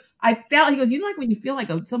he goes, he goes, you know, like when you feel like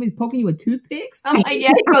somebody's poking you with toothpicks? I'm like,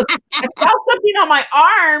 yeah. He goes, I felt something on my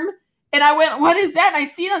arm. And I went, what is that? And I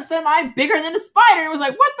seen a semi bigger than a spider. It was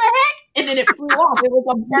like, what the heck? And then it flew off. It was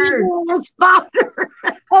a bird. A spider.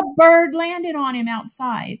 A bird landed on him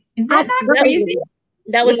outside. Is that not crazy?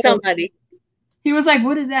 That was somebody. He was like,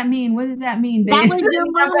 what does that mean? What does that mean, baby? That was your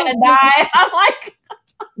I'm gonna die. I'm like,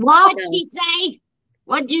 what'd she say?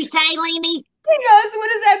 What'd you say, Leeny? He goes, what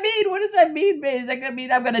does that mean? What does that mean, babe? Is that gonna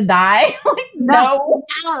mean I'm gonna die? Like, no.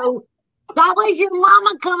 No. That was your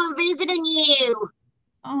mama coming visiting you.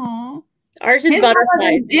 Oh. Ours is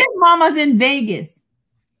butterflies. His mama's in Vegas.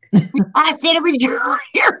 I said it was your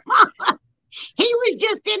mama. He was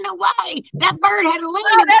just in the way. That bird had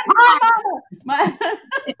landed.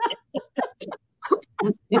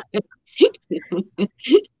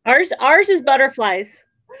 Ours is butterflies.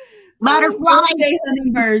 Butterflies. Say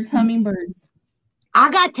hummingbirds. I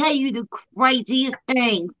gotta tell you the craziest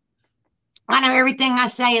thing. I know everything I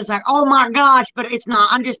say is like, oh my gosh, but it's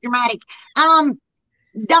not. I'm just dramatic.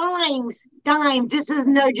 Dimes. This is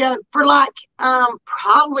no joke. For like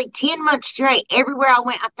probably 10 months straight, everywhere I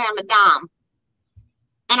went, I found a dime.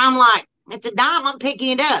 And I'm like, it's a dime, I'm picking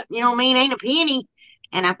it up. You know what I mean? Ain't a penny.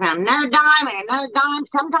 And I found another dime and another dime,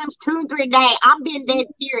 sometimes 2 and 3 a day. I'm being dead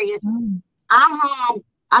serious. I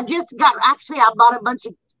bought a bunch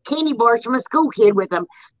of candy bars from a school kid with them.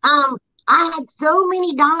 I had so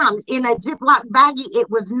many dimes in a Ziploc baggie, it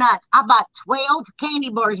was nuts. I bought 12 candy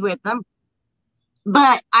bars with them.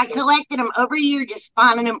 But I collected them over a year, just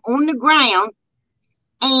finding them on the ground.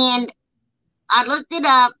 And I looked it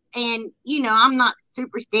up, and, you know, I'm not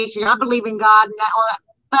superstitious. I believe in God and all that.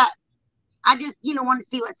 But I just, wanted to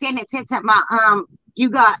see what it said. And it said something about,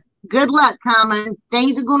 you got good luck coming.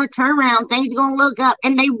 Things are going to turn around. Things are going to look up.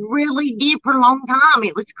 And they really did for a long time.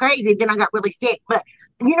 It was crazy. Then I got really sick. But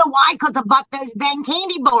you know why? Because I bought those dang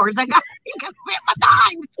candy bars. I got sick and spent my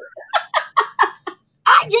dimes.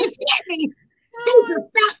 I just hit me. Super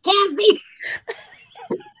fat Kathy.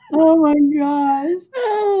 Oh my gosh.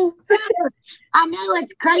 Oh. I know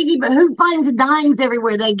it's crazy, but who finds dimes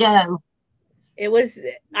everywhere they go?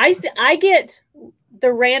 I get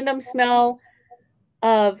the random smell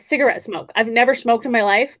of cigarette smoke. I've never smoked in my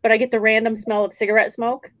life, but I get the random smell of cigarette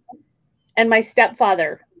smoke. And my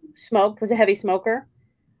stepfather was a heavy smoker.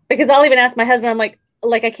 Because I'll even ask my husband, I'm like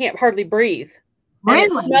I can't hardly breathe. Really?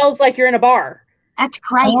 And it smells like you're in a bar. That's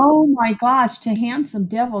crazy. Oh my gosh, to handsome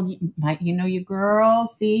devil, you girl.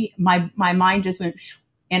 See, my mind just went,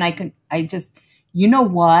 and you know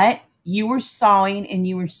what? You were sawing, and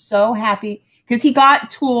you were so happy because he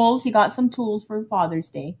got tools. He got some tools for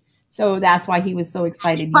Father's Day, so that's why he was so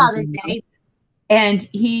excited. Father's Day, and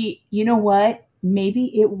you know what?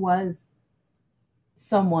 Maybe it was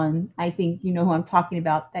someone, I think you know who I'm talking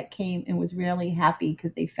about, that came and was really happy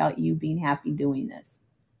because they felt you being happy doing this.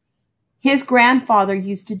 His grandfather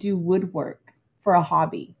used to do woodwork for a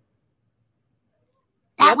hobby.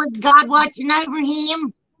 That was God watching over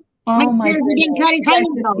him. Oh my God! He didn't cut his hands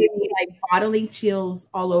off. Like bodily chills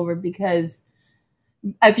all over because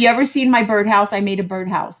if you ever seen my birdhouse, I made a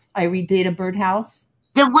birdhouse. I redid a birdhouse.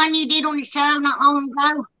 The one you did on the show not long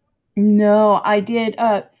ago? No, I did.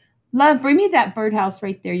 Love, bring me that birdhouse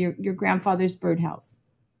right there. Your grandfather's birdhouse.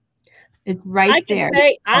 It's right there.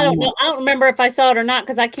 I don't know. I don't remember if I saw it or not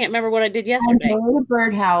because I can't remember what I did yesterday. I made a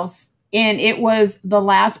birdhouse, and it was the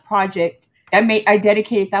last project I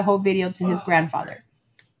dedicated that whole video to his grandfather.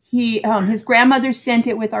 His grandmother sent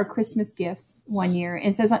it with our Christmas gifts one year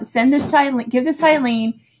and says, "Send this to Eileen, give this to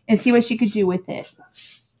Eileen, and see what she could do with it."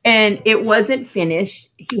 And it wasn't finished.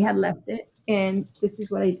 He had left it, and this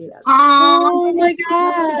is what I did. Oh my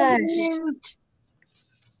gosh!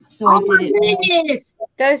 So I did it.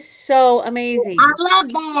 That is so amazing. I love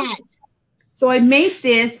that. So I made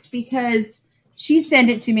this because she sent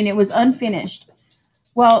it to me and it was unfinished.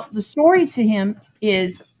 Well, the story to him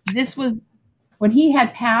is this was when he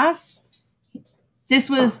had passed, this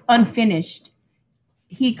was unfinished.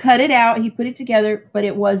 He cut it out, he put it together, but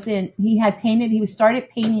it wasn't, he started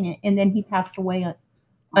painting it and then he passed away all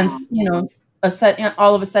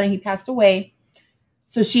of a sudden he passed away.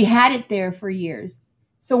 So she had it there for years.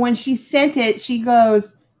 So when she sent it, she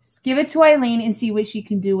goes, give it to Eileen and see what she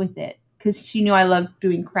can do with it. Because she knew I loved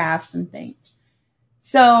doing crafts and things.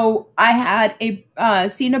 So I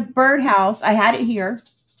had seen a birdhouse. I had it here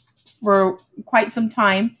for quite some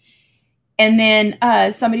time. And then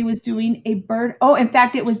somebody was doing a bird. Oh, in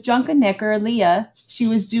fact, it was Junka Necker, Leah. She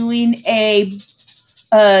was doing a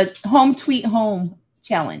home tweet home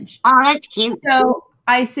challenge. Oh, that's cute. So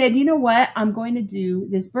I said, you know what? I'm going to do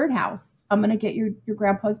this birdhouse. I'm going to get your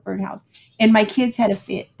grandpa's birdhouse. And my kids had a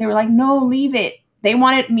fit. They were like, no, leave it. They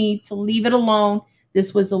wanted me to leave it alone.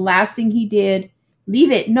 This was the last thing he did.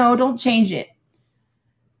 Leave it. No, don't change it.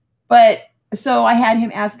 But so I had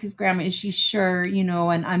him ask his grandma, is she sure?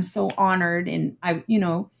 And I'm so honored. And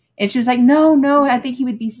and she was like, no, I think he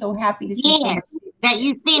would be so happy to see that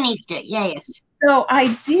you finished it. Yes. So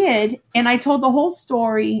I did. And I told the whole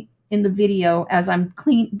story in the video as I'm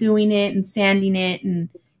doing it and sanding it and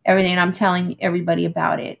everything. And I'm telling everybody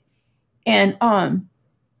about it. And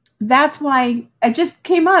that's why I just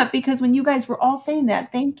came up, because when you guys were all saying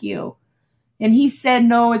that, thank you. And he said,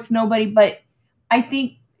 no, it's nobody. But I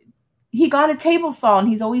think he got a table saw, and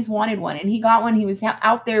he's always wanted one. And he got one. He was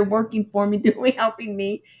out there working for me, helping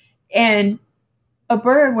me. And a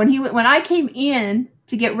bird, when I came in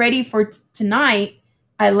to get ready for tonight,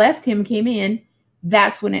 I left him, came in.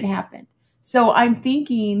 That's when it happened. So I'm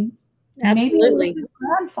thinking maybe it was his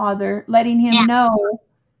grandfather letting him know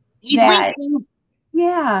that,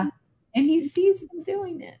 yeah, and he sees him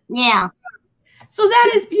doing it. Yeah. So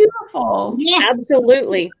that is beautiful. Yeah,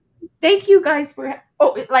 absolutely. Thank you guys for,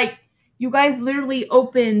 you guys literally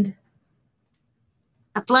opened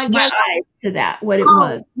a floodgate my eyes to that, what it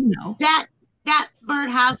was. You know. That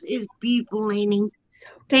birdhouse is beautiful, Leeny.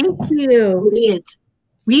 Thank you. It is.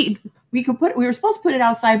 We were supposed to put it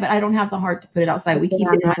outside, but I don't have the heart to put it outside. We keep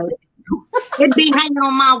it in. It'd be hanging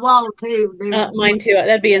on my wall too. Mine too.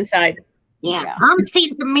 That'd be inside. Yeah. I'm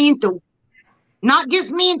sentimental. Not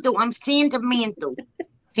just mental. I'm sentimental.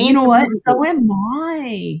 You know what? So am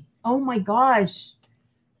I. Oh my gosh.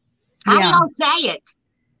 How do y'all say it?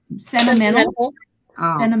 Sentimental.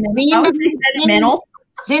 Sentimental. I would say sentimental.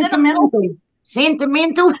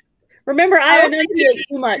 Sentimental. Remember, I enunciate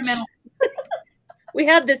too much. We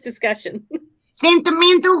have this discussion.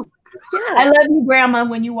 Sentimental. Yeah. I love you, Grandma.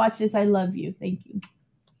 When you watch this, I love you. Thank you.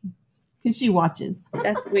 Because she watches.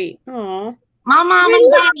 That's sweet. Aw. My mom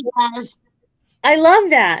and daddy does. I love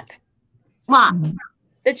that. What?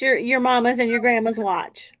 That your mamas and your grandmas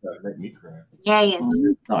watch. That make me cry. Yeah, yeah. Oh,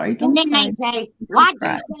 I'm sorry. And then cry. they say, why'd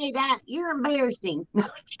you say that? You're embarrassing.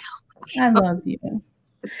 I love you.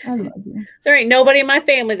 I love you. There ain't nobody in my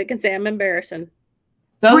family that can say I'm embarrassing.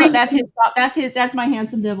 That's my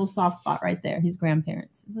handsome devil soft spot right there. His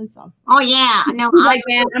grandparents. It's a soft spot. Oh yeah, I know. Like,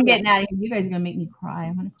 man, I'm getting out of here. You guys are gonna make me cry.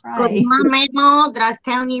 I'm gonna cry. My mama that I was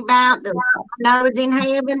telling you about, that I was in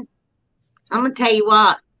heaven. I'm gonna tell you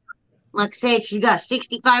what. Like I said, she's got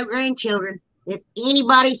 65 grandchildren. If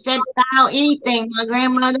anybody said foul anything, my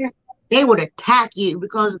grandmother, they would attack you,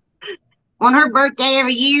 because on her birthday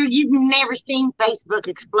every year, you've never seen Facebook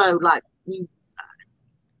explode like you.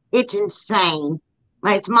 It's insane.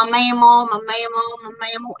 Like, it's my mammal,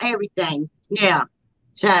 everything. Yeah.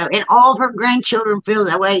 So, and all of her grandchildren feel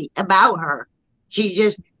that way about her.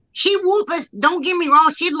 She whoop us. Don't get me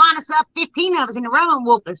wrong. She'd line us up, 15 of us in a row and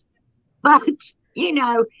whoop us. But, you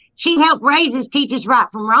know, she helped raise us, teach us right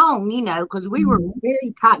from wrong, you know, because we were a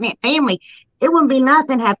very tight-knit family. It wouldn't be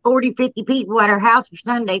nothing to have 40, 50 people at our house for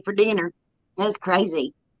Sunday for dinner. That's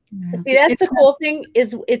crazy. Yeah. See, that's the cool thing,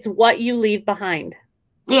 is it's what you leave behind.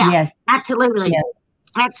 Yeah. Yes. Absolutely. Yes.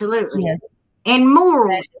 Absolutely. Yes. And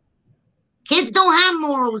morals. Kids don't have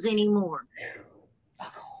morals anymore.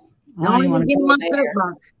 Don't even get in my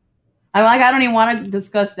soapbox. I don't even want to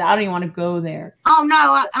discuss that. I don't even want to go there. Oh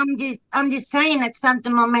no, I'm just saying it's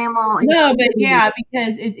something my mama. No, but yeah,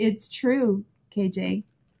 because it's true, KJ.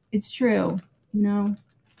 It's true. You know.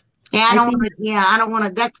 Yeah, I don't want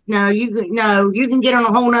to. That's you can get on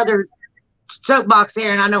a whole nother soapbox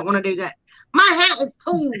there, and I don't want to do that. My hat is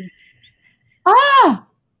cool. Ah,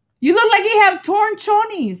 you look like you have torn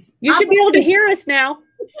chonies. You should be able to hear us now.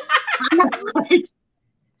 I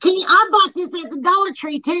bought this at the Dollar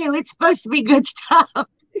Tree too. It's supposed to be good stuff.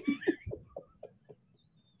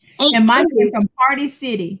 And mine's from Party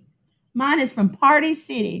City. Mine is from Party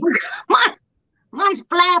City. Mine's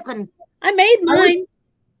flapping. I made mine.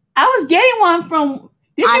 I was getting one from.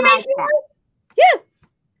 Did you make yours? Yeah,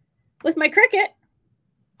 with my Cricut.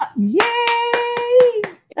 Yay!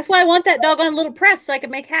 That's why I want that doggone little press, so I can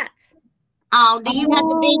make hats. Oh, do you have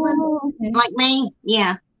the big one like me?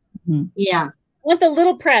 Yeah, yeah. I want the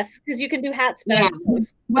little press because you can do hats better. Yeah.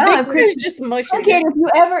 Well, Cricut just mushes. Cricket,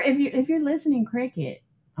 if you're listening, Cricket,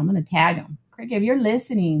 I'm gonna tag them. Cricket, if you're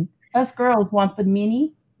listening, us girls want the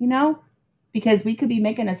mini, you know, because we could be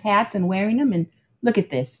making us hats and wearing them. And look at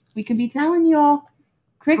this, we could be telling y'all,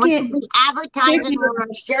 Cricket, we could be advertising on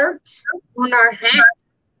our shirts, on our hats.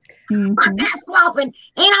 My hat's flopping,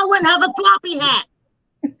 and I wouldn't have a floppy hat.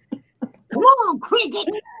 Come on, Cricket.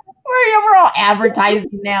 We're all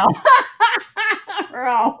advertising now. We're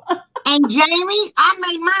all. And Jamie, I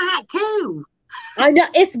made my hat too. I know,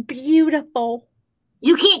 it's beautiful.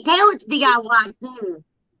 You can't tell it's DIY too.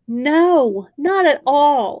 No, not at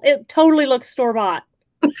all. It totally looks store-bought.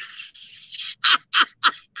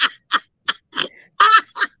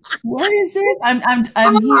 What is this? I'm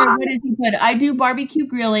here. What is he put? I do barbecue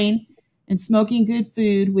grilling and smoking good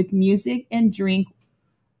food with music and drink.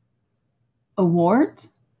 I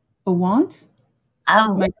want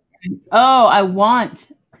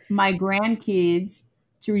my grandkids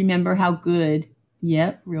to remember how good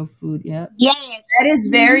Yep, real food. Yep. Yes. That is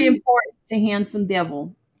very important to Handsome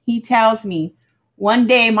Devil. He tells me one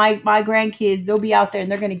day my grandkids, they'll be out there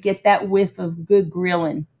and they're going to get that whiff of good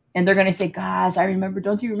grilling. And they're going to say, gosh, I remember,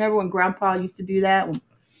 don't you remember when Grandpa used to do that?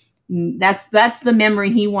 That's the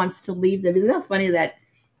memory he wants to leave them. Isn't that funny that,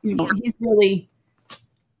 you know, he's really...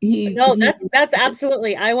 that's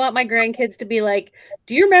absolutely. I want my grandkids to be like,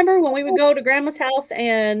 do you remember when we would go to Grandma's house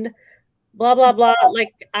and blah, blah, blah?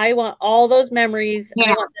 Like, I want all those memories.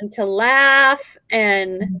 Yeah. I want them to laugh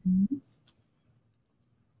and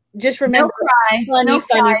just remember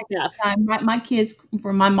funny stuff. My kids,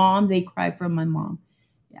 for my mom, they cry for my mom.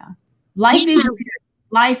 Yeah. Life is weird.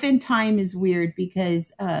 Life and time is weird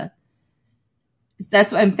because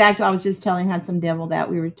that's what, in fact, I was just telling Handsome Devil that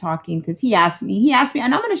we were talking because he asked me,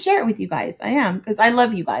 and I'm going to share it with you guys. I am, because I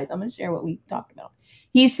love you guys. I'm going to share what we talked about.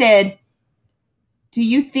 He said, do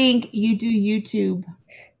you think you do YouTube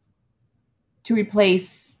to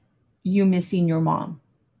replace you missing your mom?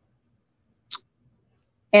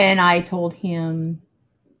 And I told him,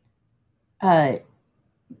 I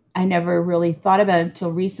never really thought about it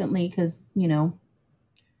until recently because, you know,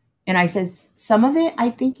 and I said, some of it,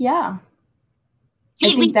 I think, yeah.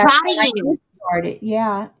 I think that's when I started.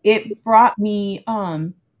 Yeah. It brought me,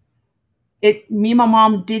 me and my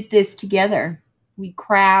mom did this together. We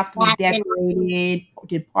crafted, we decorated,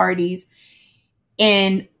 did parties,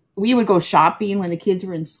 and we would go shopping when the kids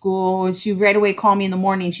were in school. She right away called me in the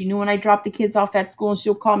morning. She knew when I dropped the kids off at school, and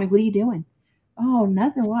she'll call me, what are you doing? Oh,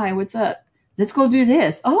 nothing. Why? What's up? Let's go do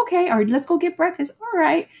this. Oh, okay. Or let's go get breakfast. All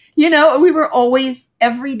right. You know, we were always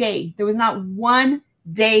every day. There was not one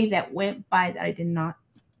day that went by that I did not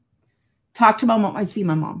talk to my mom. I see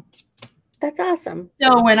my mom. That's awesome.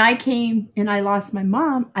 So when I came and I lost my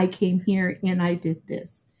mom, I came here and I did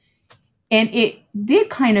this. And it did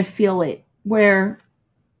kind of feel it where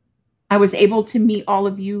I was able to meet all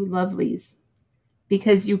of you lovelies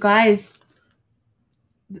because you guys,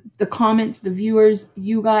 the comments, the viewers,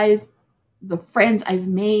 you guys, the friends I've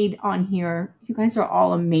made on here, you guys are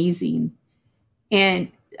all amazing.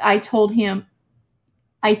 And I told him,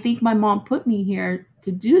 I think my mom put me here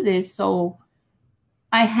to do this. So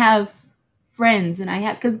I have friends and I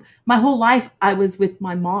have, because my whole life I was with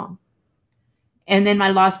my mom. And then I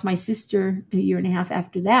lost my sister a year and a half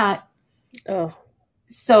after that. Oh.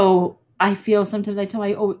 So I feel sometimes I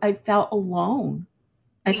felt alone.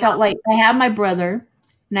 I felt like I have my brother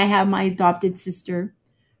and I have my adopted sister,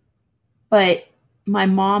 but my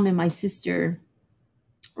mom and my sister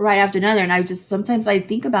right after another. And sometimes I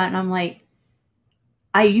think about it and I'm like,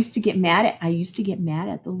 I used to get mad at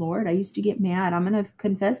the Lord. I used to get mad. I'm going to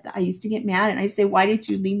confess that I used to get mad. And I say, why did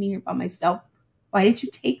you leave me here by myself? Why did you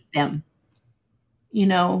take them? You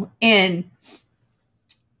know, and,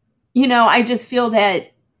 you know, I just feel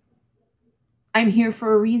that I'm here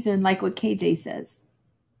for a reason, like what KJ says.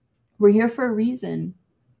 We're here for a reason.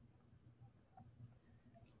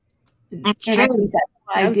 That's and true. I think that's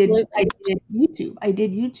why I did YouTube. I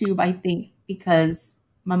did YouTube, I think, because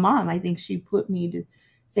my mom, I think she put me to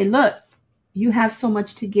say, look, you have so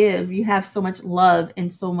much to give. You have so much love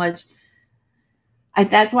and so much.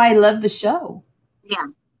 That's why I love the show. Yeah.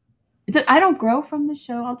 I don't grow from the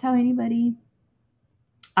show. I'll tell anybody.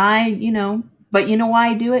 You know, but you know why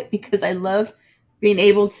I do it? Because I love being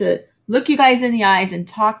able to look you guys in the eyes and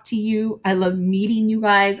talk to you. I love meeting you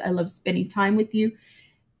guys. I love spending time with you.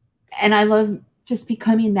 And I love just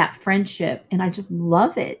becoming that friendship. And I just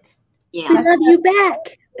love it. Yeah. I love you back.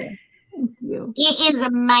 Thank you. It is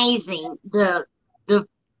amazing the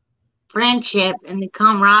friendship and the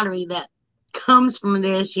camaraderie that comes from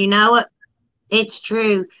this. You know what? It's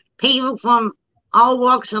true. People from all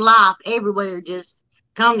walks of life, everywhere, just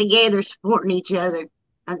come together supporting each other.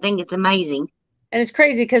 I think it's amazing. And it's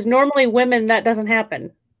crazy because normally women, that doesn't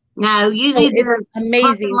happen. No, usually they're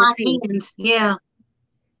amazing to see. Hands. Yeah.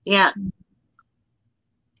 Yeah.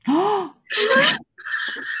 That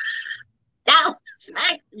was an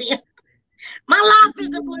accident. My life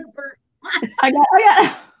is a blooper. I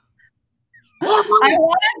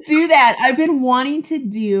want to do that. I've been wanting to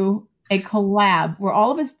do a collab where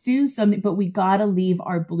all of us do something, but we got to leave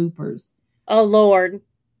our bloopers. Oh, Lord.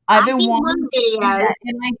 I've been wanting to do that,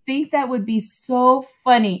 and I think that would be so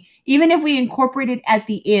funny. Even if we incorporate it at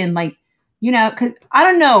the end, like, you know, because I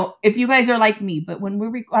don't know if you guys are like me, but when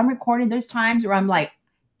I'm recording, there's times where I'm like,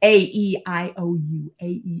 A-E-I-O-U,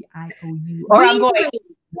 A-E-I-O-U. Or I'm going,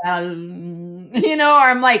 you know, or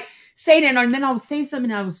I'm like saying it, and then I'll say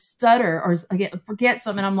something and I will stutter or again forget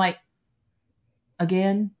something. I'm like,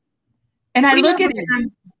 again. And I look at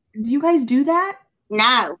it. Do you guys do that?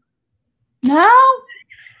 No. No?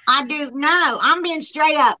 I do. No, I'm being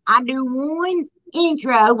straight up. I do one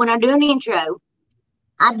intro, when I do an intro,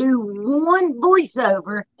 I do one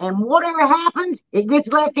voiceover, and whatever happens, it gets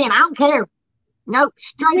left in. I don't care. Nope,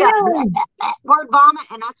 straight up. That word vomit,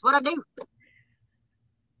 and that's what I do.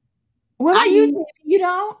 What about you, Jamie? You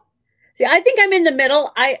don't? See, I think I'm in the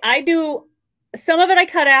middle. I do some of it I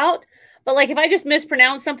cut out, but like if I just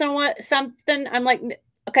mispronounce something, I'm like,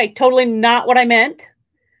 okay, totally not what I meant.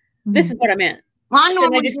 This is what I meant. Well, I know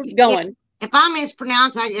I just keep going. If I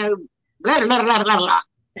mispronounce, I go blah blah blah blah blah.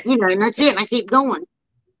 You know, and that's it. And I keep going.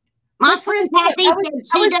 My friend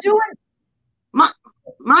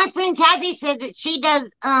Kathy said that she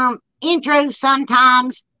does intros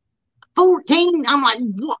sometimes 14. I'm like,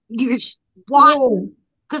 what? What?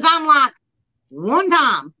 Because I'm like, one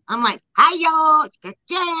time, I'm like, hi y'all,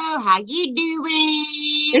 how you doing?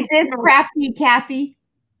 Is this Krafty Kathy?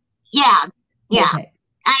 Yeah. Okay.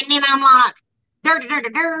 And then I'm like, 5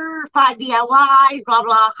 DIYs, blah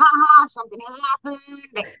blah, ha, something happened.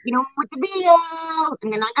 You know what the deal?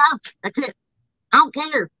 And then I go, that's it. I don't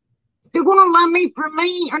care. They're gonna love me for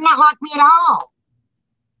me or not like me at all.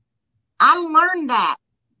 I learned that.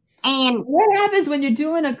 And what happens when you're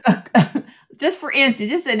doing a just for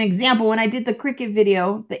instance, just an example, when I did the cricket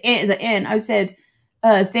video, the end, I said,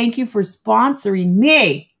 thank you for sponsoring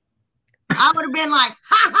me. I would have been like,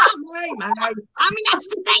 ha, man. I mean, that's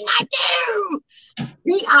the thing I do.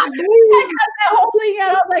 See, I do. I got that whole thing out.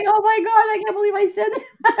 I was like, oh my God, I can't believe I said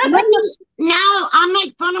that. No, I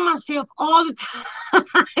make fun of myself all the time.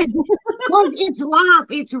 Because it's life.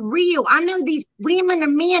 It's real. I know these women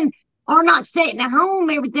and men are not sitting at home,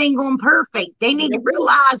 everything going perfect. They need to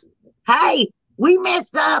realize, hey, we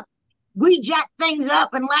messed up. We jacked things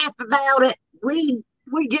up and laugh about it. We're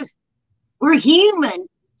human.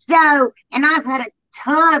 So, and I've had a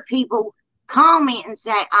ton of people comment and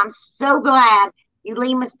say, I'm so glad you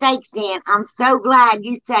leave mistakes in. I'm so glad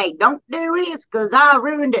you say, don't do this because I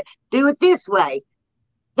ruined it. Do it this way.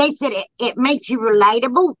 They said it makes you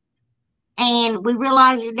relatable. And we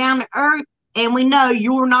realize you're down to earth and we know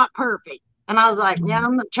you're not perfect. And I was like, yeah,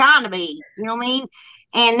 I'm not trying to be. You know what I mean?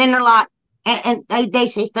 And then they're like, and they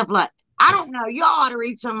say stuff like, I don't know. You ought to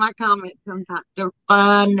read some of my comments sometimes. They're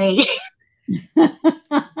funny.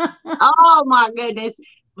 Oh my goodness.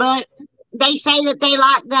 But they say that they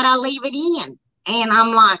like that I leave it in. And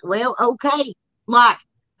I'm like, well, okay. Like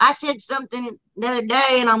I said something the other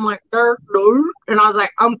day and I'm like, dirt. And I was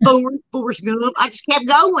like, I'm Forrest Gump. I just kept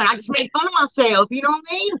going. I just made fun of myself. You know what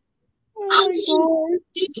I mean?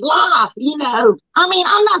 It's life, you know. I mean,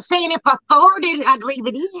 I'm not saying if I farted, I'd leave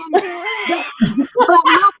it in. But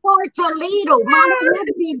my farts are little. Mine are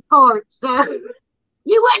big farts. So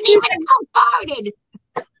you wouldn't even know farted.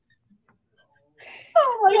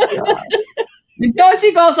 Oh my God. Until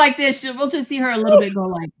she goes like this, we'll just see her a little bit go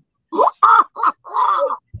like,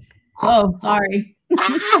 oh, sorry.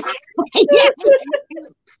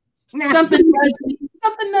 Something nudged me.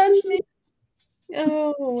 Something nudged me.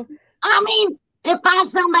 Oh. I mean, if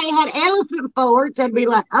somebody had elephant farts, I'd be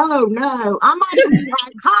like, oh no. I might even be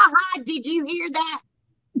like, ha, did you hear that?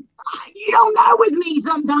 You don't know with me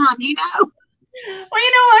sometimes, you know? Well,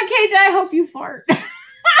 you know what, KJ? I hope you fart.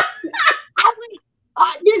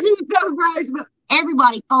 This is so gross, but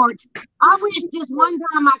everybody farts. I wish just one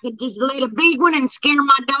time I could just let a big one and scare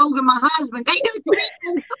my dog and my husband. They do it to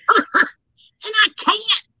me. And I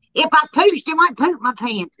can't. If I pooched, I might poop my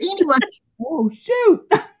pants. Anyway. Oh, shoot.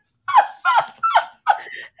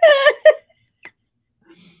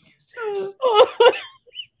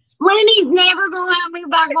 Lenny's never going to have me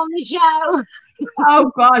back on the show.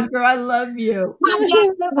 Oh, gosh, girl, I love you. My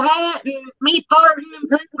Jacob hat and me farting and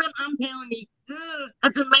pooping, I'm telling you,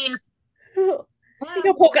 that's a mess. You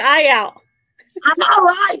can poke an eye out. I know,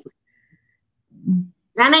 right?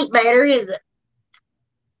 That ain't better, is it?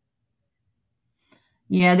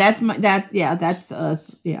 Yeah, that's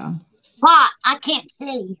us. Yeah. What? I can't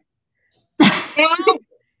see.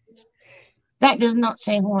 That does not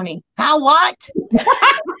say horny. How what?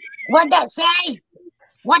 What'd that say?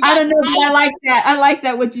 I don't know, but I like that. I like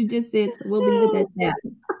that what you just said. So we'll leave it at that.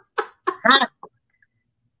 Huh?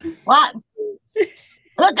 What?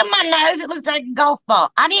 Look at my nose. It looks like a golf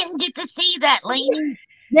ball. I didn't get to see that, Leeny.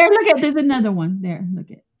 There, look at. There's another one. There,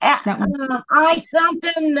 look at that one.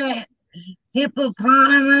 Something that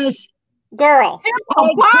hippopotamus. Girl.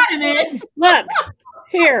 Hippopotamus. Look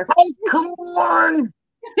here. Acorn.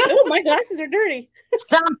 Oh, my glasses are dirty.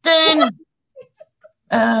 Something.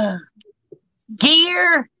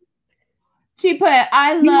 Gear. She put,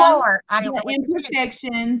 I love the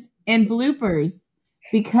imperfections and bloopers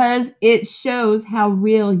because it shows how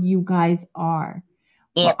real you guys are.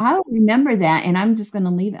 Yep. Well, I don't remember that, and I'm just going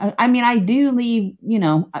to leave. I mean, I do leave, you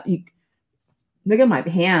know, Look at my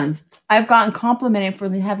hands. I've gotten complimented for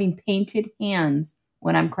having painted hands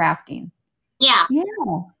when I'm crafting. Yeah. Yeah.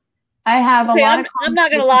 I have a lot of I'm not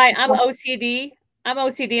going to lie. I'm OCD. I'm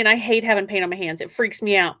OCD and I hate having paint on my hands. It freaks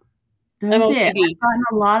me out. Does it? I've gotten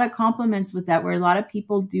a lot of compliments with that, where a lot of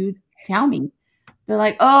people do tell me. They're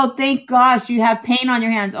like, "Oh, thank gosh, you have paint on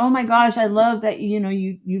your hands. Oh my gosh, I love that. You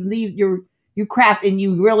leave you craft and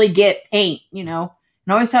you really get paint. And I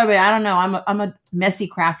always tell everybody, I don't know, I'm a messy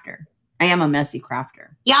crafter. I am a messy crafter.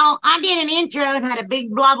 Y'all, I did an intro and had a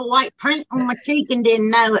big blob of white paint on my cheek and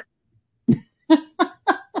didn't know it.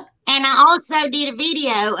 And I also did a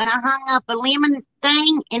video and I hung up a lemon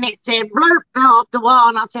thing and it said blurp fell off the wall.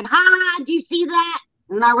 And I said, hi, did you see that?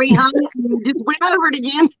 And I rehung it and just went over it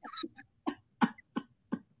again.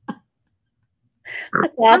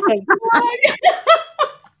 That's awesome.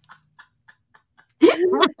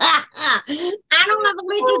 I don't have a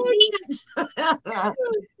lick of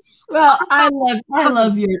Well, I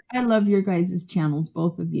love your guys' channels,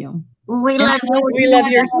 both of you. We love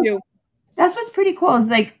yours too. That's what's pretty cool. Is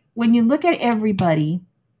like when you look at everybody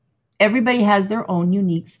has their own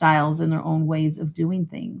unique styles and their own ways of doing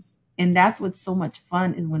things. And that's what's so much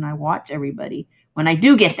fun is when I watch everybody, when I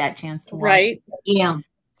do get that chance to watch. Right. Yeah.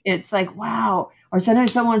 It's like, wow. Or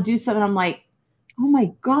sometimes someone will do something, I'm like, oh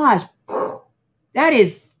my gosh, that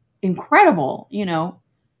is incredible, Here's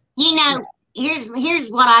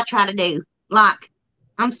what I try to do. Like,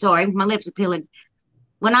 I'm sorry, my lips are peeling.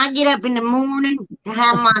 When I get up in the morning to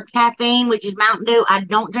have my caffeine, which is Mountain Dew, I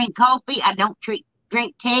don't drink coffee. I don't drink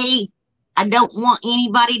tea. I don't want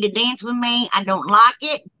anybody to dance with me. I don't like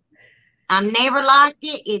it. I've never liked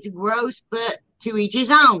it. It's gross, but to each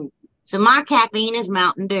his own. So my caffeine is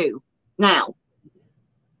Mountain Dew. Now,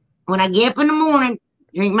 when I get up in the morning,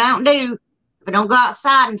 drink Mountain Dew. If I don't go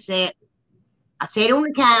outside and sit, I sit on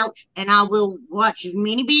the couch and I will watch as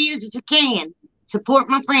many videos as I can. Support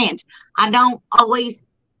my friends. I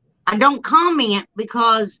don't comment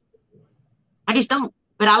because I just don't,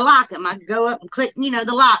 but I like them. I go up and click, the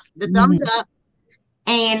like, thumbs up,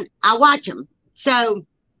 and I watch them. So,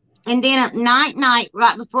 and then at night,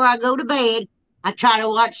 right before I go to bed, I try to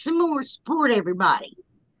watch some more, support everybody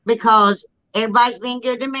because everybody's been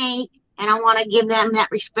good to me and I want to give them that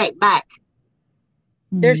respect back.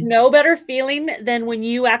 There's no better feeling than when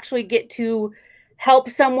you actually get to help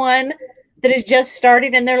someone that is just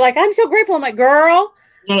starting and they're like, I'm so grateful. I'm like, girl,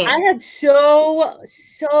 yes. I had so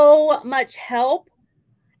much help.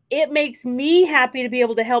 It makes me happy to be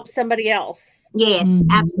able to help somebody else. Yes,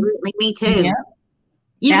 absolutely. Me too. Yeah.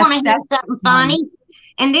 You want to hear something funny?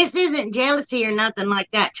 And this isn't jealousy or nothing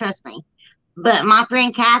like that, trust me. But my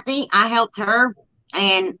friend Kathy, I helped her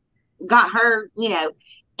and got her,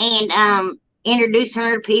 and introduced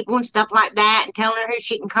her to people and stuff like that and telling her who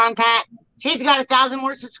she can contact. She's got 1,000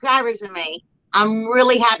 more subscribers than me. I'm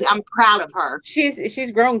really happy. I'm proud of her.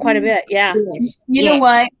 She's grown quite a bit. Yeah. Yes. You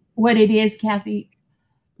know what it is, Kathy?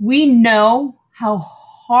 We know how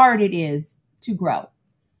hard it is to grow.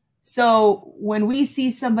 So when we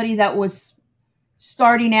see somebody that was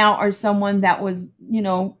starting out or someone that was,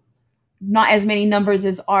 not as many numbers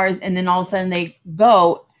as ours, and then all of a sudden they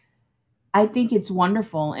go, I think it's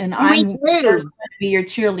wonderful. And I'm going to be your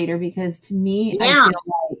cheerleader because to me, I feel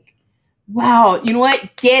like, wow, you know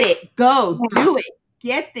what? Get it. Go. Do it.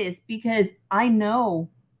 Get this because I know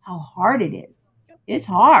how hard it is. It's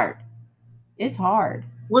hard. It's hard.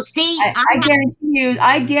 Well, see,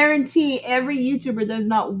 I guarantee every YouTuber, there's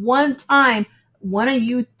not one time one of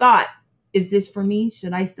you thought, is this for me?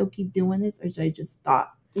 Should I still keep doing this or should I just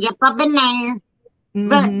stop? Yep, I've been there.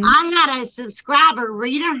 But I had a subscriber,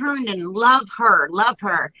 Rita Herndon, love her.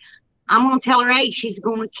 I'm going to tell her age. She's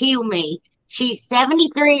going to kill me. She's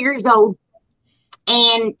 73 years old,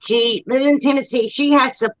 and she lives in Tennessee. She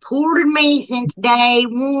has supported me since day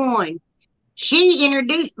one. She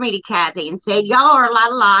introduced me to Kathy and said, y'all are a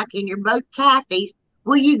lot alike, and you're both Kathy's.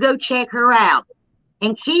 Will you go check her out?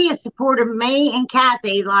 And she has supported me and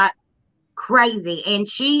Kathy like crazy, and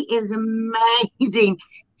she is amazing.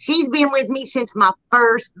 She's been with me since my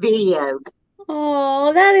first video.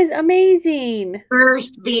 Oh, that is amazing.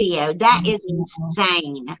 First video. That is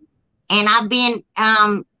insane. And I've been,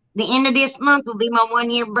 the end of this month will be my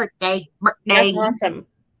 1-year birthday. That's awesome.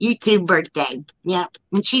 YouTube birthday. Yep.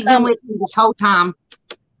 And she's been with me this whole time.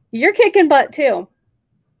 You're kicking butt too.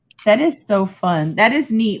 That is so fun. That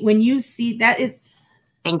is neat. When you see that,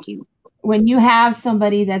 thank you. When you have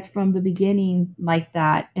somebody that's from the beginning like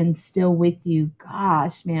that and still with you,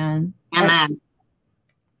 gosh, man. I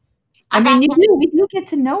mean, we do get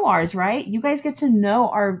to know ours, right? You guys get to know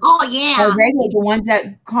our, our regular, the ones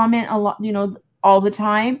that comment a lot, all the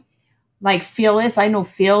time. like Phyllis. I know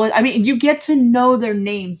Phyllis. I mean, you get to know their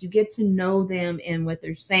names. You get to know them and what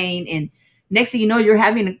they're saying. And next thing you know, you're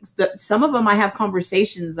having some of them. I have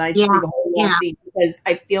conversations. I just do the whole thing because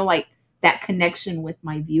I feel like that connection with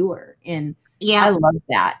my viewer. And I love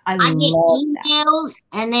that. I get emails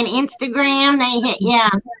and then Instagram. They hit.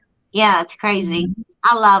 Yeah, it's crazy.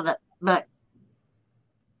 I love it, but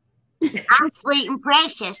I'm sweet and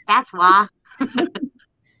precious. That's why.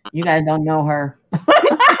 You guys don't know her.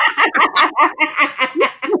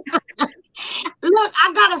 Look,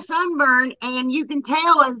 I got a sunburn, and you can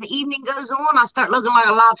tell as the evening goes on, I start looking like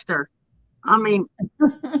a lobster. I mean,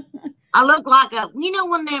 I look like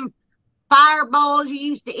one of them fireballs you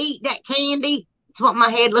used to eat, that candy. It's what my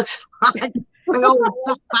head looks like. An old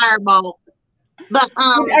fireball. But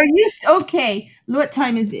are you okay? What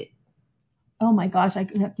time is it? Oh my gosh, I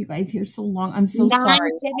have you guys here so long. I'm so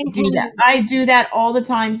sorry. I do that all the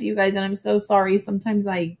time to you guys, and I'm so sorry. Sometimes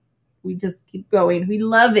we just keep going. We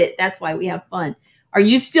love it. That's why we have fun. Are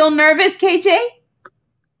you still nervous, KJ?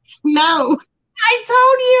 No. I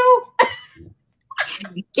told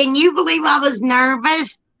you. Can you believe I was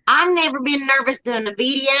nervous? I've never been nervous doing a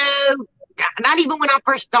video. Not even when I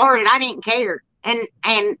first started. I didn't care. And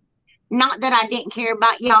not that I didn't care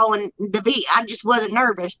about y'all and the video. I just wasn't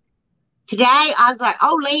nervous. Today, I was like,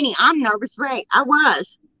 oh, Leeny, I'm nervous, right? I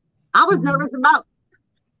was nervous about.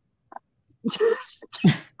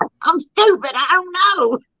 I'm stupid. I don't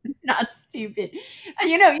know. Not stupid. And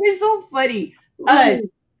you're so funny.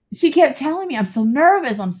 She kept telling me, I'm so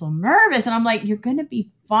nervous. And I'm like, you're going to be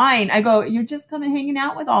fine. I go, you're just coming hanging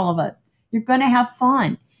out with all of us. You're going to have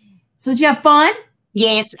fun. So did you have fun?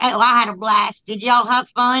 Yes. Oh, I had a blast. Did y'all have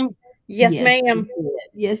fun? Yes, ma'am.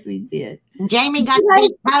 Yes, we did. Jamie got to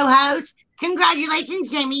be co-host.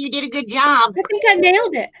 Congratulations, Jamie. You did a good job. I think I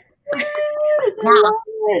nailed it. I love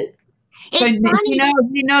it. So she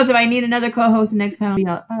knows if I need another co-host next time,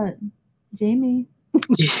 I'll be Jamie.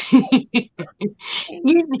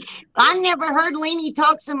 I never heard Leeny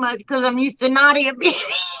talk so much because I'm used to Nadia being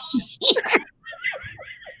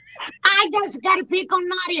I just got to pick on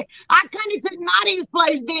Nadia. I kind of took Nadia's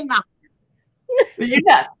place, didn't I?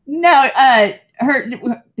 Her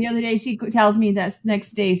the other day she tells me that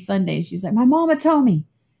next day Sunday she's like, my mama told me,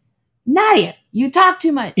 Nadia, you talk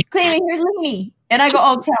too much. Couldn't even hear Leeny. And I go,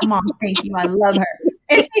 oh, tell Mom, thank you, I love her.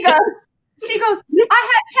 And she goes,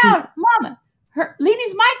 I had to tell Mama,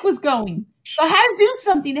 Leeny's mic was going, so I had to do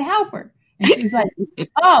something to help her. And she's like,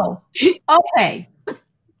 oh, okay.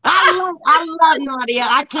 I love Nadia.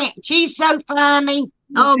 I can't. She's so funny.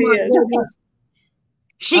 Oh my goodness.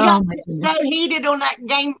 She got so heated on that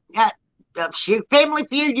game. Family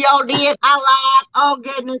Feud y'all did. I laughed. Oh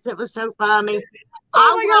goodness, it was so funny.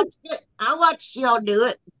 I watched y'all do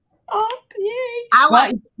it.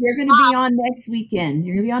 Okay. You're going to be on next weekend.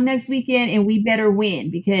 You're going to be on next weekend, and we better win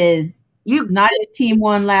because Nadia's team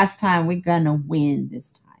won last time. We're going to win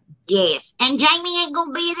this time. Yes. And Jamie ain't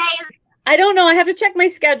going to be there. I don't know. I have to check my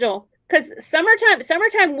schedule because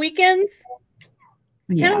summertime weekends.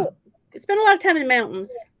 Yeah. Spend a lot of time in the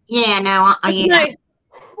mountains. Yeah, no.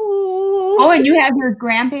 Oh, and you have your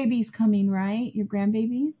grandbabies coming, right? Your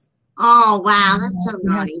grandbabies? Oh, wow. That's so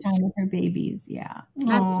nice. Time with her babies, yeah.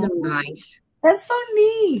 That's so nice. That's so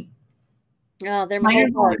neat. Oh, they're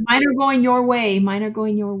mine are going your way. Mine are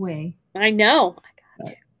going your way. I know.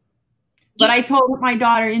 But I told my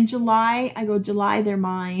daughter in July, I go, July, they're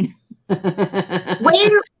mine.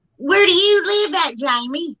 Where do you live at,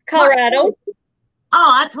 Jamie? Colorado.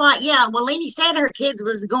 Oh, that's why. Yeah. Well, Leeny said her kids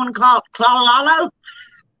was going to Colorado.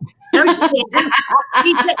 She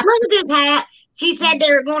said, look at this hat. She said they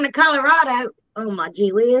were going to Colorado. Oh, my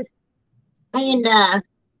gee whiz. And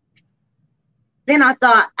then I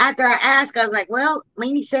thought, after I asked, I was like, well,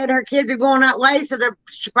 Leeny said her kids are going that way, so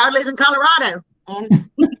she probably lives in Colorado. And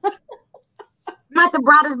not the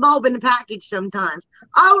brightest bulb in the package sometimes.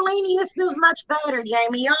 Oh, Leeny, this feels much better,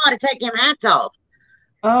 Jamie. You ought to take them hats off.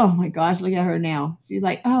 Oh, my gosh. Look at her now. She's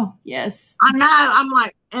like, oh, yes. I know. I'm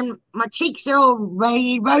like, and my cheeks are all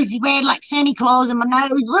rosy red like Santa Claus in my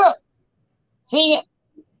nose. Look. See it?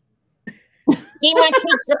 See my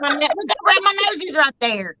cheeks and my nose. Look at where my nose is right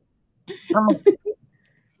there.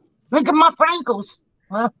 Look at my freckles.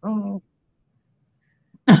 That was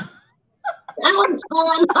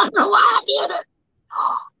fun. I don't know why I did it.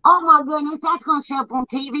 Oh my goodness, that's gonna show up on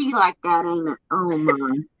TV like that, ain't it? Oh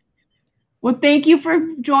my. Well, thank you for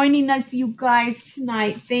joining us, you guys,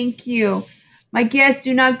 tonight. Thank you. My guests,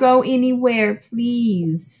 do not go anywhere.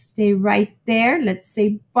 Please stay right there. Let's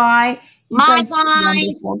say bye. You bye, guys.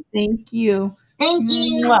 Wonderful. Thank you. Thank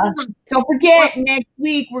you. Don't forget, next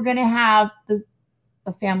week we're gonna have the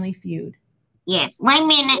Family Feud. Yes. Wait a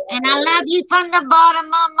minute. And I love you from the bottom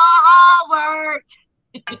of my heart.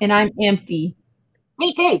 And I'm empty.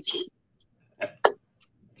 Me too.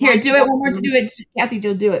 Here, do it one more. Do it, Kathy.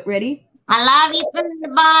 Jo, do it. Ready? I love you from the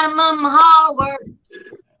bottom of my heart.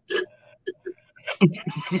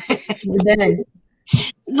 We're done.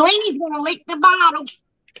 Leany's gonna lick the bottle.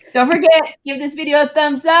 Don't forget, give this video a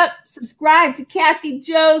thumbs up. Subscribe to Kathy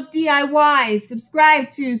Jo's DIYs. Subscribe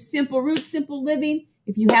to SimpleRoots, SimpleLiving.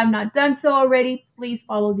 If you have not done so already, please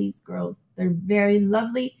follow these girls. They're very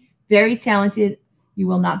lovely, very talented. You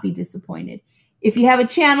will not be disappointed. If you have a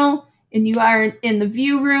channel and you are in the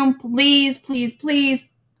view room, please, please,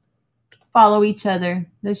 please follow each other.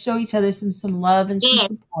 Let's show each other some love and some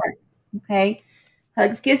support. Okay?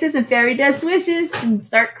 Hugs, kisses, and fairy dust wishes, and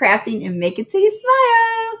start crafting and make it till you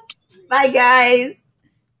smile. Bye, guys.